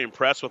was fairly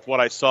impressed with what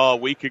I saw a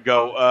week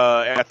ago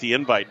at the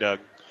Invite, Doug.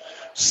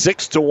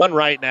 6-1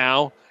 right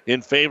now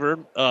in favor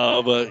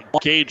of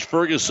Gage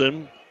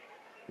Ferguson.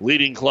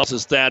 Leading clubs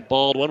is Thad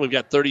Baldwin. We've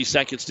got 30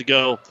 seconds to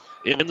go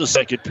in the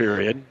second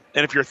period.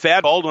 And if you're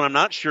Thad Baldwin, I'm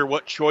not sure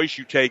what choice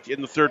you take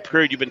in the third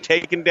period. You've been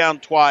taken down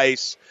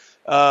twice.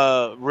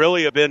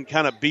 Really have been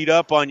kind of beat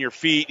up on your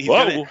feet. He's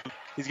going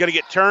to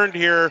get turned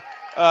here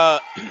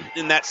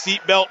in that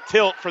seatbelt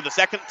tilt for the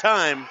second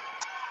time.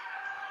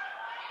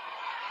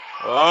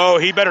 Oh,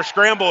 he better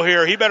scramble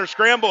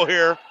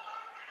here.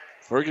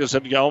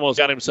 Ferguson almost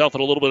got himself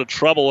in a little bit of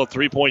trouble. A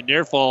 3-point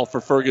near fall for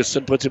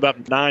Ferguson puts him up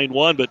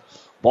 9-1, but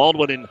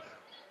Baldwin in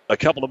a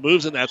couple of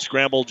moves in that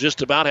scramble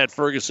just about had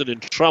Ferguson in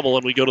trouble,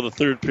 and we go to the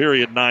third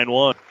period,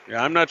 9-1.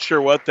 Yeah, I'm not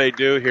sure what they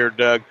do here,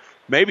 Doug.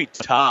 Maybe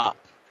top.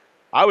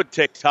 I would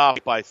take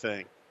top, I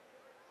think.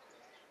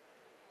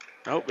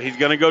 Nope, he's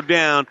going to go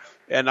down,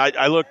 and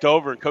I looked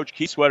over, and Coach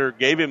Kieswetter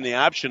gave him the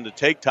option to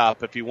take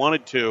top if he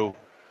wanted to.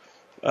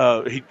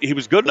 He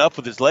was good enough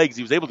with his legs.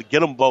 He was able to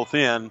get them both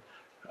in.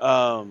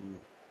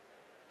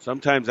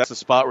 Sometimes that's a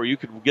spot where you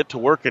could get to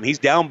work, and he's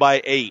down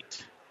by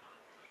 8.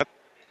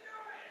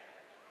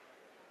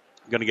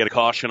 Going to get a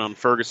caution on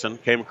Ferguson.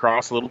 Came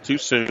across a little too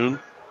soon.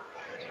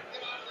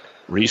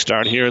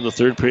 Restart here in the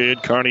third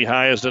period. Kearney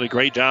High has done a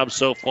great job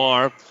so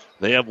far.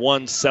 They have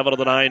won 7 of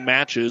the 9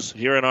 matches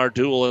here in our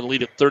duel and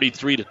lead at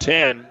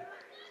 33-10.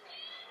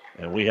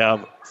 And we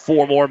have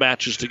 4 more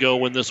matches to go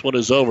when this one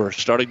is over.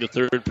 Starting the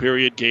third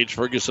period, Gage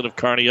Ferguson of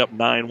Kearney up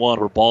 9-1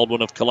 over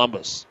Baldwin of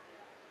Columbus.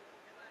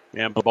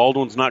 Yeah, but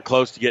Baldwin's not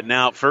close to getting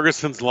out.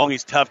 Ferguson's long,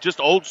 he's tough.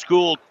 Just old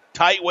school,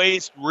 tight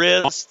waist,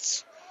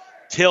 wrists,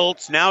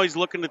 tilts. Now he's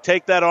looking to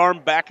take that arm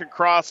back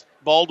across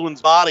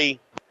Baldwin's body.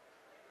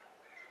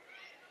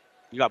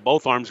 You got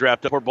both arms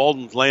wrapped up where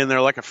Baldwin's laying there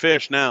like a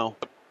fish now.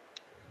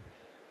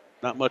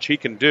 Not much he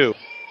can do.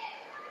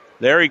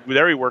 There he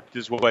worked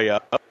his way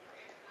up.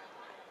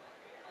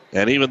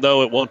 And even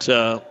though it won't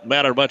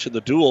matter much in the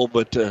duel,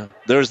 but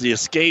there's the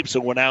escape, so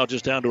we're now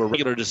just down to a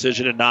regular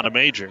decision and not a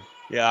major.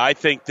 Yeah, I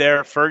think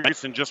there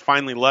Ferguson just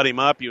finally let him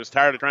up. He was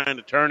tired of trying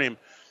to turn him.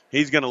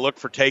 He's going to look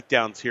for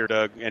takedowns here,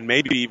 Doug, and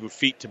maybe even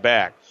feet to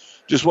back.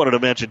 Just wanted to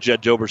mention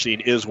Jed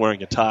Joberstein is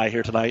wearing a tie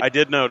here tonight. I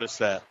did notice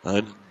that.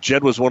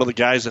 Jed was one of the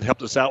guys that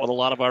helped us out with a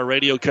lot of our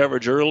radio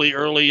coverage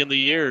early in the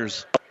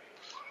years.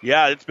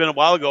 Yeah, it's been a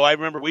while ago. I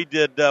remember we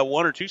did 1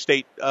 or 2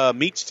 state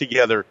meets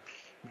together,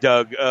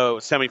 Doug,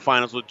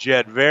 semifinals with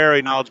Jed.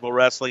 Very knowledgeable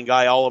wrestling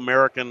guy,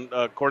 All-American,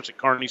 of course, at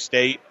Kearney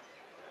State.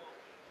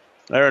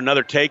 There,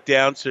 another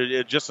takedown.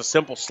 So just a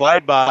simple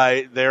slide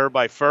by there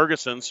by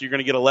Ferguson. So you're going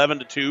to get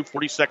 11-2,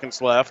 40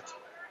 seconds left.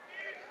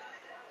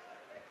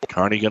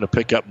 Kearney going to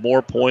pick up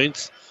more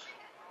points.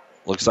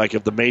 Looks like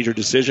of the major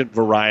decision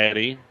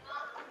variety.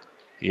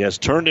 He has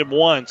turned him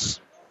once,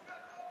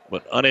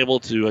 but unable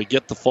to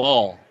get the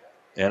fall.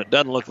 And it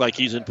doesn't look like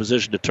he's in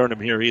position to turn him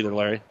here either,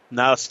 Larry.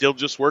 Now still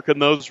just working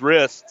those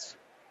wrists.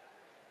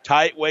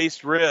 Tight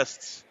waist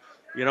wrists.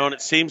 You know, and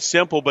it seems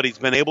simple, but he's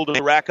been able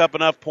to rack up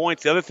enough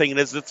points. The other thing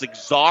is it's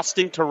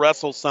exhausting to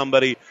wrestle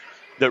somebody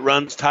that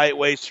runs tight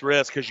waist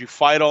wrists because you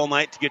fight all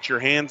night to get your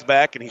hands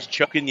back, and he's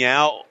choking you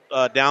out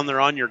down there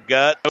on your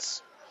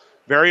guts.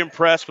 Very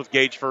impressed with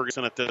Gage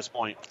Ferguson at this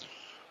point.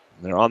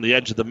 They're on the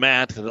edge of the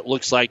mat, and it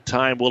looks like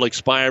time will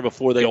expire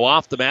before they go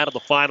off the mat. And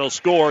the final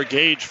score,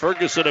 Gage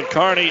Ferguson of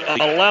Kearney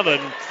 11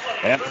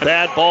 and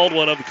Thad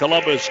Baldwin of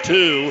Columbus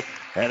 2.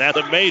 And at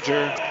the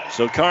major,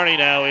 so Kearney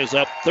now is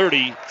up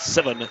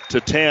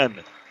 37-10.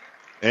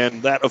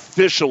 And that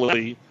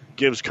officially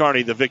gives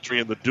Kearney the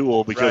victory in the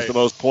duel because the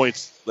most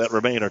points that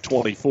remain are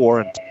 24.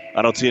 And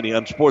I don't see any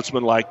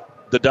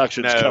unsportsmanlike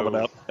deductions coming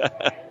up.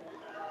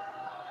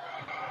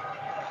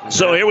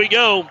 So here we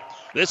go.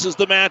 This is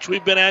the match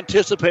we've been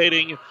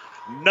anticipating.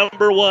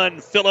 Number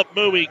 1, Philip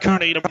Mooey,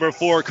 Kearney. Number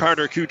 4,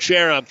 Carter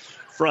Kuchera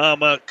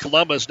from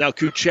Columbus. Now,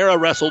 Kuchera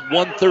wrestled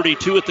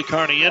 132 at the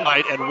Kearney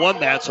Invite and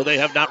won that, so they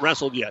have not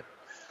wrestled yet.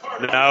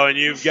 No, and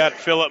you've got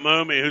Philip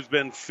Mooey, who's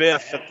been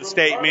 5th at the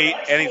state meet,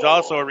 and he's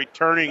also a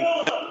returning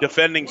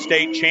defending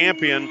state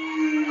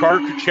champion.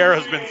 Carter Kuchera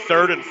has been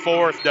 3rd and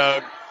 4th,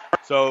 Doug.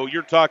 So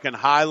you're talking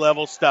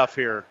high-level stuff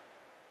here.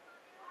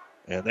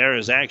 And there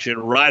is action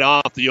right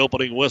off the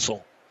opening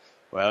whistle.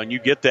 Well, and you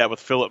get that with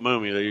Philip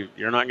Mooney.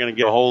 You're not going to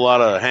get a whole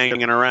lot of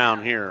hanging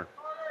around here.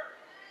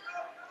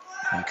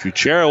 And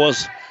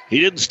Kuchera he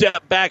didn't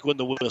step back when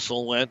the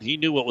whistle went. He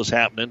knew what was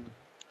happening.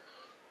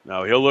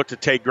 No, he'll look to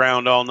take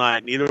ground all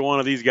night. Neither one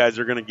of these guys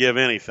are going to give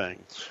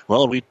anything.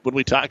 Well, when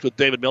we talked with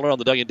David Miller on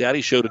the Doug and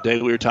Daddy show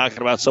today, we were talking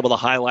about some of the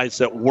highlights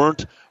that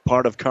weren't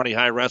part of Kearney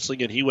High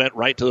Wrestling, and he went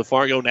right to the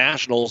Fargo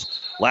Nationals.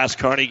 Last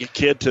Kearney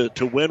kid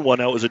to win one.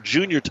 That was a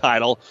junior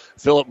title.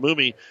 Philip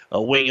Mooney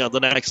weighing on the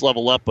next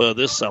level up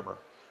this summer.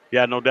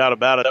 Yeah, no doubt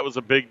about it. That was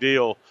a big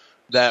deal,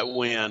 that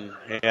win,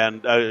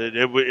 and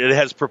it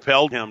has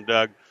propelled him,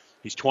 Doug.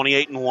 He's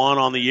 28-1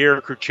 on the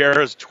year.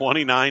 Kuchera's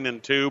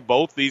 29-2.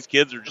 Both these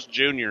kids are just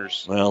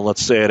juniors. Well,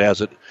 let's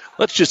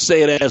just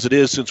say it as it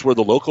is, since we're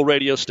the local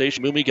radio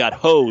station. Mooney got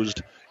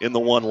hosed in the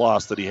one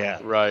loss that he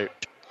had. Right.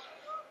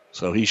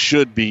 So he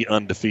should be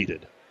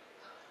undefeated.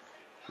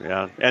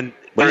 Yeah,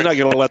 but he's not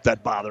going to let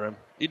that bother him.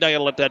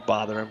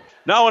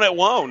 No, and it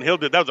won't.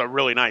 That was a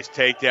really nice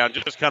takedown.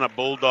 Just kind of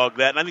bulldog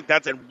that. And I think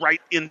that's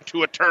right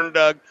into a turn,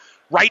 Doug.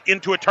 Right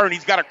into a turn.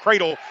 He's got a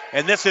cradle,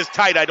 and this is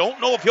tight. I don't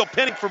know if he'll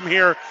pin him from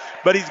here,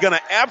 but he's going to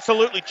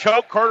absolutely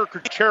choke Carter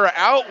Kuchera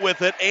out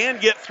with it and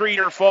get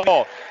 3-year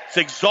fall. It's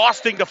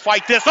exhausting to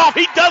fight this off.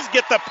 He does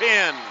get the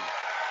pin.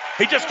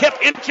 He just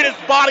kept inching his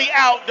body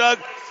out, Doug.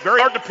 Very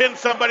hard to pin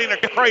somebody in a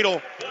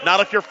cradle, not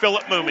if you're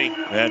Philip Mooney.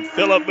 And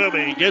Philip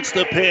Mooney gets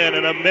the pin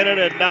in 1 minute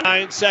and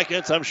 9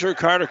 seconds. I'm sure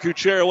Carter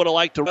Kuchera would have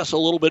liked to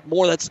wrestle a little bit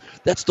more.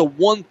 That's the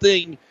one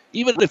thing,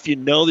 even if you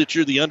know that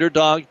you're the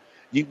underdog,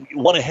 you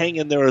want to hang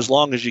in there as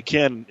long as you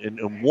can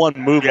in one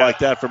move like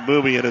that from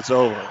Mooney, and it's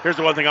over. Here's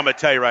the one thing I'm going to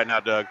tell you right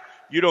now, Doug.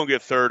 You don't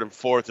get 3rd and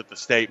 4th at the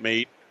state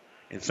meet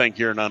and think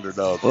you're an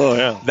underdog. Oh,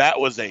 yeah. That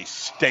was a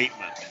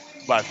statement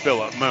by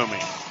Philip Mooney.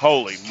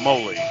 Holy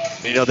moly.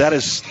 You know,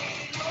 that's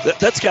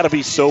got to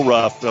be so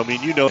rough. I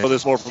mean, you know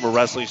this more from a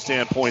wrestling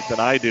standpoint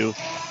than I do.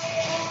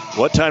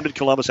 What time did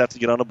Columbus have to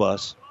get on a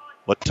bus?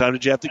 What time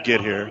did you have to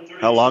get here?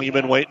 How long you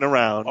been waiting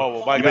around?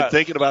 You've been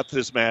thinking about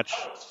this match,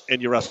 and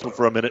you wrestled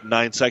for 1 minute and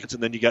 9 seconds,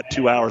 and then you got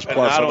 2 hours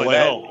plus on the way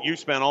home. You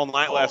spent all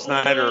night last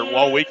night or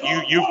all week.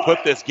 You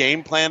put this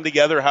game plan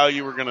together, how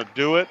you were going to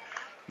do it.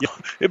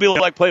 It'd be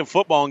like playing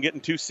football and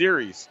getting 2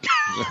 series.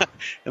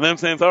 And then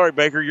saying, sorry,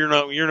 Baker, you're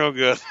no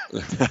good.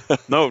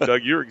 No,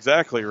 Doug, you're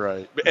exactly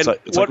right.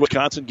 It's like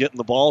Wisconsin getting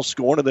the ball,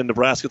 scoring, and then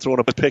Nebraska throwing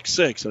a pick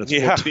 6, and it's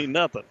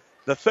 14-0.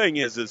 The thing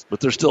is, but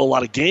there's still a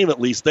lot of game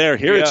at least there.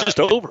 Here it's just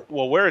over.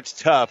 Well, where it's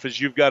tough is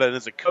you've got to,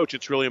 as a coach,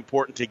 it's really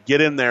important to get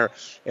in there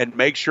and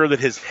make sure that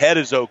his head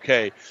is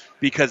okay,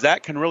 because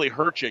that can really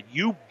hurt you.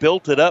 You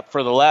built it up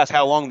for the last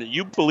how long that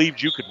you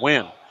believed you could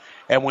win.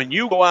 And when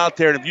you go out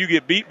there and if you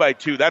get beat by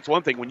 2, that's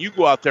one thing. When you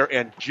go out there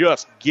and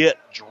just get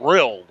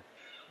drilled,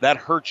 that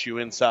hurts you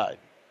inside.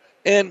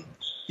 And,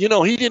 you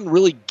know, he didn't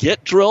really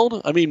get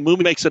drilled. I mean,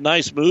 Mooney makes a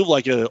nice move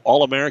like an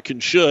All-American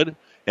should,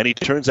 and he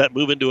turns that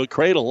move into a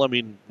cradle. I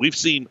mean, we've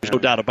seen no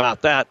doubt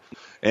about that.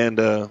 And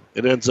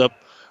it ends up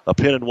a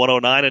pin in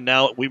 109, and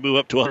now we move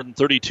up to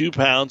 132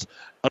 pounds.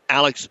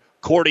 Alex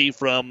Cordy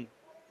from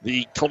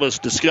the Columbus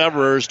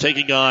Discoverers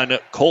taking on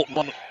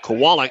Colton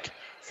Kowalik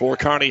for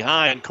Kearney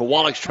High, and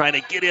Kowalik's trying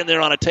to get in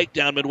there on a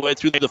takedown midway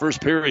through the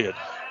first period.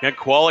 And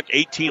Kowalik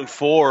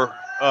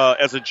 18-4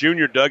 as a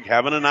junior, Doug,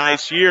 having a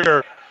nice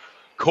year.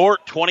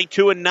 Court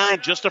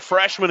 22-9, just a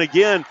freshman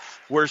again.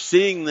 We're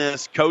seeing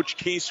this Coach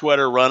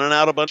Keysweater running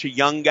out a bunch of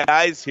young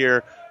guys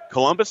here.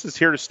 Columbus is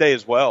here to stay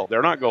as well.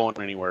 They're not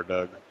going anywhere,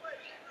 Doug.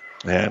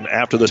 And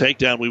after the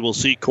takedown, we will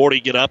see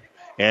Cordy get up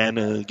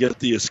and get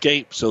the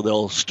escape. So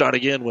they'll start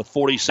again with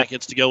 40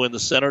 seconds to go in the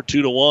center,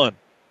 2-1.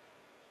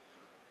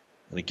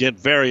 And again,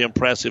 very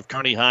impressive.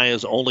 Kearney High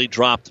has only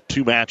dropped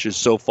 2 matches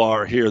so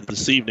far here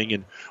this evening,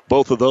 and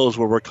both of those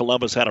were where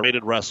Columbus had a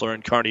rated wrestler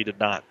and Kearney did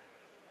not.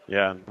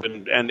 Yeah,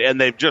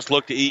 and they've just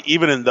looked,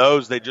 even in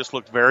those, they just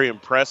looked very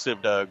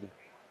impressive, Doug.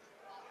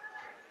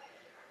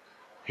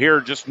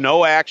 Here, just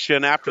no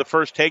action after the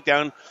first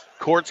takedown.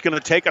 Court's going to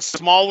take a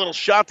small little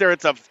shot there.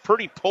 It's a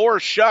pretty poor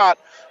shot.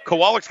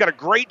 Kowalik's got a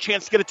great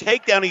chance to get a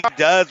takedown. He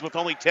does with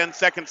only 10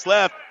 seconds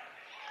left.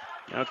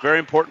 Now, it's very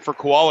important for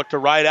Kowalik to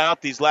ride out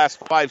these last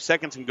 5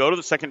 seconds and go to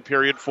the second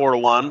period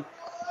 4-1.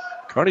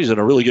 Kearney's done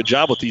a really good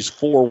job with these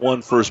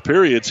 4-1 first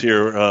periods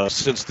here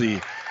since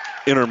the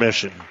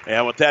intermission.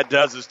 Yeah, what that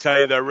does is tell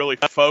you they're really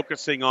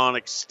focusing on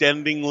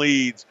extending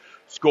leads,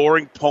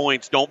 scoring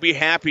points. Don't be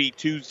happy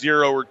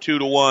 2-0 or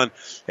 2-1.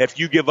 If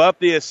you give up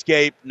the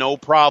escape, no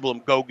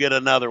problem. Go get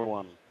another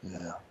one.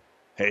 Yeah.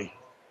 Hey,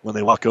 when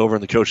they walk over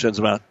and the coach sends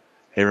them out,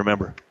 hey,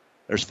 remember,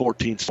 there's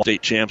 14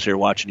 state champs here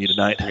watching you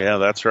tonight. Yeah,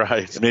 that's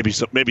right.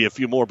 Maybe a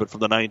few more, but from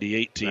the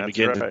 98 team. That's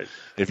again, right.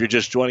 If you're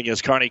just joining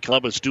us, Kearney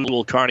Columbus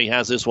duel. Kearney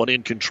has this one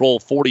in control,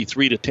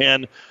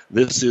 43-10.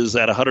 This is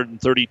at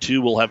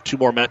 132. We'll have 2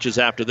 more matches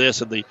after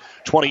this, and the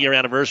 20-year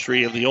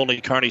anniversary of the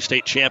only Kearney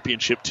State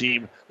championship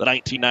team, the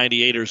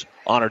 1998ers,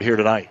 honored here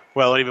tonight.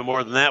 Well, even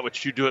more than that,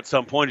 what you do at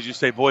some point is you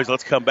say, boys,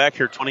 let's come back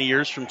here 20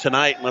 years from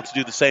tonight and let's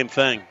do the same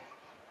thing.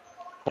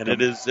 And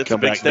it's a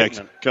big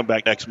statement. Come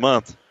back next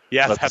month.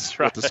 Yeah, that's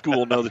right. Let the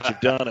school know that you've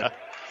done it.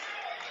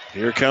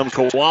 Here comes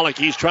Kowalik.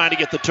 He's trying to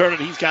get the turn,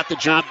 and he's got the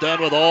job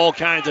done with all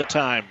kinds of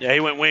time. Yeah, he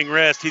went wing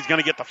wrist. He's going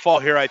to get the fall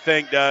here, I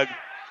think, Doug.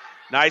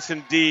 Nice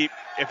and deep.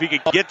 If he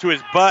could get to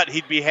his butt,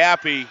 he'd be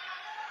happy.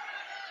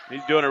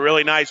 He's doing a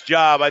really nice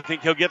job. I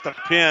think he'll get the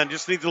pin.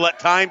 Just needs to let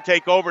time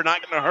take over, not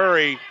in a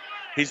hurry.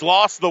 He's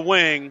lost the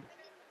wing.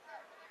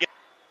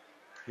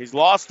 He's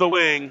lost the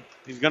wing.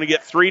 He's going to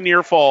get 3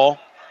 near fall.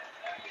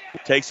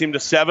 Takes him to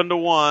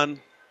 7-1.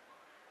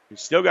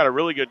 He's still got a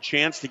really good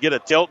chance to get a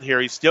tilt here.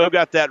 He's still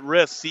got that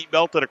wrist seat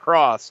belted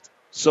across.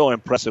 So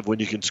impressive when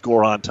you can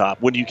score on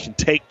top, when you can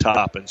take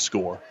top and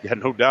score. Yeah,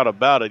 no doubt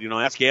about it.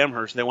 Ask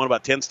Amherst. They won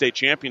about 10 state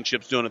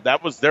championships doing it.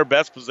 That was their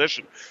best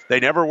position. They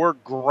never were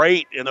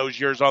great in those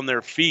years on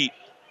their feet.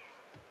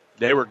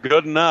 They were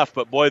good enough,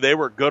 but, boy, they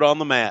were good on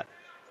the mat.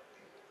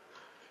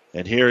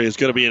 And here is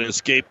going to be an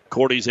escape.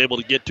 Cordy's able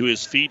to get to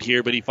his feet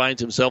here, but he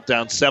finds himself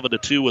down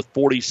 7-2 with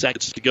 40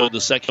 seconds to go in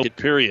the second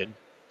period.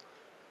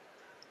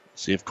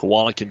 See if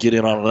Kowalik can get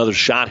in on another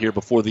shot here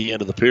before the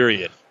end of the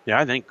period. Yeah,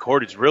 I think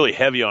Cordy's really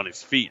heavy on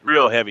his feet,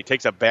 real heavy.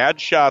 Takes a bad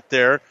shot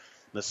there.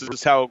 This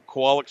is how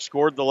Kowalik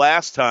scored the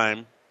last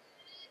time.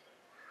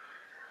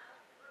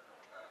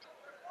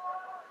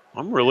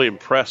 I'm really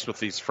impressed with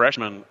these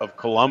freshmen of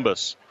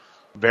Columbus.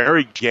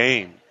 Very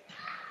game.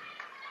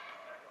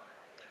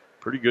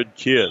 Pretty good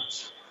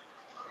kids.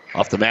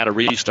 Off the mat, a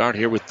restart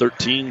here with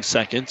 13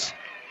 seconds.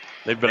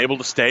 They've been able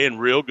to stay in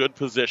real good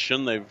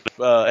position. They've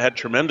had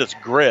tremendous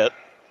grit.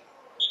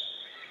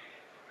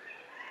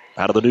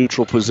 Out of the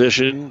neutral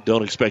position.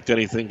 Don't expect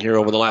anything here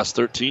over the last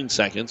 13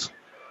 seconds.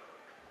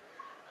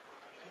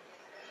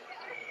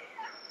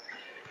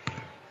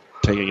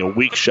 Taking a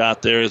weak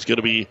shot there is going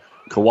to be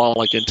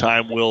Kowalik, and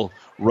time will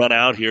run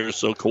out here.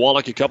 So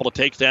Kowalik, a couple of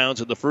takedowns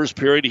in the first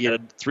period. He had a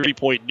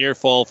 3-point near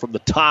fall from the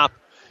top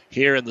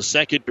here in the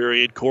second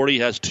period. Cordy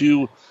has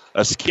 2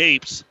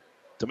 escapes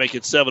to make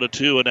it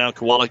 7-2, and now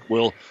Kowalik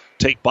will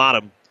take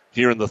bottom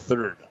here in the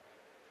third.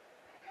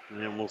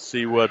 And we'll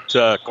see what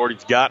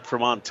Cordy's got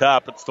from on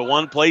top. It's the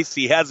one place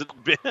he hasn't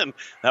been.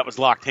 That was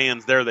locked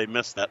hands there. They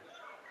missed that.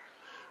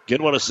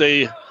 Again, want to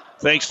say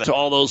thanks to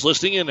all those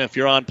listening. And if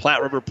you're on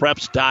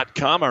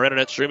PlatteRiverPreps.com, our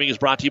internet streaming is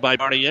brought to you by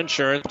Barney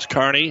Insurance,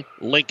 Kearney,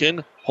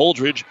 Lincoln,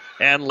 Holdridge,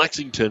 and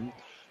Lexington.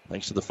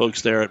 Thanks to the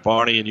folks there at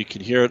Barney, and you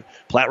can hear it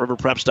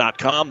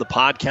PlatteRiverPreps.com. The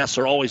podcasts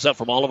are always up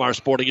from all of our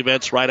sporting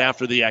events right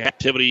after the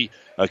activity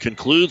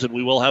concludes, and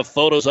we will have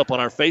photos up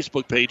on our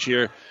Facebook page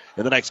here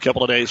in the next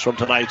couple of days from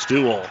tonight's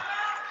duel.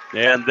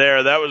 And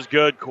that was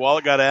good.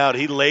 Kowalik got out.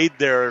 He laid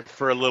there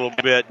for a little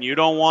bit, and you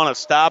don't want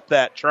to stop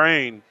that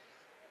train.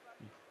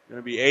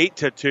 Going to be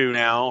 8-2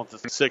 now.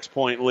 It's a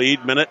 6-point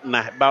lead. Minute and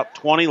about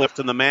 20 left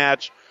in the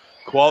match.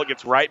 Kowalik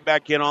gets right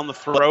back in on the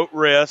throat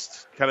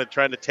wrist, kind of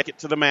trying to take it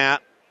to the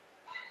mat.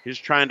 He's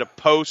trying to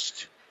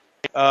post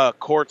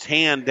Court's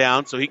hand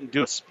down so he can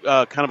do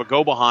kind of a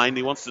go-behind.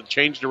 He wants to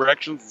change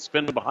directions and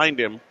spin behind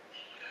him.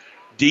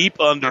 Deep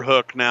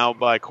underhook now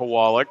by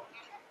Kowalik.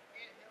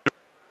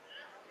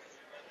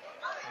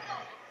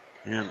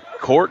 And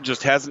Court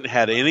just hasn't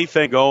had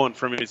anything going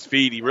from his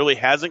feet. He really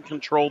hasn't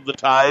controlled the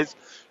ties.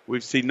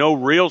 We've seen no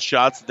real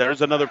shots.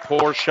 There's another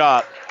poor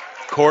shot.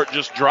 Court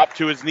just dropped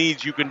to his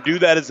knees. You can do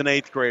that as an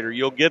 8th grader.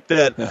 You'll get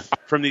that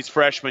from these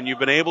freshmen. You've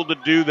been able to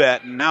do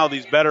that, and now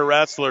these better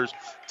wrestlers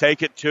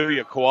take it to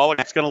you.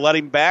 Kowalik's going to let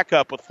him back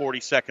up with 40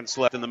 seconds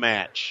left in the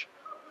match.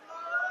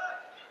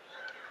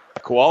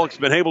 Kowalik's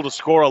been able to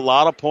score a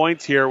lot of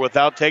points here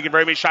without taking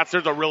very many shots.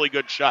 There's a really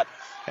good shot,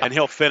 and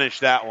he'll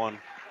finish that one.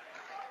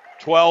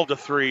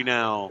 12-3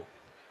 now.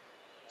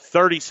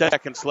 30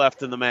 seconds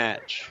left in the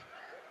match.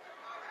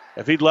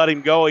 If he'd let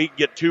him go, he'd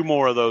get 2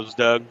 more of those,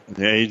 Doug.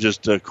 Yeah,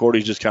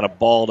 Cordy's just kind of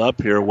balled up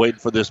here,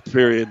 waiting for this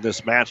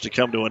match to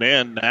come to an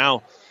end.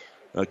 Now,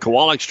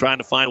 Kowalik's trying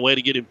to find a way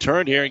to get him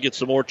turned here and get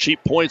some more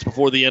cheap points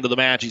before the end of the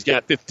match. He's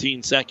got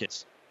 15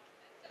 seconds.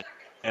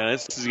 And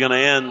this is going to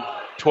end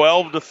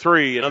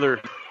 12-3.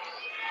 Another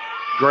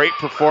great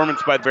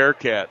performance by the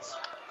Bearcats.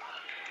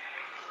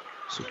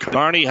 So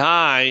Kearney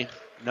High,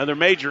 another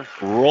major,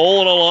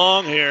 rolling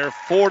along here,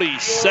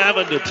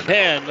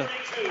 47-10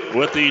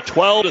 with the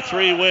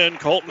 12-3 win.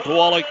 Colton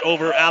Kowalik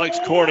over Alex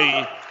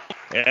Cordy.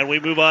 And we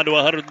move on to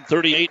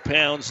 138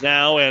 pounds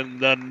now, and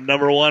the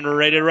number 1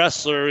 rated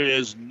wrestler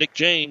is Nick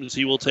James.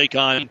 He will take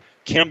on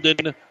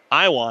Camden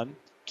Iwan.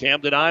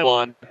 Camden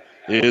Iwan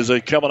is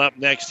coming up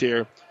next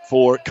here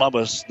for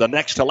Columbus, the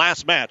next to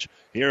last match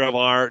here of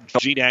our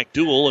GNAC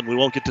duel, and we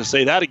won't get to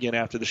say that again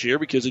after this year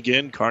because,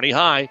 again, Kearney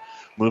High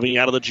moving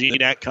out of the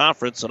GNAC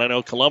conference, and I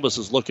know Columbus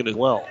is looking as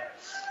well.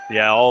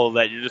 Yeah, all of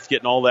that. You're just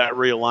getting all that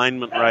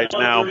realignment right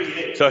now.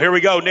 So here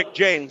we go. Nick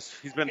James.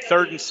 He's been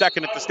 3rd and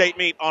 2nd at the state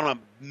meet on a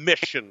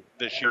mission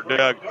this year,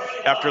 Doug,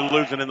 after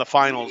losing in the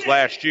finals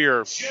last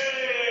year.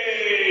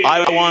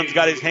 Iwan's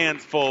got his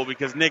hands full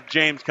because Nick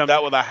James comes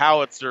out with a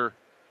howitzer.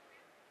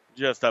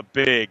 Just a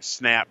big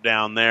snap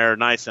down there.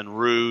 Nice and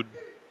rude.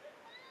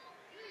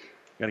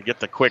 Going to get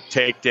the quick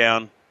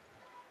takedown.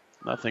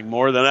 Nothing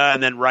more than that.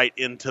 And then right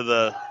into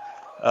the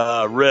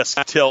wrist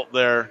tilt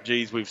there.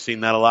 Geez, we've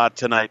seen that a lot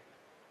tonight.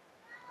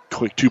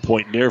 Quick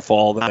 2-point near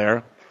fall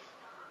there.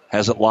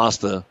 Hasn't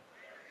lost the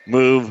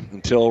move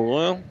until,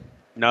 well,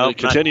 no,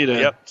 continue to.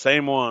 Yep,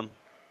 same one.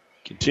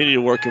 Continue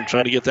to work him,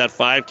 trying to get that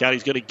 5 count.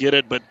 He's going to get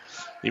it, but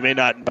he may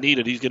not need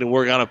it. He's going to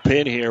work on a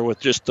pin here with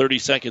just 30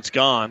 seconds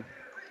gone.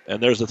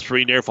 And there's a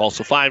 3 near fall.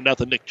 So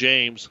 5-0 Nick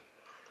James.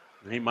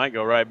 He might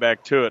go right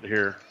back to it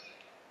here.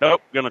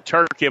 Nope, going to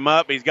turk him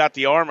up. He's got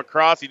the arm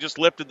across. He just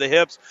lifted the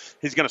hips.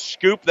 He's going to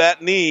scoop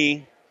that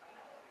knee.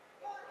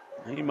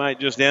 He might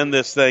just end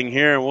this thing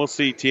here, and we'll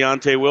see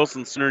Deontay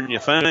Wilson sooner than you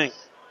think.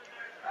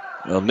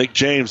 Well, Nick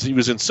James, he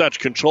was in such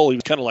control. He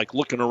was kind of like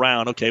looking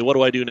around. Okay, what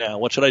do I do now?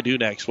 What should I do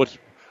next?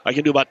 I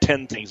can do about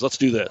 10 things. Let's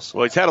do this.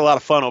 Well, he's had a lot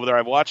of fun over there.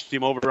 I've watched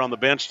him over on the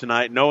bench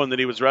tonight, knowing that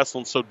he was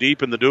wrestling so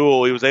deep in the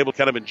duel. He was able to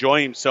kind of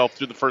enjoy himself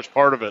through the first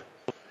part of it.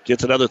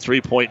 Gets another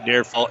 3-point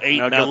near fall.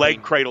 8-0.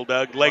 Leg cradle,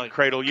 Doug. Leg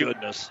cradle.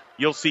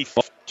 You'll see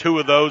 2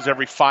 of those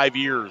every 5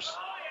 years.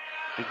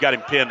 He's got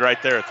him pinned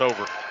right there. It's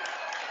over.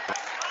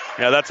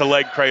 Yeah, that's a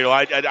leg cradle.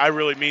 I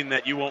really mean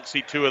that. You won't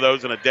see 2 of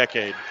those in a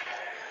decade.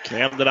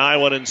 Camden,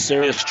 Iowa in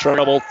serious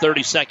trouble.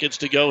 30 seconds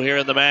to go here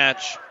in the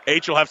match.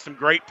 H will have some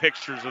great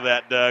pictures of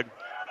that, Doug.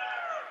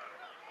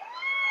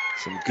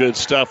 Some good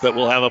stuff that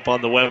we'll have up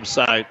on the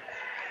website.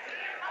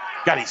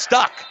 Got him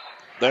stuck.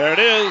 There it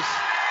is.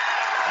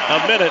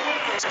 A minute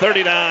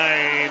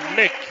 39.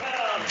 Nick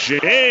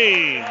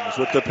James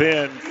with the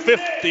pin.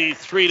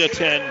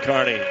 53-10,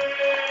 Kearney.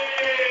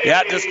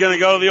 Yeah, just going to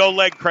go to the old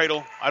leg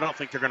cradle. I don't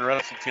think they're going to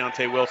wrestle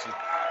Deontay Wilson.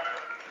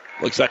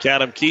 Looks like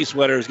Adam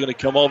Kieswetter is going to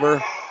come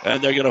over,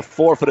 and they're going to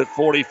forfeit at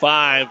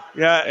 45.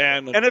 Yeah,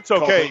 and it's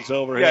okay. Things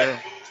over here.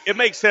 It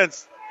makes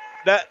sense.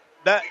 That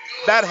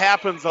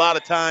happens a lot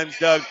of times,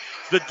 Doug.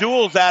 The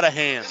duel's out of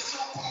hand.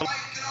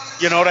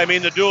 You know what I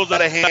mean? The duel's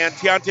out of hand.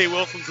 Deontay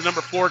Wilson's the number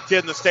 4 kid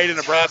in the state of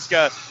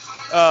Nebraska.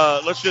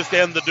 Let's just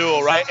end the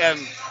duel, right?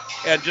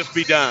 And just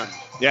be done.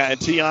 Yeah, and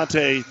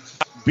Deontay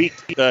beat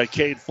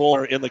Cade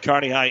Fuller in the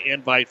Kearney High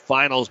Invite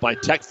Finals by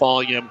tech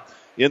falling him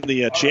in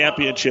the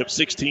championship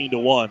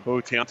 16-1.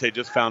 Oh, Deontay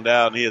just found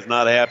out, and he is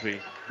not happy.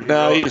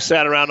 No, he just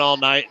sat around all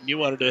night, and you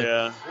wanted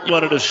to chance.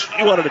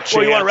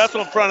 Well, you want to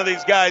wrestle in front of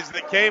these guys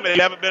that came and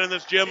haven't been in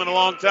this gym in a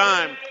long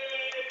time.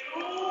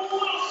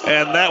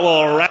 And that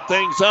will wrap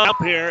things up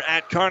here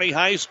at Kearney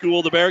High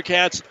School. The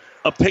Bearcats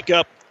pick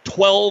up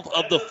 12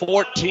 of the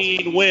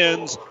 14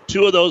 wins,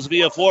 2 of those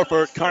via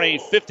forfeit. Kearney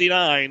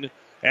 59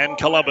 and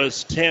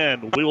Columbus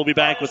 10. We will be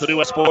back with the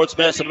new Sports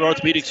Medicine and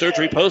Orthopedic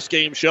Surgery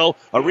post-game show,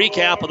 a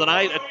recap of the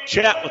night, a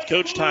chat with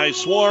Coach Ty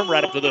Swarm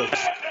right after this.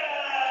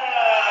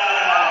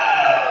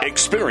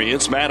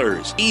 Experience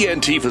matters.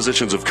 ENT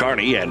Physicians of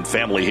Kearney and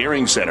Family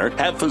Hearing Center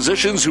have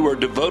physicians who are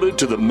devoted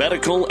to the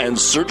medical and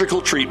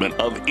surgical treatment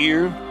of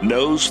ear,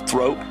 nose,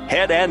 throat,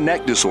 head, and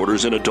neck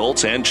disorders in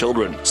adults and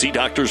children. See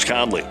Doctors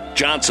Conley,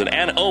 Johnson,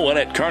 and Owen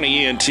at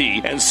Kearney ENT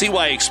and see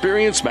why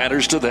experience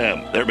matters to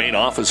them. Their main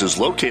office is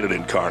located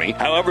in Kearney.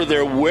 However,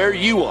 they're where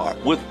you are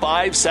with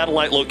 5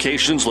 satellite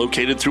locations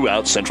located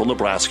throughout central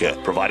Nebraska,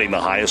 providing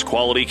the highest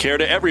quality care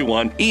to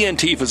everyone.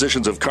 ENT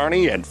Physicians of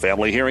Kearney and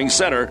Family Hearing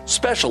Center,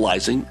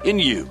 specializing in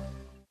you.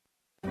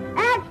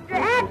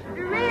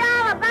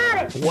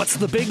 What's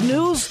the big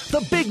news?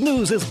 The big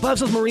news is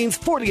Buzz's Marine's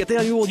 40th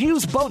annual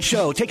used boat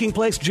show taking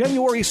place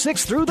January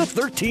 6th through the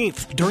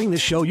 13th. During this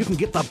show, you can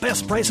get the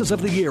best prices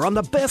of the year on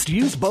the best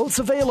used boats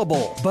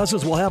available.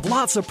 Buzz's will have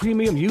lots of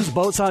premium used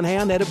boats on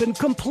hand that have been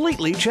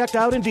completely checked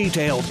out and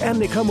detailed, and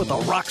they come with a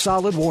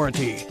rock-solid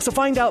warranty. So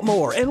find out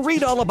more and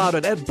read all about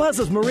it at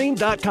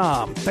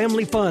buzzesmarine.com.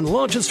 Family fun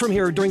launches from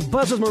here during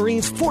Buzz's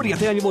Marine's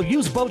 40th annual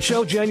used boat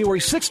show January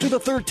 6th through the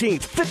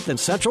 13th, 5th in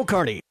Central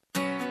Kearney.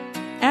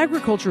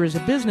 Agriculture is a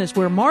business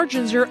where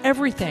margins are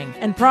everything,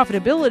 and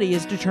profitability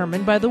is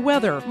determined by the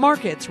weather,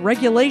 markets,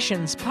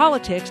 regulations,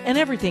 politics, and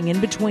everything in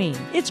between.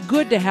 It's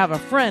good to have a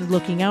friend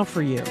looking out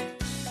for you.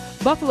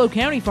 Buffalo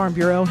County Farm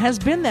Bureau has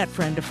been that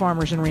friend to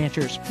farmers and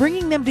ranchers,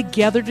 bringing them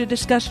together to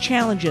discuss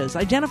challenges,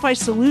 identify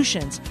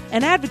solutions,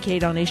 and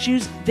advocate on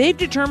issues they've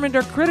determined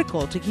are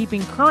critical to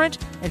keeping current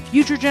and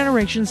future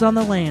generations on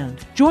the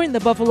land. Join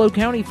the Buffalo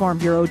County Farm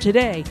Bureau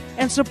today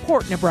and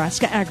support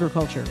Nebraska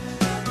agriculture.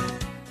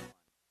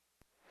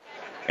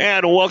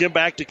 And welcome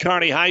back to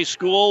Kearney High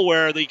School,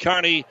 where the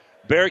Kearney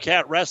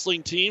Bearcat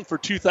wrestling team for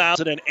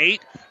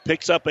 2008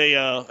 picks up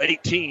a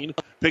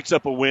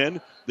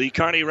win. The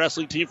Kearney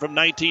wrestling team from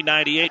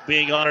 1998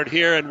 being honored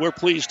here, and we're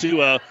pleased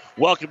to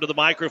welcome to the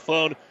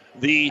microphone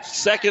the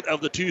second of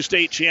the 2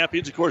 state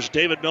champions. Of course,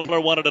 David Miller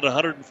won it at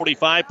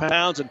 145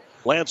 pounds, and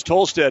Lance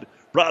Tolstead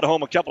brought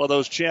home a couple of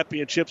those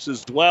championships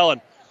as well.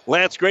 And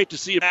Lance, great to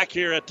see you back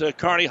here at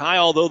Kearney High,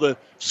 although the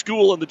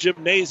school and the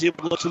gymnasium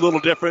looks a little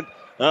different.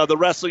 The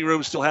wrestling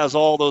room still has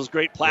all those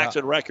great plaques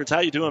and records. How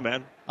you doing,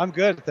 man? I'm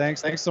good,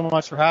 thanks. Thanks so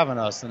much for having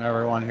us and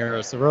everyone here.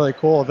 It's a really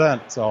cool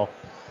event. So,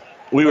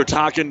 we were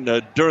talking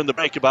during the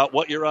break about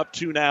what you're up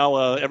to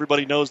now.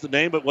 Everybody knows the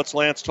name, but what's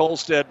Lance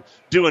Tolstead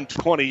doing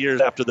 20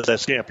 years after the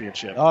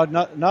championship?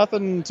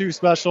 Nothing too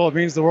special. It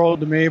means the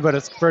world to me, but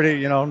it's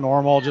pretty,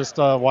 normal. Just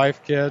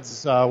wife,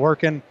 kids,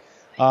 working.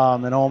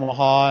 in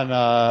Omaha,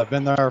 and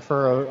been there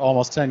for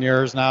almost 10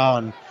 years now,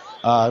 and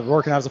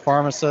working as a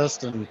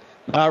pharmacist, and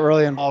not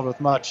really involved with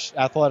much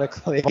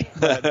athletically,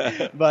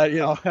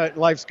 but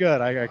life's good.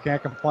 I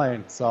can't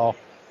complain. So,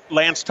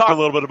 Lance, talk a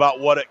little bit about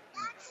what it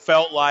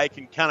felt like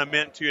and kind of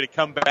meant to you to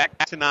come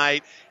back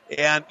tonight.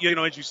 And,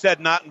 as you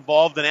said, not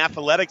involved in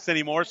athletics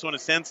anymore, so in a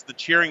sense the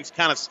cheering's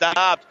kind of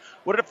stopped.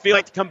 What did it feel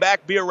like to come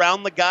back, be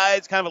around the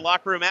guys, kind of a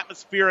locker room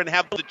atmosphere, and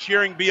have the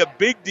cheering be a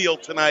big deal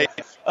tonight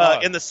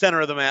in the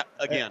center of the mat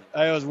again?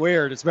 It was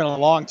weird. It's been a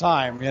long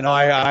time.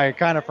 I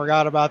kind of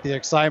forgot about the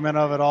excitement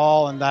of it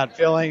all and that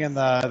feeling and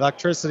the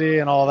electricity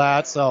and all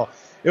that. So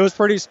it was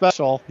pretty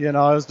special. It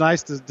was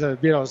nice to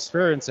be able to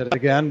experience it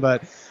again,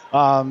 but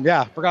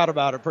forgot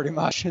about it pretty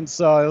much. And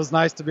so it was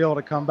nice to be able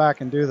to come back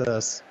and do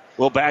this.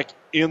 Well, back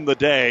in the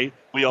day,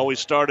 we always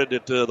started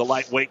at the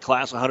lightweight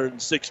class,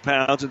 106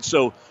 pounds, and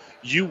so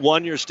you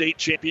won your state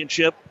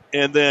championship,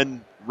 and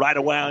then right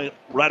away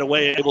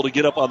able to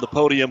get up on the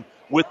podium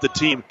with the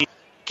team.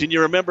 Can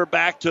you remember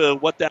back to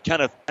what that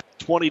kind of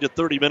 20 to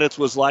 30 minutes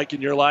was like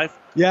in your life?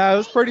 Yeah, it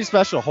was pretty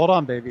special. Hold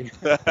on, baby.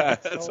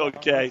 That's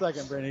okay. 1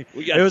 second, Brittany.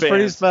 It was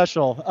pretty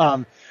special.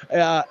 One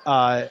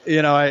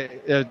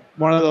of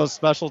those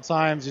special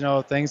times,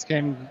 things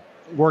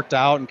worked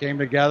out and came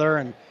together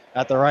and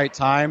at the right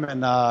time,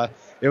 and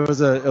it was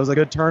a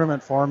good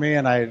tournament for me,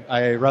 and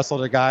I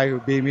wrestled a guy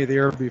who beat me the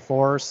year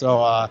before,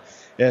 so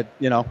it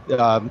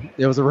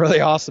was a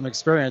really awesome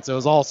experience. It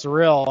was all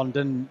surreal and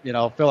didn't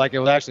feel like it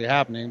was actually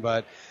happening,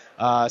 but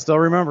I still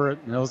remember it.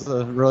 It was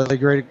a really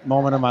great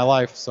moment in my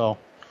life. So,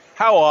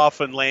 how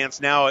often, Lance?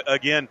 Now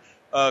again,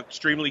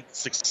 extremely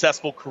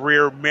successful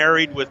career,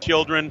 married with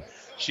children.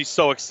 She's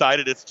so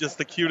excited. It's just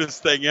the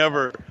cutest thing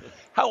ever.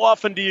 How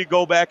often do you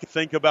go back and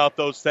think about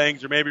those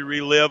things or maybe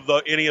relive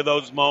any of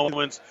those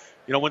moments?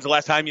 When's the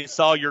last time you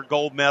saw your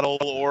gold medal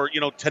or,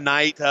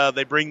 tonight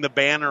they bring the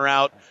banner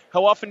out?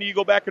 How often do you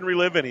go back and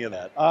relive any of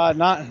that?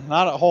 Not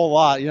a whole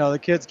lot. The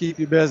kids keep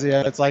you busy.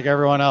 It's like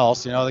everyone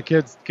else. The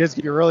kids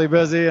keep you really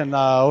busy and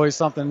always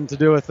something to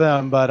do with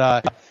them. But,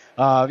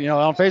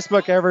 on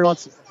Facebook, every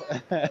once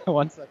in a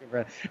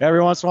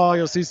while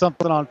you'll see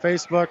something on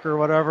Facebook or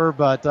whatever,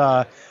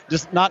 but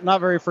just not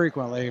very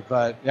frequently.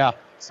 But, yeah,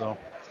 so.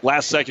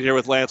 Last second here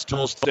with Lance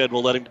Tolstead.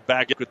 We'll let him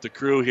back with the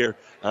crew here.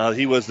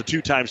 He was the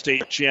two-time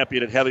state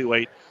champion at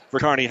heavyweight for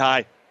Kearney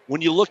High.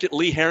 When you look at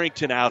Lee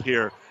Harrington out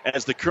here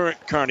as the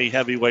current Kearney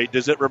heavyweight,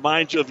 does it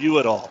remind you of you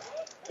at all?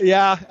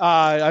 Yeah,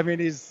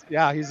 he's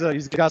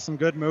got some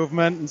good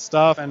movement and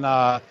stuff, and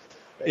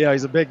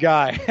he's a big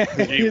guy.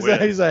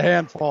 he's a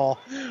handful.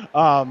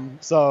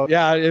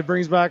 It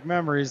brings back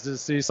memories to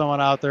see someone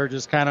out there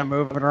just kind of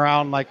moving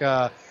around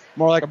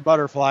more like a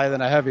butterfly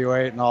than a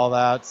heavyweight and all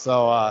that.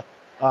 So.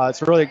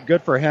 It's really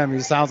good for him. He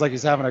sounds like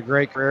he's having a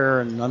great career,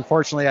 and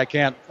unfortunately I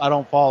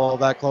don't follow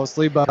that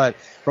closely, but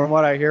from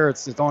what I hear,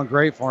 it's going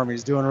great for him.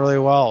 He's doing really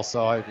well,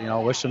 so I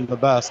wish him the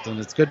best, and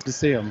it's good to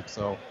see him.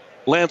 So,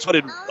 Lance,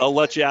 I'll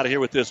let you out of here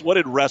with this. What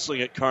did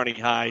wrestling at Kearney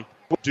High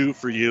do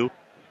for you?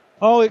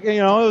 Oh, it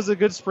was a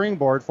good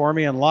springboard for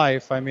me in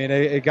life. I mean,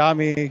 it got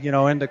me,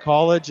 into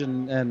college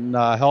and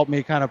helped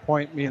me kind of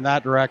point me in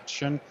that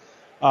direction.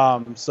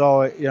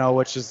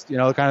 Which is,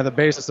 kind of the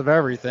basis of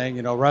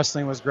everything.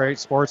 Wrestling was great,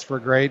 sports were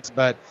great,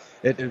 but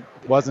it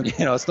wasn't,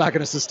 it's not going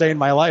to sustain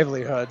my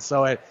livelihood.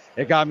 So it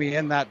got me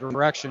in that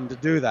direction to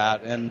do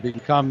that and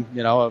become,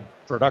 a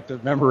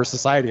productive member of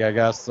society, I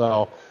guess.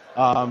 So,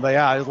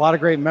 there's a lot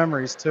of great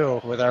memories too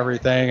with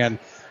everything. And,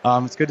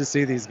 it's good to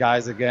see these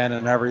guys again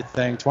and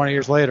everything 20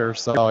 years later.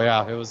 So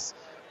it was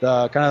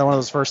kind of one of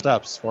those first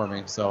steps for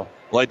me. So,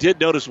 well, I did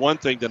notice one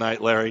thing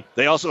tonight, Larry.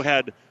 They also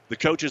had the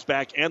coaches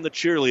back and the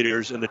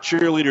cheerleaders, and the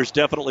cheerleaders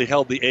definitely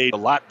held the aid a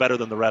lot better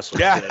than the wrestlers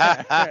did.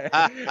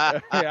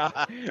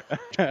 Yeah.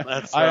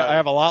 That's right. I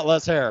have a lot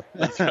less hair.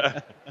 That's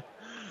right.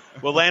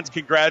 Well, Lance,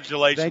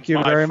 congratulations. Thank you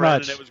my very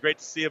friend, much. And it was great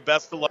to see you.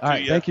 Best of luck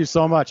to you. Thank you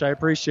so much. I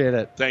appreciate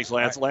it. Thanks,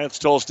 Lance. Lance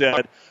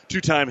Tolstead,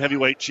 two-time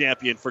heavyweight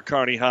champion for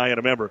Kearney High and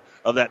a member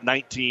of that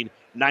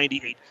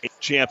 1998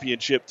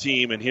 championship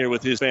team, and here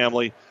with his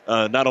family,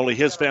 not only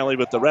his family,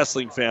 but the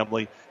wrestling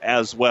family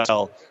as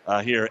well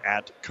here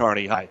at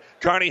Kearney High.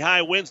 Kearney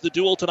High wins the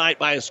duel tonight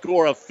by a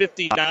score of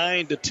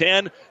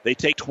 59-10. They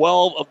take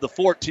 12 of the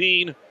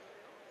 14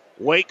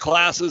 weight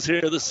classes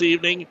here this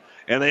evening,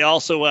 and they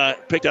also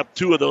picked up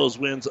 2 of those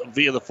wins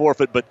via the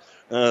forfeit, but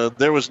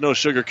there was no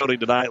sugarcoating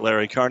tonight,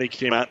 Larry. Kearney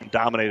came out and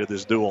dominated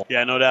this duel.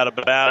 Yeah, no doubt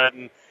about it.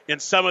 And in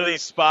some of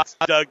these spots,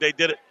 Doug, they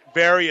did it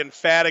very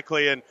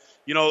emphatically, and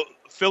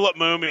Philip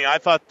Mooney, I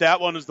thought that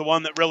one was the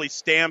one that really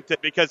stamped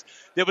it because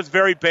it was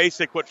very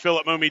basic what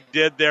Philip Mooney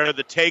did there.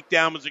 The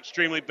takedown was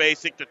extremely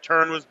basic. The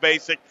turn was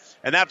basic.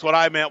 And that's what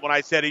I meant when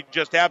I said he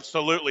just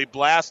absolutely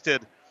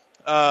blasted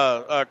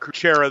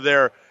Kuchera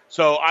there.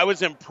 So I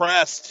was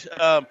impressed.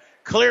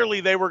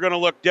 Clearly they were going to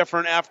look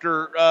different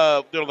after,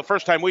 the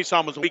first time we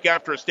saw him was a week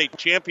after a state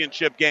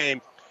championship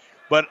game.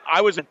 But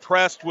I was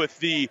impressed with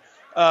the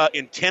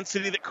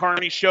intensity that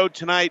Kearney showed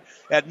tonight.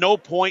 At no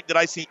point did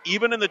I see,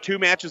 even in the 2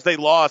 matches they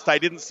lost, I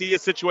didn't see a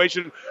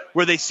situation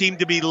where they seemed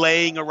to be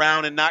laying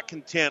around and not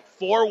content.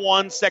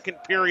 4-1 second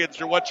periods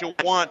are what you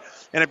want.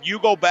 And if you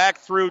go back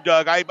through,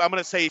 Doug, I'm going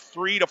to say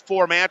 3 to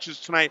 4 matches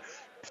tonight,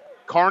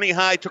 Kearney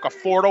High took a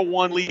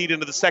 4-1 lead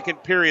into the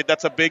second period.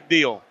 That's a big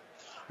deal.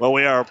 Well,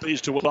 we are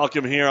pleased to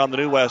welcome here on the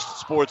New West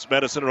Sports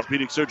Medicine and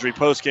Orthopedic Surgery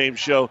postgame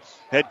show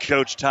head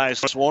coach Ty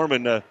Swarm.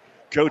 And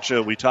Coach,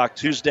 we talked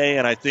Tuesday,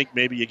 and I think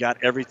maybe you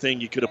got everything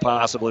you could have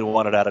possibly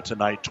wanted out of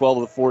tonight. 12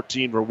 of the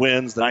 14 were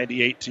wins. The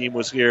 98 team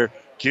was here.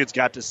 Kids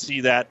got to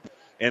see that,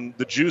 and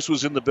the juice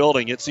was in the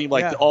building. It seemed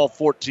like all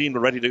 14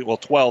 were ready to,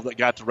 12 that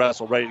got to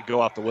wrestle, ready to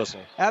go off the whistle.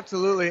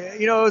 Absolutely.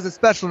 It was a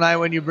special night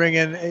when you bring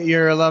in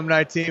your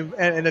alumni team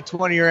and the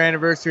 20-year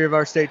anniversary of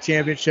our state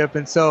championship,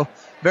 and so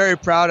very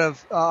proud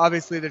of,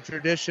 obviously, the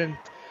tradition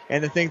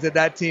and the things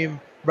that team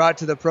brought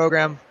to the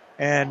program.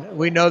 And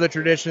we know the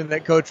tradition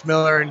that Coach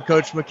Miller and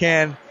Coach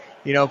McCann,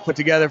 put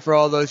together for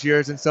all those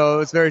years. And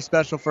so it's very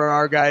special for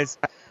our guys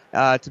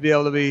to be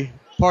able to be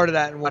part of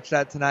that and watch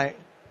that tonight.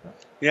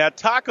 Yeah,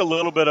 talk a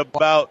little bit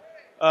about,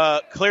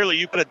 clearly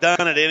you could have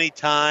done it any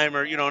time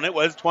and it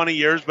was 20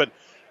 years, but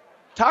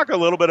talk a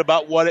little bit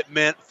about what it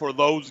meant for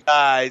those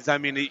guys. I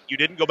mean, you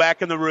didn't go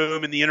back in the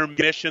room in the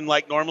intermission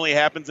like normally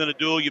happens in a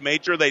duel. You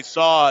made sure they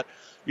saw it.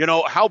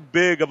 How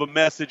big of a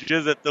message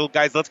is it, little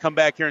guys, let's come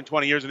back here in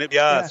 20 years and it'd be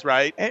us,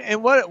 right?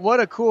 And what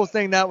a cool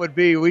thing that would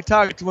be. We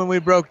talked when we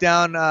broke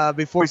down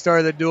before we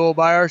started the duel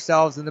by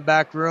ourselves in the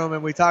back room,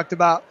 and we talked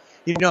about,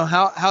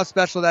 how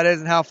special that is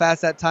and how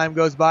fast that time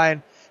goes by,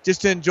 and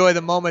just to enjoy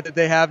the moment that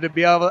they have to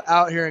be able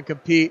out here and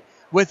compete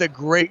with a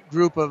great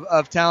group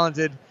of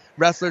talented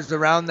wrestlers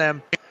around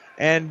them.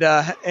 And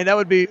that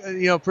would be,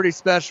 pretty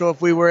special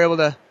if we were able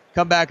to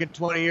come back in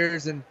 20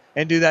 years and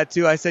do that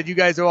too. I said, you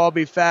guys will all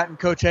be fat and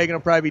Coach Hagan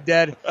will probably be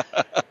dead.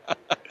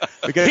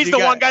 Because he's the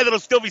one guy that'll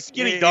still be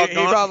skinny,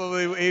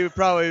 he would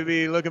probably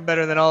be looking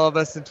better than all of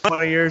us in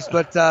 20 years.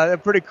 But a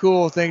pretty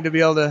cool thing to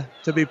be able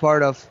to be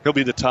part of. He'll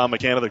be the Tom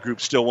McCann of the group,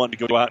 still wanting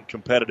to go out and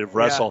competitive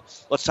wrestle.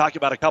 Yeah. Let's talk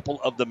about a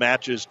couple of the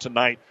matches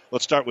tonight.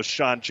 Let's start with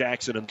Sean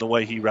Jackson and the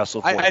way he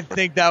wrestled. I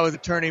think that was a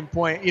turning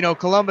point.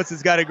 Columbus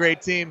has got a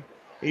great team.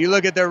 You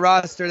look at their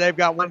roster; they've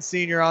got one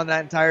senior on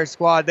that entire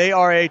squad. They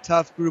are a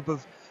tough group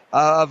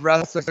of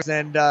wrestlers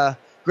and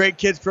great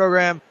kids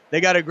program. They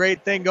got a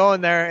great thing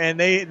going there, and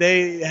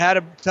they had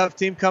a tough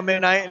team come in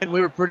tonight, and we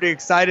were pretty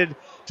excited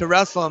to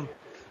wrestle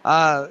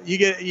them.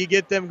 You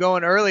get them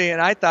going early,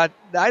 and I thought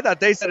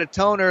they set a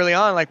tone early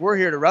on, like we're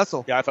here to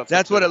wrestle. Yeah, I thought so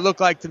that's too. what it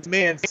looked like to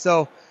me. And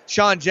so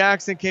Sean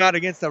Jackson came out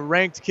against a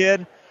ranked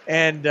kid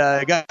and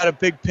got a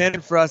big pin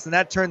for us, and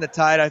that turned the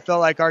tide. I felt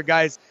like our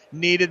guys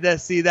needed to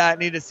see that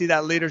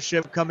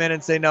leadership come in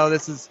and say, no,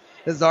 this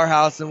is our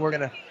house, and we're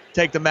gonna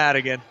take the mat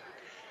again.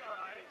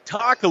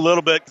 Talk a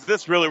little bit,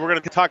 because we're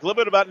going to talk a little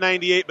bit about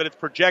 98, but it's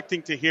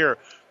projecting to here.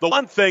 The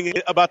one thing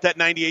about that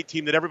 98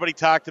 team that everybody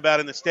talked about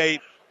in the state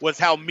was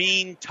how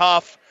mean,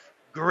 tough,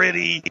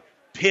 gritty,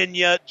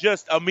 Pena,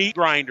 just a meat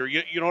grinder.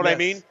 You know what I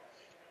mean?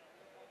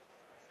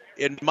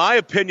 In my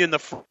opinion, the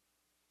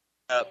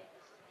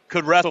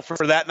could wrestle for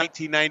that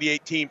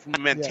 1998 team from a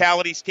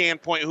mentality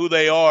standpoint, who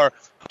they are.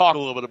 Talk a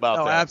little bit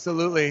about that.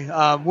 Absolutely.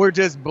 We're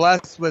just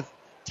blessed with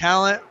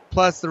talent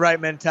plus the right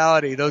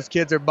mentality. Those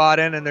kids are bought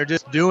in and they're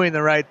just doing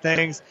the right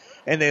things,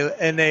 and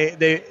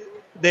they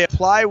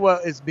apply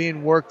what is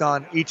being worked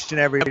on each and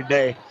every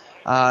day.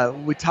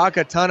 We talk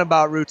a ton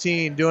about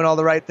routine, doing all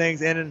the right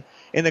things in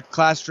the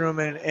classroom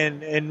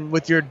and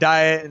with your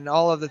diet and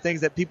all of the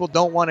things that people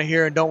don't want to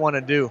hear and don't want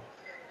to do.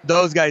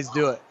 Those guys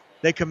do it.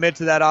 They commit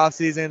to that off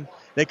season.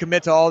 They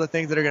commit to all the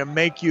things that are going to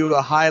make you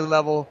a high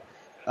level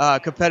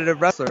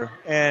competitive wrestler,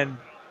 and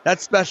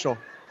that's special.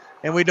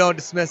 And we don't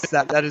dismiss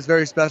that. That is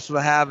very special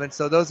to have. And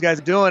so those guys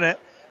are doing it.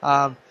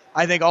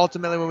 I think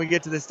ultimately when we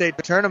get to the state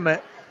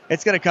tournament,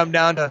 it's going to come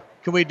down to,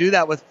 can we do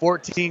that with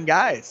 14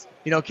 guys?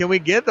 Can we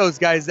get those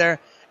guys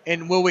there?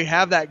 And will we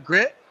have that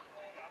grit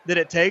that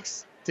it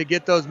takes to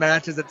get those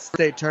matches at the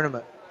state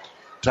tournament?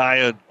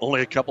 Ty,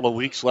 only a couple of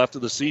weeks left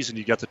of the season.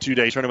 You got the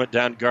 2-day tournament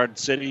down in Garden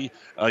City.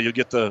 You'll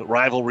get the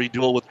rivalry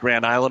duel with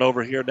Grand Island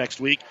over here next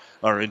week,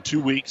 or in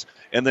 2 weeks.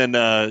 And then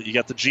you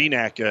got the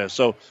GNAC.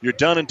 So you're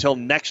done until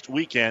next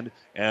weekend.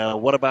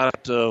 What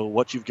about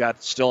what you've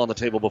got still on the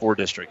table before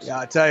districts? Yeah,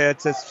 I tell you,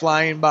 it's just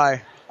flying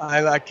by.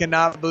 I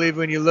cannot believe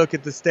when you look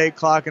at the state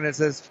clock and it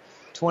says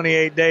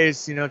 28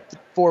 days,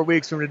 4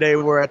 weeks from today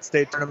we're at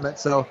state tournament.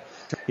 So,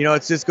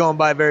 it's just going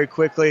by very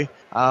quickly.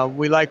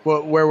 We like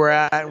where we're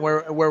at and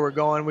where we're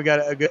going. We got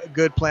a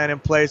good plan in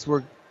place.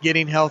 We're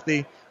getting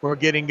healthy. We're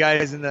getting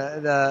guys in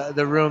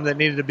the room that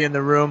needed to be in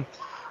the room.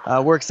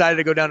 We're excited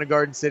to go down to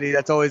Garden City.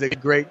 That's always a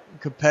great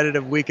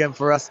competitive weekend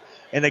for us.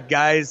 And the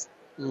guys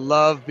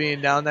love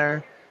being down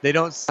there. They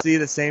don't see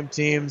the same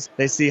teams.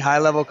 They see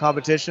high-level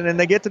competition, and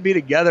they get to be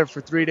together for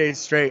 3 days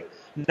straight.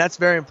 And that's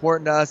very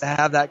important to us to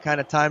have that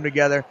kind of time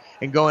together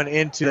and going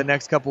into the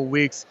next couple of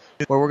weeks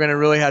where we're going to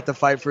really have to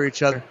fight for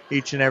each other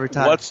each and every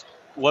time.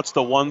 What's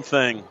the one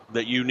thing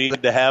that you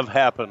need to have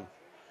happen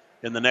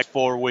in the next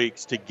 4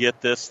 weeks to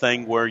get this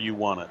thing where you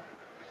want it?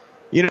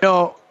 You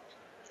know,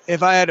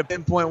 if I had to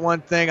pinpoint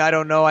one thing, I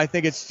don't know. I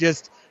think it's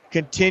just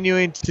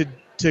continuing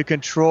to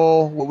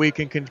control what we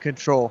can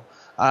control.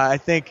 I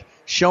think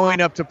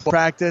showing up to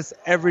practice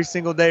every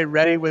single day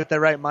ready with the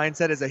right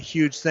mindset is a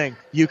huge thing.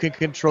 You can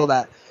control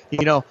that.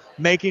 You know,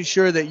 making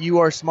sure that you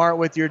are smart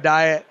with your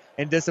diet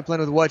and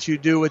disciplined with what you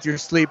do with your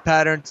sleep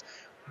patterns,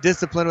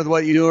 disciplined with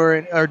what you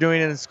are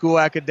doing in school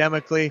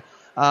academically,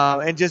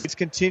 and just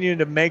continuing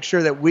to make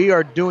sure that we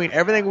are doing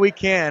everything we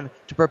can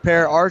to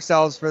prepare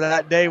ourselves for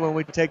that day when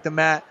we take the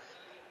mat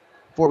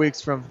 4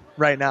 weeks from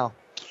right now.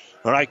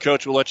 All right,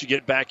 Coach, we'll let you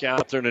get back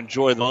out there and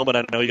enjoy the moment.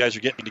 I know you guys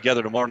are getting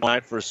together tomorrow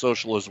night for a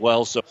social as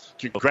well, so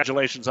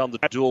congratulations on the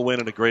dual win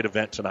and a great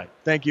event tonight.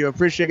 Thank you.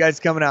 Appreciate you guys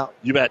coming out.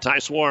 You bet. Ty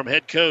Swarm,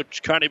 head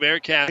coach, Kearney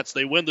Bearcats.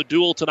 They win the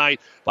duel tonight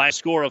by a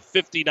score of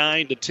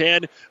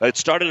 59-10. It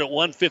started at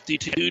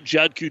 152.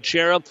 Judd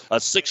Kuchera, a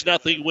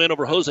 6-0 win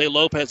over Jose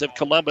Lopez of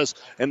Columbus,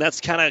 and that's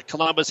kind of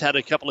Columbus had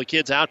a couple of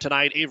kids out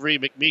tonight. Avery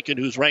McMeekin,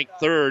 who's ranked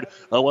third,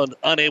 was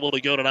unable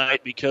to go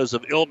tonight because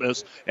of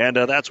illness, and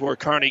that's where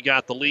Kearney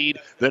got the lead.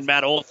 Then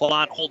Matt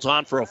Olafont holds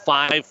on for a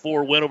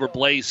 5-4 win over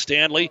Blaze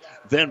Stanley.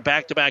 Then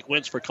back-to-back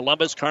wins for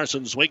Columbus.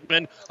 Carson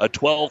Zwingman, a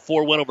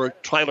 12-4 win over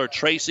Tyler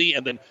Tracy.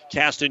 And then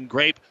Caston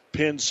Grape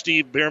pins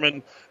Steve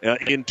Bierman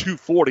in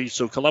 240.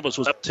 So Columbus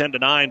was up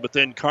 10-9, but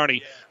then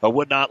Kearney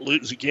would not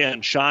lose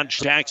again. Sean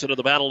Jackson of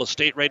the Battle of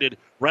State-rated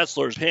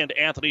wrestlers pinned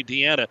Anthony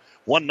Deanna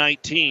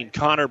 119.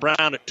 Connor Brown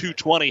at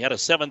 220 had a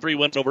 7-3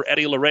 win over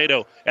Eddie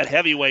Laredo. At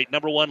heavyweight,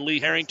 number 1 Lee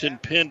Harrington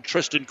pinned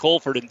Tristan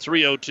Colford in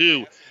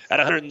 302. At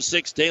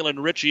 106, Dalen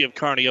Ritchie of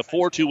Kearney, a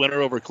 4-2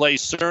 winner over Clay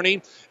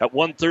Cerny. At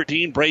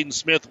 113, Braden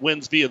Smith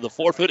wins via the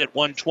forfeit. At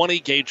 120,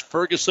 Gage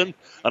Ferguson,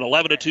 an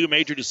 11-2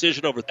 major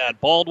decision over Thad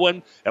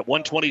Baldwin. At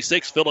 126,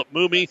 Philip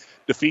Moomey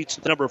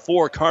defeats number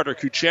 4 Carter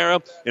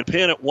Kuchera in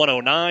pin at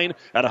 109.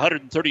 At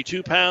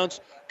 132 pounds,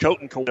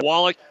 Colton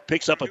Kowalik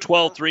picks up a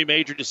 12-3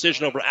 major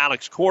decision over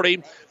Alex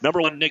Cordy. Number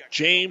 1 Nick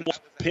James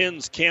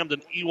pins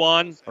Camden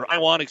Iwan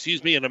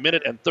in a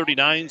minute and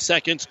 39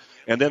 seconds.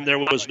 And then there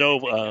was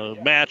no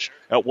match.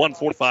 At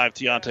 145,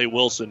 Deontay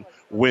Wilson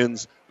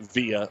wins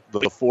via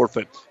the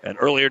forfeit. And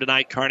earlier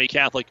tonight, Kearney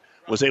Catholic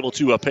was able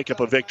to pick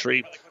up a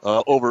victory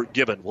over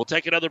Gibbon. We'll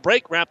take another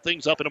break, wrap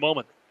things up in a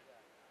moment.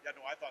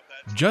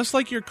 Just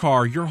like your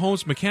car, your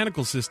home's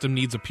mechanical system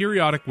needs a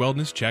periodic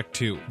wellness check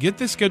too. Get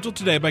this scheduled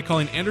today by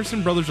calling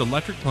Anderson Brothers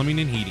Electric Plumbing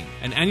and Heating.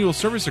 An annual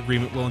service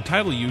agreement will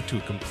entitle you to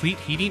a complete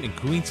heating and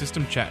cooling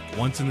system check,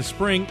 once in the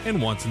spring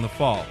and once in the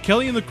fall.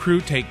 Kelly and the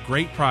crew take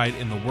great pride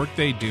in the work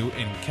they do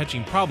and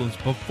catching problems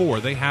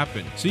before they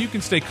happen, so you can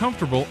stay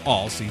comfortable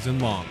all season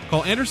long.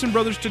 Call Anderson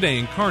Brothers today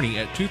in Kearney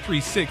at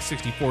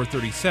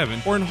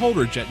 236-6437 or in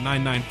Holdridge at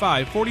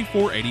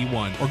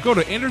 995-4481 or go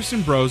to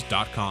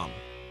andersonbros.com.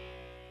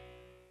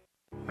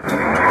 Oh,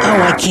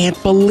 I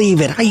can't believe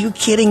it. Are you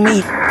kidding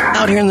me?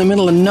 Out here in the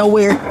middle of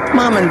nowhere,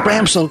 Mom and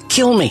Gramps will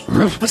kill me.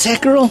 What's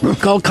that, girl?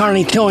 Call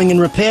Kearney Towing and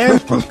Repair?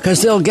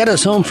 Because they'll get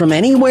us home from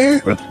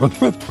anywhere?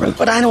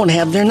 But I don't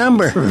have their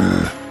number.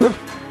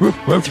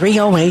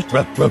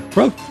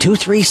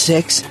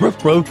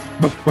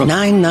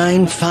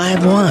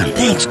 308-236-9951.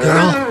 Thanks,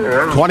 girl.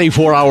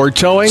 24-hour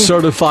towing,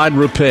 certified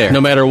repair.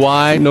 No matter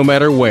why, no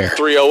matter where.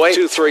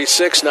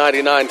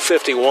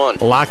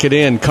 308-236-9951. Lock it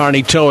in,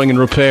 Kearney Towing and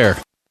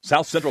Repair.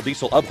 South Central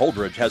Diesel of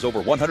Holdridge has over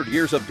 100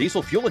 years of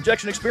diesel fuel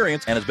injection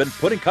experience and has been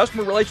putting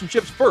customer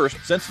relationships first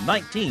since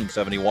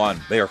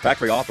 1971. They are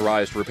factory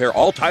authorized to repair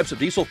all types of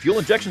diesel fuel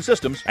injection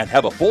systems and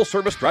have a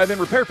full-service drive-in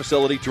repair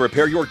facility to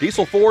repair your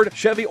diesel Ford,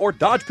 Chevy, or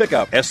Dodge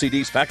pickup.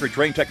 SCD's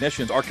factory-trained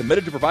technicians are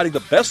committed to providing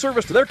the best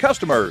service to their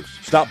customers.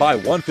 Stop by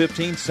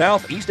 115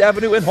 South East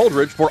Avenue in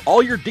Holdridge for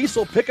all your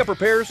diesel pickup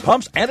repairs,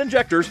 pumps and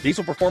injectors,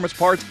 diesel performance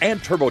parts,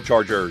 and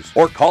turbochargers.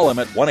 Or call them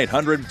at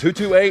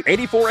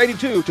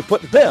 1-800-228-8482 to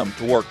put them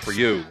to work for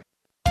you.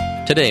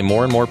 Today,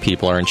 more and more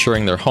people are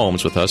insuring their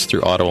homes with us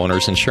through Auto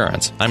Owners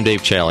Insurance. I'm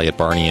Dave Challey at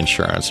Barney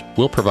Insurance.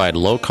 We'll provide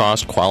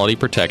low-cost, quality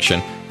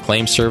protection,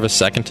 claim service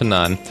second to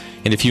none,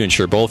 and if you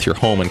insure both your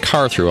home and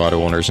car through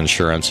Auto Owners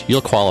Insurance, you'll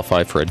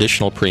qualify for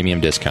additional premium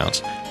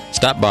discounts.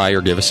 Stop by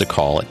or give us a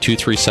call at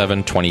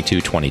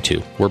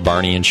 237-2222. We're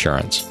Barney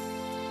Insurance.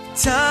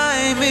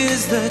 Time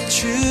is the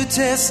true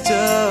test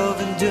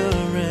of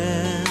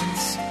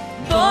endurance.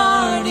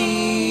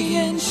 Barney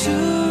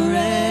Insurance.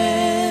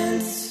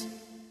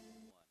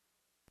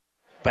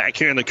 Back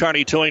here in the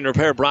Kearney Towing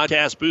Repair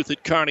broadcast booth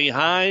at Kearney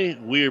High,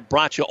 we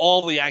brought you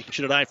all the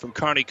action tonight from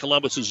Kearney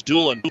Columbus's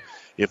duel. And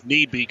if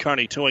need be,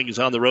 Kearney Towing is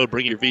on the road.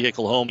 Bring your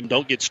vehicle home.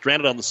 Don't get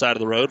stranded on the side of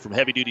the road. From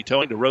heavy-duty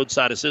towing to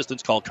roadside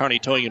assistance, call Kearney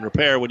Towing and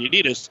Repair. When you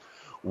need us,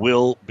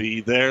 we'll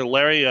be there.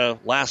 Larry,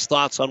 last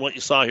thoughts on what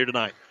you saw here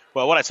tonight?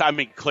 Well, what I saw,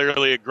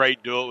 clearly a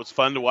great duel. It was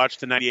fun to watch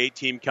the 98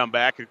 team come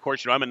back. Of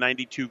course, I'm a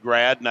 92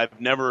 grad, and I've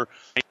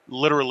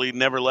literally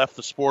never left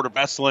the sport of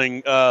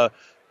wrestling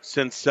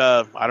since,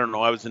 I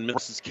was in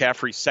Mrs.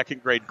 Caffrey's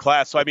second grade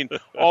class. So,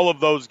 all of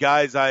those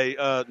guys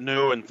I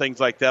knew and things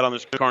like that on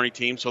this Kearney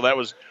team. So that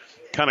was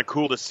kind of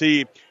cool to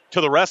see. To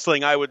the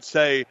wrestling, I would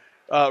say,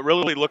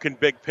 really looking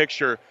big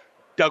picture,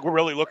 Doug, we're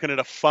really looking at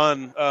a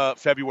fun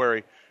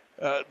February.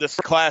 This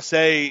Class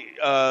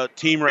A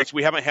team race,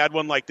 we haven't had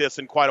one like this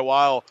in quite a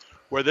while,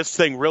 where this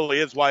thing really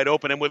is wide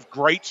open and with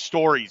great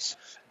stories.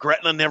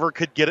 Gretna never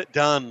could get it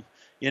done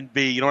in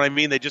B. You know what I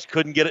mean? They just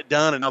couldn't get it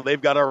done, and now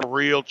they've got a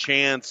real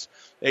chance.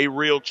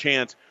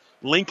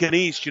 Lincoln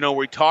East,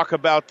 we talk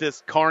about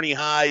this Kearney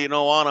High,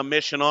 on a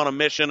mission,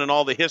 and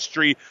all the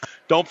history.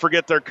 Don't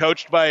forget they're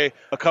coached by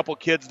a couple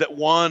kids that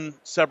won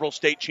several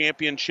state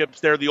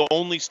championships. They're the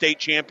only state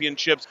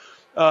championships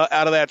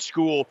out of that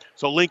school.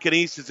 So Lincoln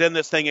East is in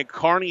this thing, and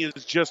Kearney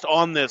is just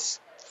on this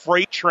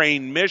freight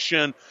train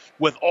mission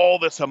with all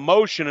this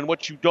emotion. And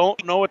what you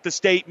don't know at the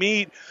state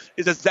meet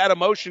is, does that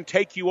emotion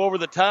take you over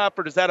the top,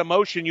 or does that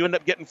emotion you end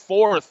up getting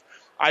fourth?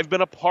 I've been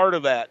a part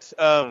of that.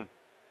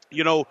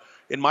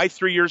 In my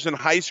 3 years in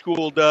high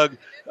school, Doug,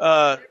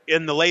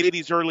 in the late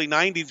 80s, early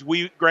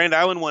 90s, Grand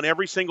Island won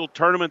every single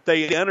tournament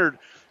they entered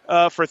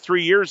for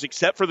 3 years,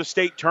 except for the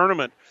state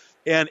tournament.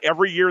 And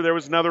every year there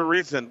was another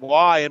reason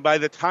why. And by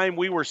the time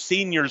we were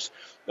seniors,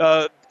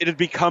 it had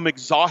become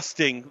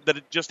exhausting that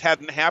it just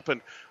hadn't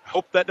happened.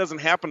 Hope that doesn't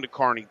happen to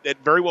Kearney. It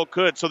very well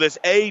could. So this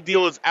A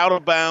deal is out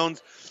of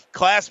bounds.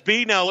 Class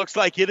B now looks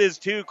like it is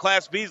too.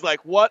 Class B is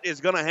like, what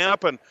is going to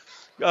happen?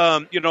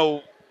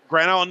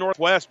 Grand Island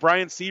Northwest,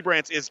 Brian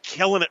Seabrantz is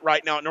killing it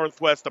right now at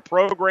Northwest. The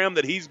program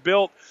that he's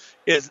built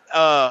is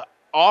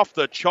off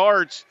the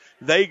charts.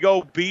 They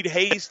go beat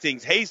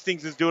Hastings.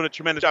 Hastings is doing a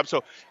tremendous job.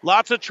 So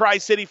lots of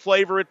Tri-City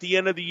flavor at the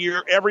end of the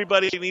year.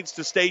 Everybody needs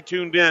to stay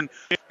tuned in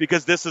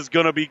because this is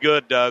going to be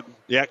good, Doug.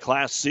 Yeah,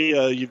 Class C,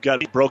 you've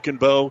got Broken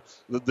Bow,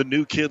 the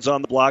new kids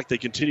on the block. They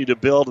continue to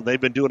build, and they've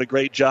been doing a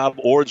great job.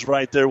 Ord's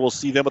right there. We'll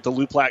see them at the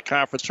Lou Platte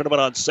Conference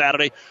Tournament on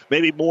Saturday.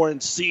 Maybe more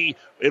in C.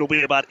 It'll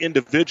be about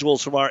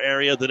individuals from our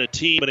area than a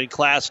team. And in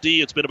Class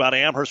D, it's been about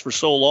Amherst for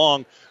so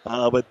long.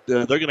 But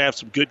they're going to have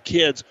some good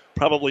kids,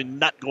 probably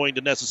not going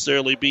to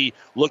necessarily be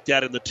looked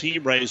at in the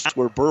team race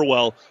where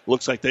Burwell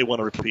looks like they want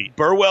to repeat.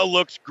 Burwell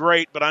looks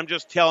great, but I'm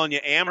just telling you,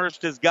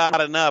 Amherst has got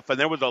enough. And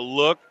there was a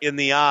look in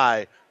the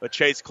eye of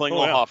Chase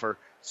Klingelhofer.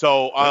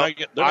 So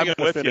they're going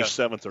to finish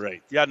you. 7th or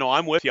 8th. Yeah, no,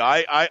 I'm with you.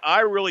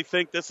 I really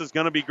think this is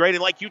going to be great.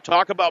 And like you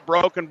talk about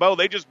Broken Bow,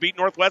 they just beat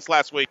Northwest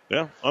last week.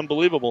 Yeah,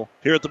 unbelievable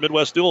here at the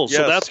Midwest Duels.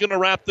 Yes. So that's going to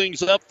wrap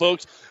things up,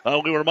 folks.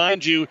 We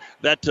remind you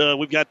that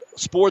we've got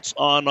sports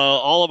on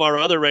all of our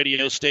other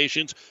radio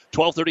stations.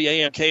 12:30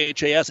 a.m.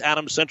 KHAS,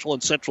 Adams Central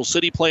and Central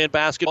City playing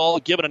basketball.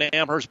 Gibbon and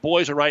Amherst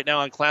boys are right now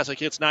on Classic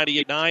Hits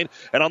 98.9.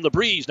 And on the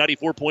Breeze,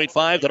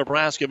 94.5, the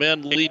Nebraska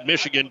men lead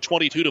Michigan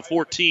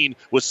 22-14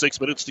 with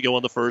 6 minutes to go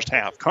in the first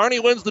half. Kearney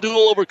wins the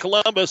duel over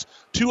Columbus,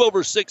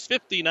 2/6,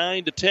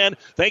 59-10.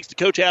 Thanks to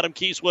Coach Adam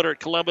Kieswetter at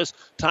Columbus,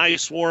 Ty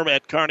Swarm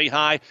at Kearney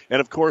High,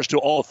 and, of course, to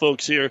all the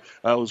folks here.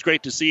 It was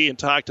great to see and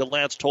talk to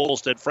Lance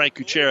Tolstead, Frank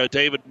Kuchera,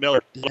 David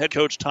Miller, head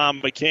coach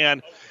Tom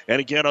McCann. And,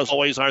 again, as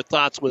always, our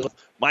thoughts with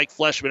Mike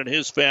Fleshman and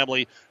his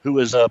family, who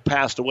has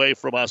passed away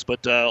from us.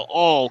 But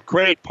all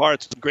great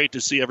parts. Great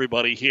to see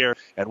everybody here.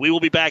 And we will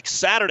be back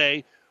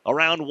Saturday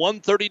around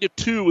 1:30 to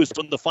 2 is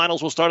when the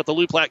finals will start at the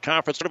Lou Platte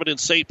Conference Tournament in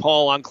St.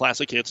 Paul on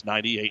Classic Hits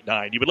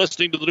 98.9. You've been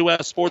listening to the New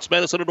West Sports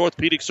Medicine and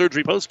Orthopedic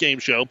Surgery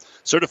postgame show.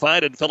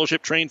 Certified and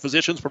fellowship-trained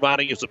physicians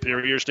providing a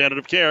superior standard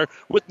of care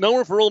with no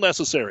referral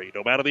necessary.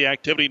 No matter the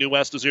activity, New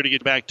West is here to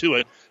get back to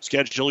it.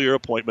 Schedule your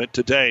appointment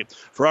today.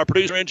 For our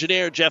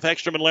producer-engineer, Jeff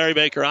Ekstrom and Larry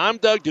Baker, I'm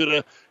Doug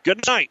Duda.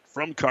 Good night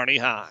from Kearney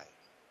High.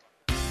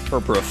 For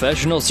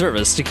professional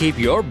service to keep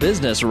your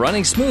business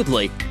running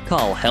smoothly,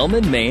 call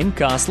Hellman, Maine,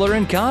 Kostler,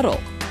 and Cottle.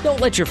 Don't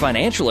let your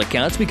financial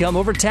accounts become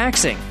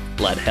overtaxing.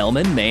 Let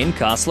Hellman, Maine,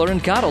 Kostler,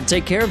 and Cottle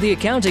take care of the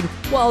accounting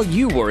while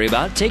you worry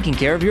about taking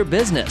care of your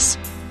business.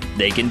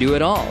 They can do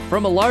it all,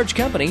 from a large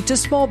company to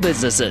small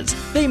businesses.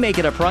 They make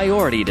it a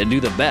priority to do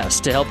the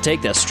best to help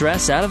take the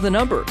stress out of the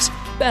numbers.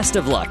 Best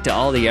of luck to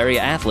all the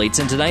area athletes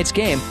in tonight's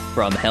game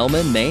from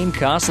Hellman, Maine,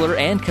 Kostler,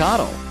 and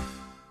Cottle.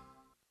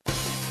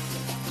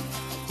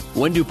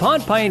 When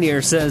DuPont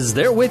Pioneer says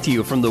they're with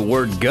you from the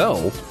word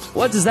go,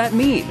 what does that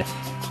mean?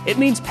 It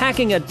means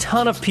packing a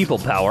ton of people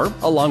power,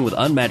 along with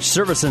unmatched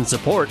service and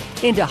support,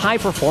 into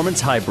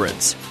high-performance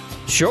hybrids.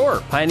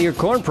 Sure, Pioneer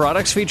Corn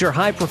products feature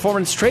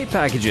high-performance trait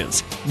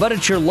packages, but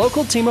it's your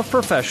local team of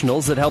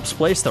professionals that helps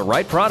place the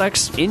right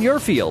products in your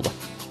field.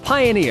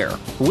 Pioneer,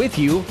 with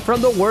you from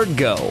the word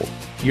go.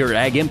 Your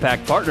Ag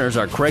Impact partners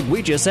are Craig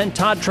Weegis and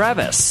Todd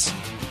Travis.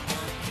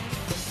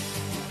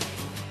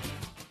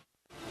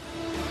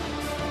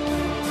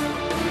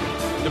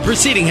 The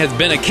proceeding has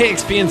been a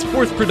KXPN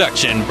Sports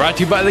production brought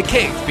to you by the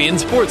KXPN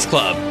Sports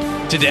Club.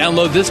 To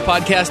download this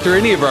podcast or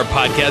any of our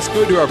podcasts,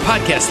 go to our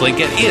podcast link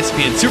at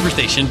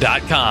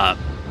ESPNSuperstation.com.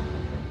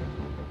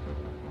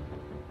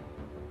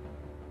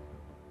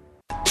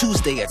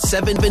 Tuesday at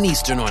 7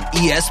 Eastern on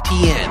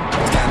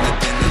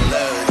ESPN.